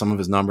 despite what some of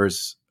his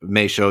numbers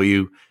may show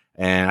you.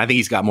 And I think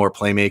he's got more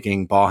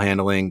playmaking, ball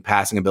handling,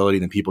 passing ability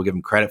than people give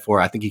him credit for.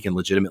 I think he can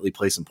legitimately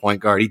play some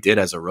point guard. He did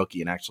as a rookie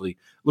and actually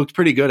looked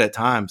pretty good at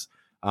times.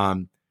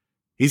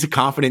 He's a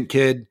confident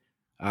kid.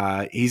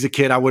 He's a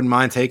kid I wouldn't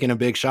mind taking a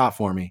big shot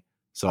for me.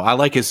 So I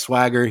like his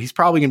swagger. He's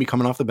probably going to be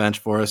coming off the bench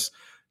for us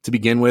to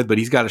begin with, but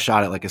he's got a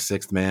shot at like a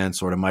sixth man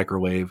sort of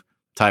microwave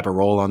type of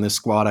role on this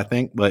squad, I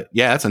think. But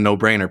yeah, that's a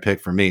no-brainer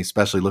pick for me,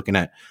 especially looking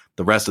at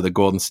the rest of the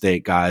Golden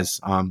State guys.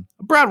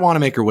 Brad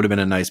Wanamaker would have been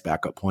a nice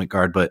backup point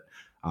guard, but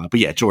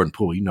yeah, Jordan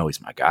Poole, he's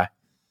my guy.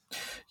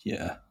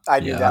 Yeah, I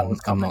knew that was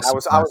coming. I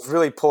was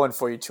really pulling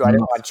for you too. I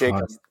didn't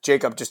want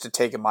Jacob just to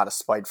take him out of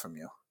spite from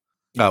you.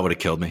 That would have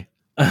killed me.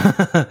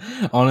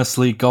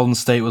 Honestly, Golden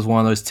State was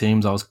one of those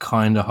teams I was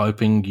kind of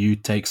hoping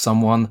you'd take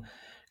someone,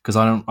 because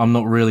I'm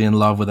not really in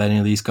love with any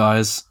of these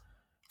guys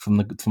from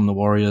the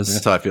Warriors.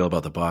 That's how I feel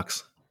about the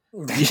Bucks.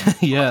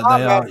 Yeah,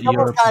 they are.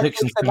 Your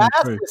predictions coming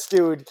true,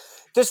 dude.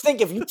 Just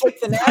think, if you take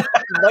the Nats,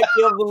 you might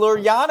be able to lure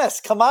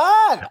Giannis. Come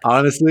on.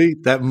 Honestly,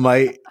 that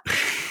might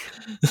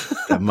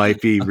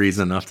be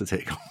reason enough to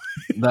take him.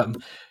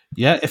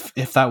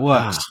 If that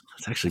works,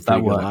 that's actually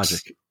pretty good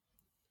logic.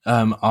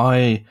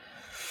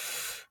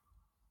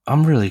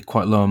 I'm really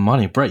quite low on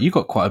money. Brett, you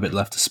got quite a bit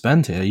left to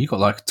spend here. You got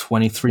like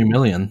 23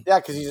 million. Yeah,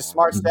 because he's a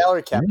smart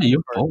salary cap. Yeah,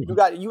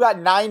 you got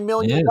 9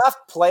 million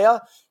left,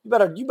 playa.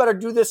 You better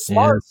do this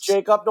smart,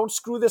 Jacob. Don't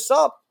screw this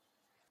up.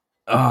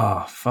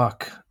 Oh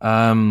fuck.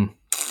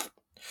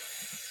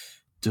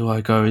 Do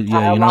I go?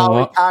 Yeah, you know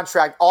what?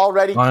 Contract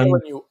already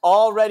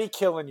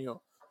killing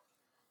you.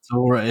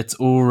 It's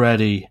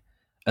already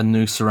a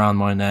noose around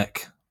my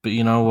neck. But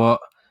you know what?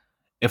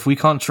 If we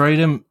can't trade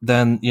him,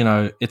 then,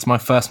 it's my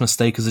first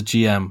mistake as a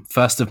GM.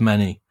 First of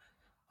many,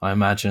 I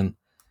imagine.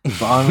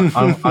 But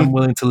I'm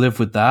willing to live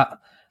with that.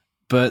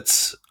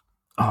 But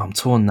I'm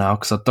torn now,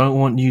 because I don't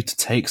want you to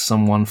take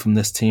someone from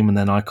this team and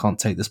then I can't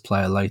take this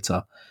player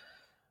later.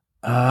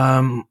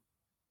 Fuck.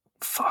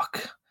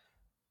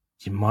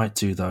 You might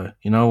do, though.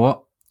 You know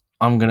what?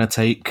 I'm going to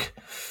take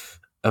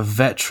a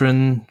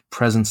veteran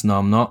presence. No,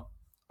 I'm not.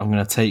 I'm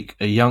going to take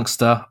a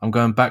youngster. I'm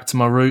going back to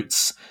my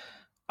roots.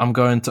 I'm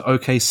going to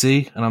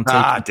OKC, and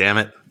damn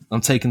it.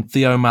 I'm taking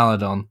Theo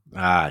Maledon.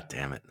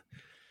 Damn it.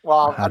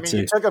 Well,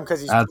 you took him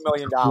because he's $2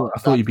 million. I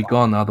thought you'd be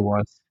gone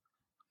otherwise.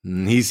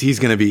 He's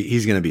gonna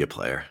be a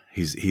player.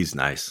 He's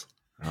nice.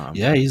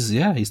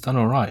 He's done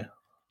all right.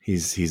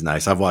 He's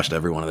nice. I've watched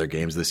every one of their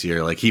games this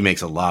year. Like, he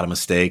makes a lot of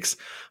mistakes,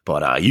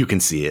 but you can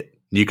see it.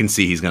 You can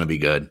see he's going to be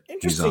good.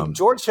 Interesting.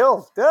 George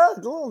Hill, a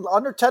little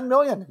under 10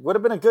 million. Would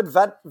have been a good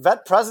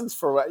vet presence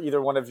for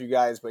either one of you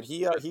guys, but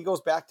he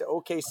goes back to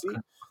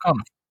OKC.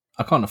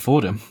 I can't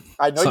afford him.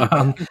 I know.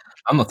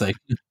 I'm not taking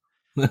it.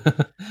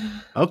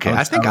 Okay,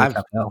 I think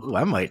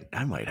I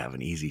might have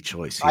an easy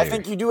choice here. I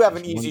think you do have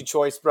an easy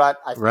choice, Brett.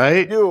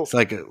 Right? It's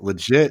like a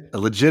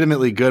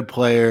legitimately good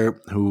player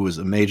who was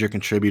a major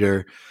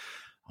contributor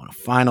on a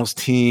finals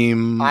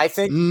team. I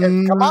think.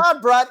 Come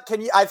on, Brett.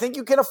 I think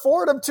you can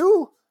afford him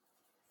too.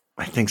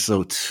 I think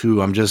so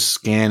too. I'm just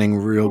scanning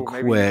real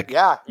quick.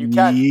 Yeah, you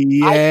can.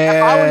 Yeah.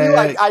 If I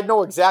were you, I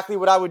know exactly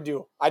what I would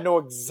do.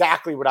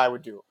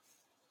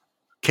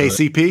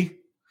 KCP?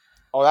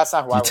 Oh, that's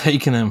not who You're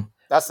taking him.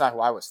 That's not who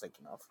I was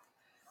thinking of.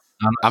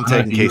 I'm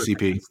taking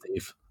KCP.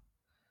 Steve.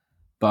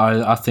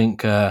 But I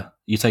think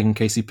you taking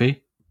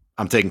KCP?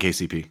 I'm taking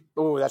KCP.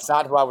 Oh, that's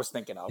not who I was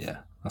thinking of. Yeah,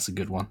 that's a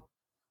good one.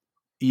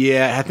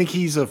 Yeah, I think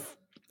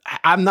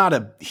I'm not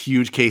a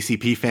huge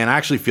KCP fan. I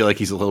actually feel like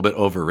he's a little bit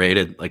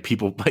overrated. Like,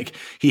 people,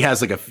 he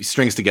has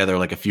strings together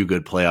a few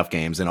good playoff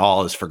games, and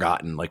all is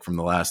forgotten from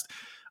the last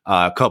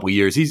couple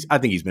years. I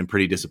think he's been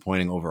pretty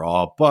disappointing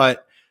overall.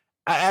 But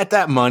at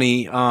that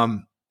money,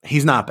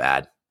 he's not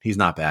bad. He's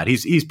not bad.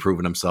 He's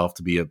proven himself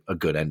to be a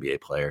good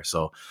NBA player.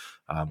 So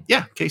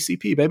yeah,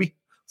 KCP, baby.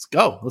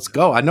 Let's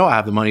go. I know I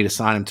have the money to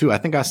sign him too. I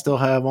think I still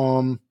have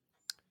I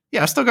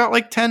still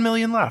got 10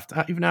 million left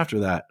even after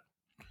that.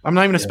 I'm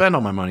not even going to spend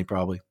all my money,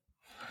 probably.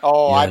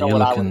 Oh, yeah, I know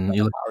what I would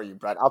do. How are you,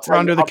 Brett? I'll tell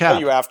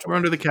you afterwards. We're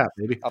under the cap,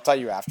 baby. I'll tell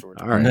you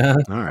afterwards. All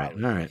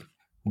right.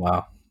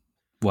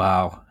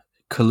 Wow.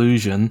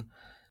 Collusion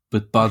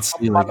with Bud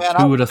Selig.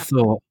 Who would have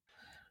thought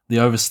the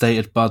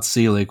overstated Bud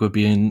Selig would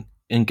be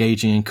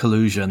engaging in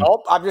collusion.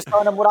 Nope, I'm just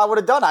telling him what I would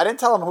have done. I didn't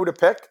tell him who to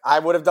pick. I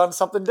would have done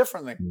something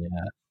differently.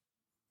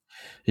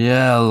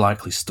 Yeah,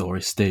 likely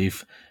story,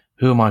 Steve.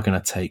 Who am I going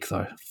to take,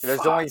 though?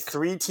 There's only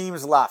 3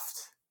 teams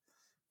left.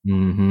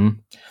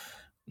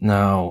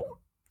 Now,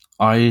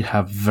 I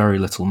have very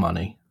little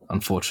money,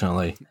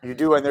 unfortunately. You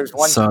do, and there's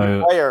one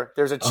cheap player.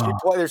 There's a cheap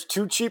player. There's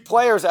 2 cheap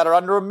players that are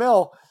under $1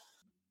 million.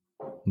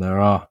 There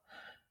are.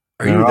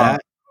 Are you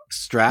that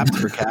strapped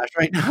for cash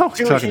right now?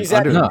 Dude, he's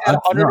at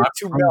 $102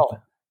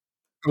 million.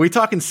 Are we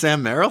talking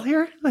Sam Merrill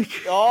here? Like,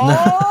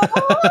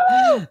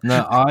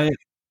 No, I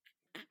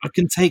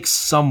can take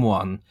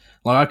someone.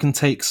 Like, I can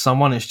take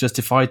someone. It's just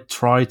if I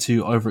try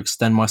to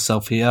overextend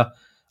myself here,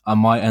 I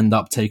might end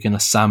up taking a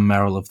Sam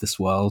Merrill of this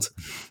world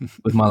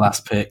with my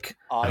last pick.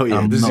 Oh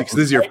yeah, this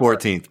is your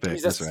 14th pick.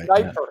 He's That's a right.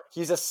 sniper. Yeah.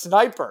 He's a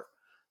sniper.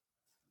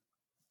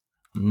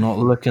 I'm not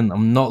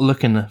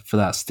looking for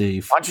that,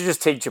 Steve. Why don't you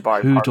just take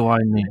Jabari Parker? Who do I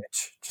need?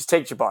 Just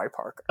take Jabari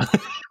Parker.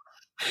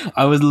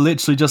 I was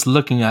literally just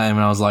looking at him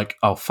and I was like,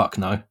 oh, fuck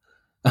no.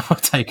 I'm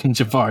taking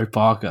Jabari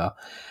Parker.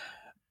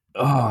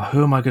 Oh,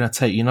 who am I going to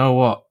take? You know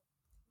what?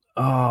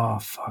 Oh,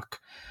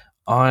 fuck.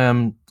 I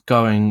am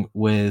going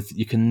with,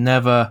 you can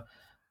never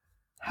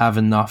have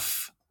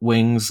enough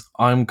wings.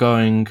 I'm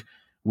going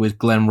with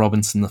Glenn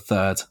Robinson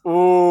III.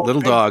 Ooh,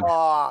 little dog.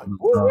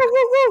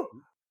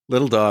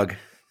 Little dog.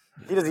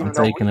 He doesn't even I'm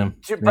know. Taking him.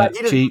 He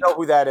doesn't even know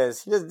who that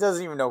is. He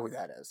doesn't even know who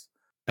that is.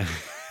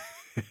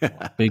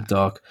 Big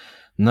dog.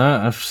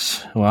 No,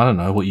 I don't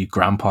know what you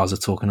grandpas are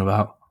talking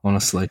about,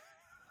 honestly.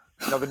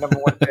 No, the number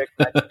 1 pick,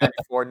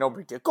 1994. No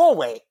big deal. Go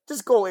away.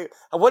 Just go away.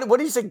 What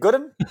did you say?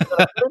 Gooden?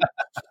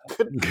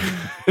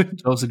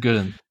 Job's a good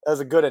one. That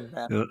was a good one,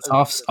 man. It's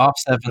half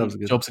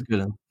 7. Job's a good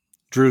one.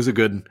 Drew's a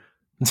good one.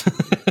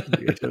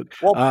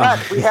 Well,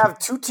 Pat, we have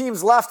 2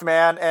 teams left,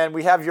 man, and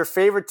we have your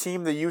favorite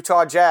team, the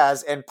Utah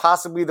Jazz, and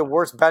possibly the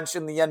worst bench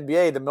in the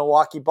NBA, the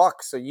Milwaukee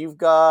Bucks. So you've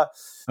got...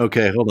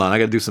 Okay, hold on. I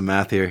got to do some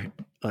math here.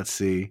 Let's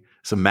see.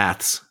 Some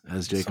maths,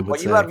 as Jacob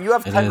would say. You have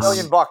 $10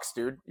 million,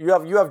 dude.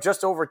 You have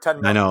just over 10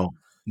 million. I know.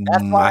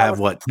 That's why I have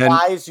what? 10,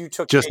 you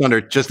took just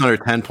under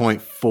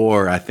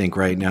 10.4, I think,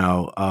 right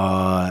now.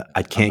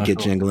 I can't get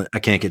Jingle. I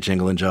can't get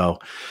Jingle and Joe.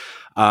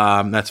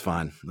 That's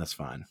fine. I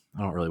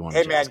don't really want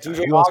to. Hey man,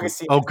 DJ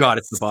Augustine. Oh god,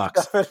 it's the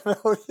Bucks.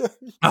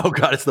 Oh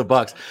god, it's the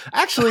Bucks.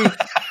 Actually,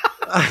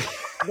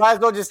 might as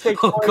well just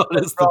take Joe.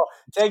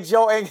 Take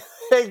Joe.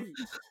 Hey,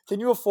 can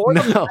you afford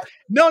him?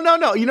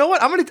 No. You know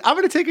what? I'm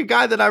gonna take a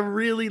guy that I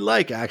really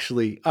like.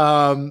 Actually,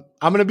 I'm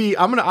gonna be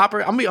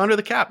under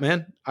the cap,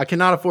 man. I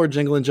cannot afford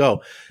Jingle and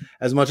Joe.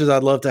 As much as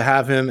I'd love to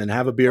have him and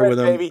have a beer with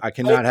him, baby. I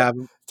cannot have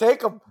him.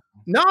 Take him.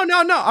 No.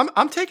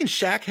 I'm taking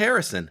Shaq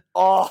Harrison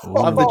of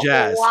the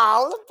Jazz.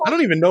 Wow. I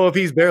don't even know if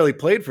he's barely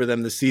played for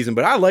them this season,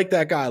 but I like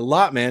that guy a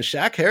lot, man.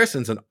 Shaq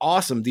Harrison's an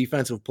awesome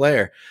defensive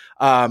player.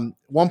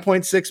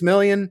 1.6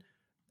 million.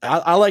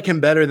 I like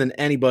him better than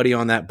anybody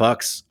on that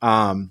Bucks,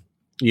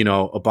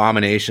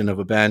 abomination of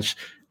a bench.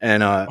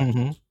 And I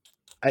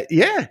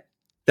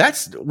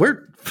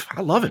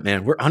love it,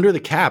 man. We're under the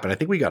cap, and I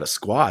think we got a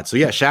squad. So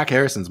yeah, Shaq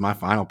Harrison's my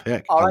final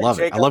pick. All I right, love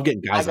Jacob, it. I love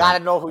getting guys. I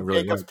gotta know who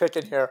Jacob's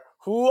picking here.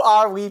 Who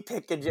are we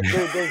picking?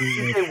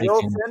 DJ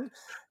Wilson.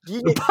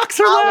 The Bucks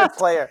are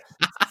left.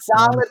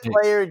 Solid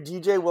player,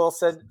 DJ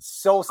Wilson.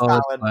 So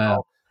solid,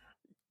 bro.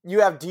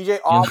 You have DJ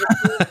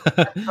Augustine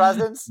at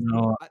presence.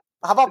 No.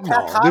 How about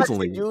Pat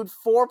Connaughton, dude?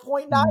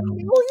 4.9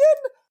 million?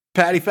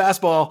 Patty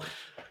fastball.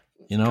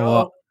 You know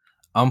what?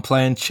 I'm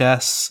playing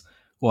chess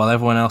while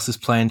everyone else is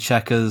playing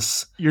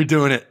checkers. You're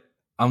doing it.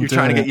 You're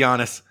trying to get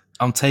Giannis.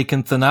 I'm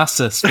taking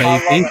Thanasis,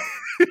 baby.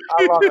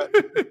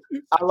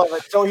 I love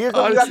it. So here's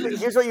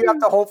what you have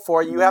to hope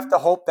for. You have to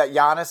hope that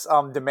Giannis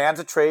demands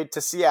a trade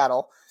to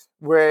Seattle,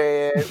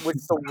 with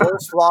the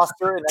worst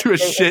roster in to NBA a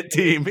shit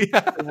history, team.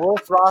 Yeah. the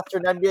worst roster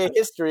in NBA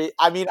history.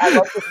 I mean, I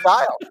love the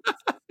style.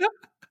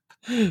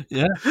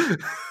 Yeah.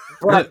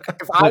 But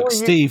look,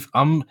 Steve,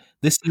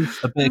 this is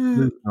a big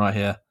move right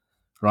here.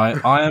 Right?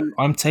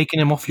 I'm taking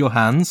him off your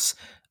hands,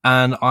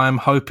 and I'm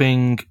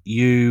hoping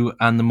you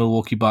and the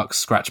Milwaukee Bucks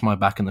scratch my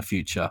back in the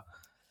future.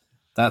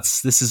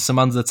 This is some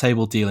under the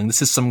table dealing.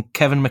 This is some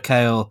Kevin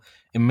McHale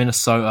in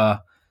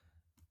Minnesota.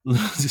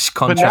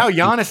 But now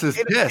Giannis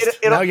is pissed.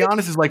 Now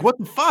Giannis is like, what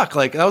the fuck?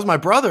 Like, that was my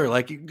brother.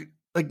 Like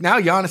now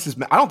Giannis is.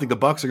 I don't think the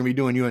Bucks are going to be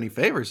doing you any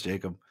favors,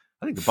 Jacob.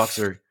 I think the Bucks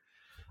are.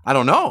 I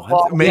don't know.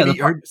 Well, maybe it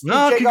could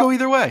go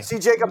either way. See,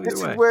 Jacob,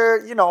 this is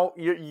where you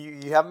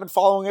haven't been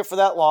following it for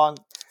that long.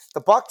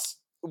 The Bucks.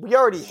 We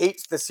already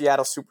hate the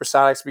Seattle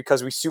SuperSonics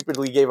because we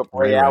stupidly gave up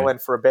Ray Allen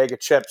for a bag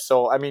of chips.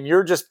 So I mean,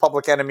 you're just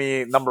public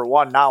enemy number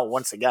 1 now.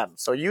 Once again,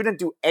 so you didn't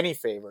do any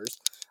favors.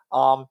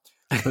 So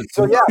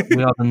yeah,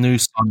 we are the new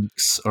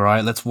Sonics. All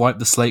right, let's wipe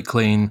the slate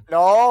clean.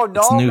 No,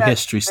 it's new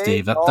history,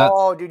 Steve.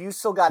 Dude, you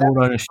still got it.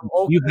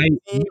 You hate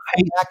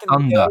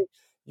Thunder.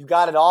 You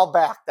got it all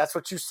back. That's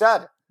what you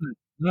said.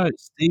 No,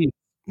 Steve.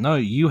 No,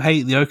 you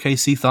hate the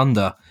OKC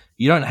Thunder.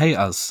 You don't hate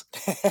us.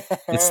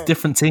 It's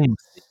different teams.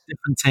 It's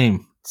different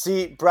team.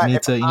 See, Brett, You need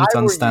if to I were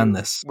understand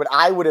you, this. what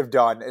I would have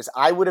done is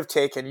I would have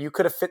taken, you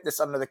could have fit this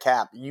under the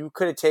cap. You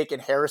could have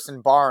taken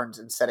Harrison Barnes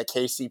instead of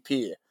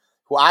KCP,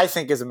 who I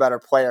think is a better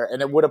player,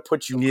 and it would have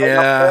put you right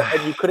up there,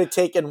 and you could have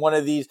taken one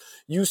of these.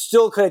 You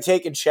still could have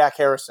taken Shaq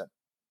Harrison.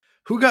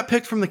 Who got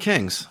picked from the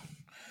Kings?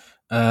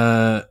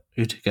 Who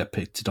did get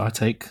picked? Did I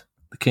take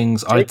the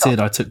Kings? I Jacob. did.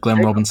 I took Glenn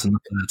Jacob. Robinson.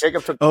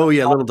 Jacob took Oh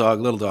yeah, little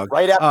dog.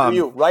 right after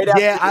you. Right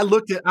after Yeah,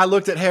 you. I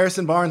looked at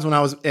Harrison Barnes when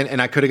I was,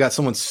 and I could have got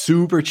someone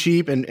super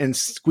cheap and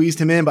squeezed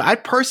him in, but I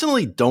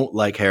personally don't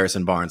like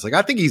Harrison Barnes. Like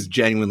I think he's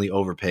genuinely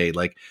overpaid.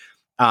 Like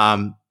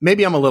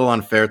maybe I'm a little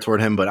unfair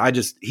toward him, but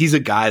he's a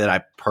guy that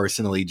I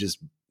personally just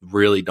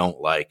really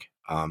don't like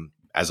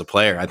as a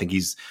player. I think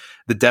he's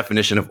the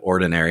definition of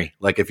ordinary.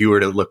 Like if you were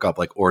to look up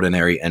like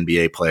ordinary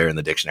NBA player in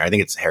the dictionary, I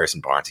think it's Harrison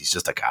Barnes. He's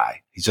just a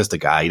guy.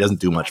 He doesn't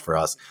do much for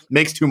us.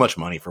 Makes too much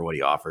money for what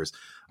he offers.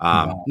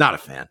 Not a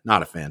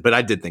fan, but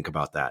I did think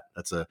about that.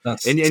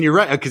 And you're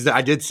right, because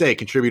I did say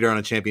contributor on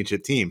a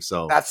championship team.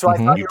 So that's what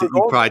I thought you were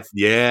going with.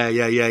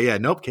 Yeah.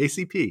 Nope,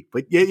 KCP.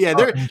 But yeah,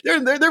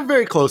 they're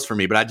very close for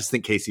me, but I just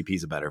think KCP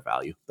is a better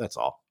value. That's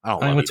all. I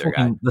don't love either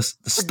guy. The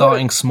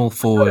starting small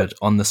forward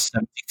on the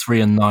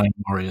 73-9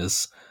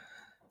 Warriors.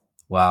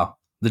 Wow.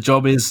 The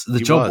job was a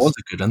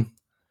good one.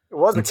 It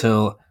was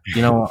until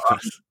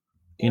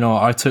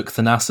I took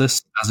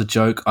Thanasis as a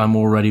joke. I'm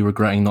already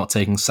regretting not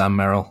taking Sam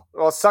Merrill.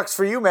 Well, it sucks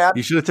for you, man.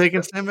 You should have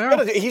taken Sam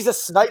Merrill. He's a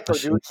sniper,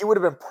 dude. He would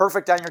have been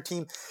perfect on your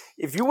team.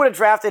 If you would have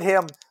drafted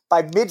him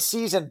by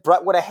mid-season,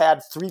 Brett would have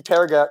had 3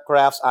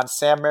 paragraphs on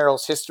Sam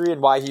Merrill's history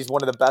and why he's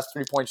one of the best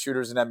three-point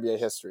shooters in NBA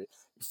history.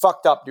 You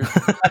fucked up, dude.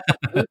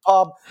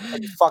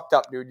 You fucked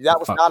up, dude. That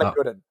was not a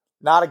good one.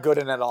 Not a good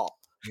one at all.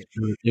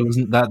 It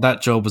wasn't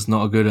that job was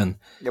not a good one.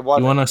 You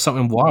want to know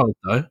something wild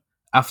though?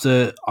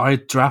 After I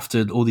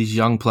drafted all these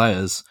young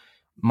players,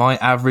 my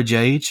average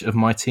age of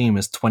my team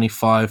is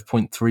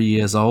 25.3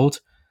 years old.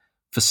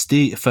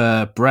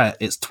 For Brett,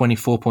 it's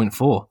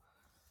 24.4.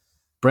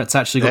 Brett's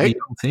actually got a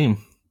young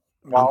team.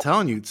 Well, I'm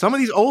telling you, some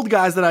of these old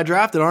guys that I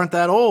drafted aren't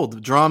that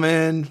old.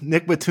 Drummond,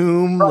 Nick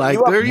Batum,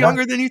 they're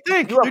younger than you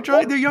think.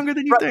 They're younger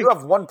than you think. You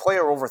have one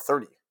player over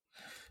 30.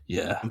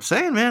 Yeah. I'm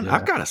saying, man,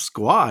 I've got a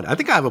squad. I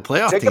think I have a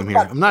playoff team here.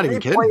 I'm not even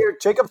kidding.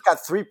 Jacob's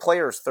got 3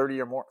 players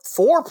 30 or more.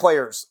 4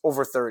 players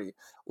over 30.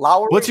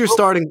 Lowry. What's your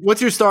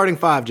starting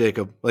 5,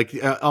 Jacob? Like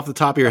off the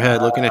top of your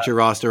head, looking at your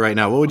roster right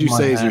now, what would you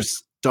say is your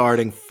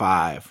starting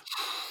 5?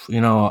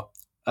 You know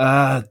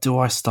what? Do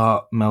I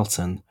start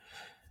Melton?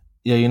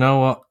 Yeah, you know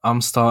what? I'm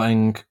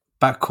starting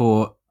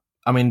backcourt.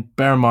 I mean,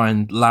 bear in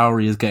mind,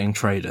 Lowry is getting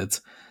traded.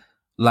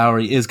 My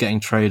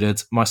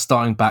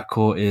starting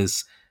backcourt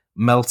is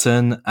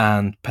Melton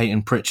and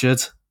Peyton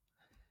Pritchard.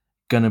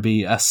 Going to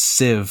be a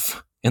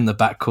sieve in the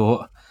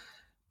backcourt.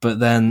 But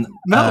then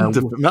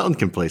Melton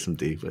can play some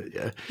D, but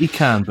yeah. He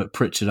can, but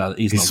Pritchard,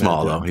 he's not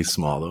small though. He's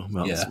small though.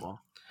 Melton's small.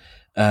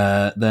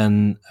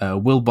 Then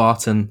Will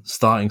Barton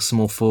starting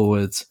small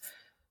forwards.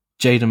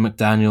 Jaden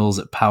McDaniels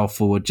at power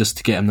forward just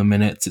to get him the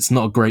minutes. It's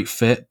not a great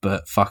fit,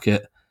 but fuck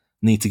it.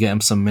 Need to get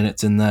him some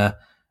minutes in there.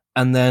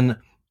 And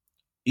then,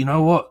 you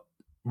know what?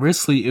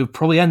 Really, it would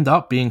probably end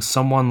up being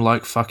someone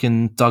like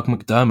fucking Doug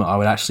McDermott. I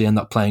would actually end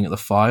up playing at the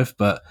 5,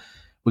 but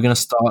we're going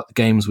to start the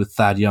games with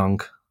Thad Young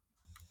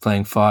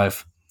playing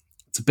 5.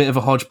 It's a bit of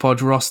a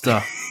hodgepodge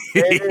roster.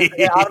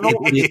 I don't know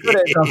what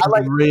it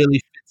doesn't really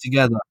fit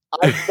together.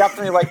 I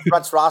definitely like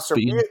Brett's roster.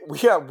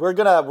 We're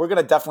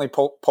gonna definitely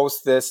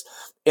post this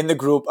in the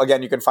group.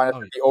 Again, you can find it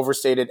in the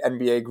Overstated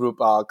NBA group.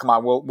 Come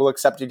on, we'll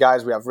accept you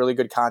guys. We have really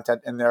good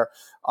content in there.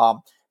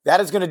 That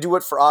is going to do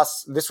it for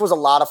us. This was a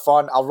lot of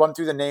fun. I'll run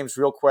through the names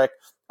real quick.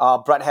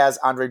 Brett has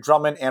Andre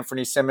Drummond,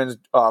 Anthony Simmons,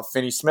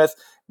 Finney Smith,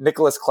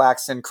 Nicholas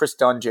Claxton, Chris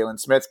Dunn, Jalen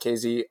Smith,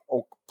 KZ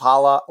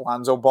Okpala,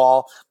 Alonzo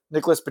Ball,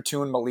 Nicholas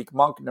Batum, Malik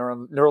Monk,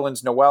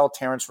 Nerlens Noel,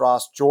 Terrence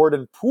Ross,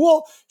 Jordan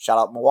Poole, shout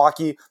out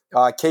Milwaukee,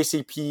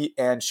 KCP,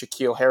 and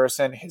Shaquille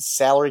Harrison. His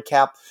salary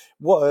cap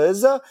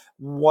was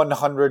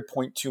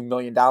 $100.2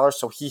 million,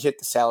 so he hit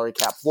the salary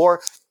cap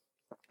floor.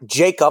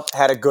 Jacob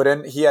had a good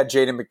one. He had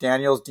Jaden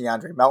McDaniels,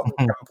 DeAndre Melton,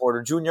 Kevin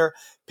Porter Jr.,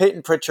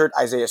 Peyton Pritchard,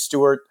 Isaiah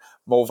Stewart,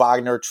 Mo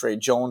Wagner, Trey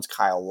Jones,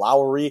 Kyle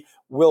Lowry,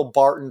 Will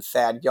Barton,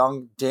 Thad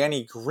Young,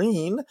 Danny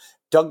Green,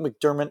 Doug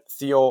McDermott,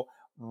 Theo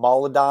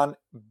Maledon,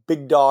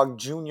 Big Dog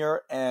Jr.,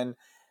 and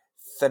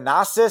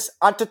Thanasis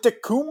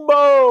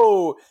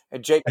Antetokounmpo.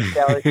 And Jacob's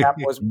salary cap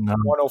was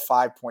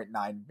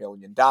 $105.9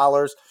 million.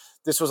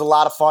 This was a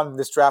lot of fun.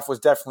 This draft was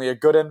definitely a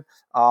good one.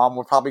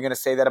 We're probably going to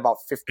say that about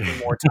 15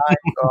 more times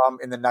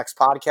in the next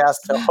podcast.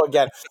 So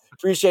again,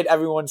 appreciate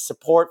everyone's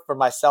support. For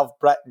myself,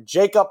 Brett, and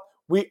Jacob,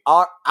 we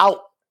are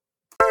out.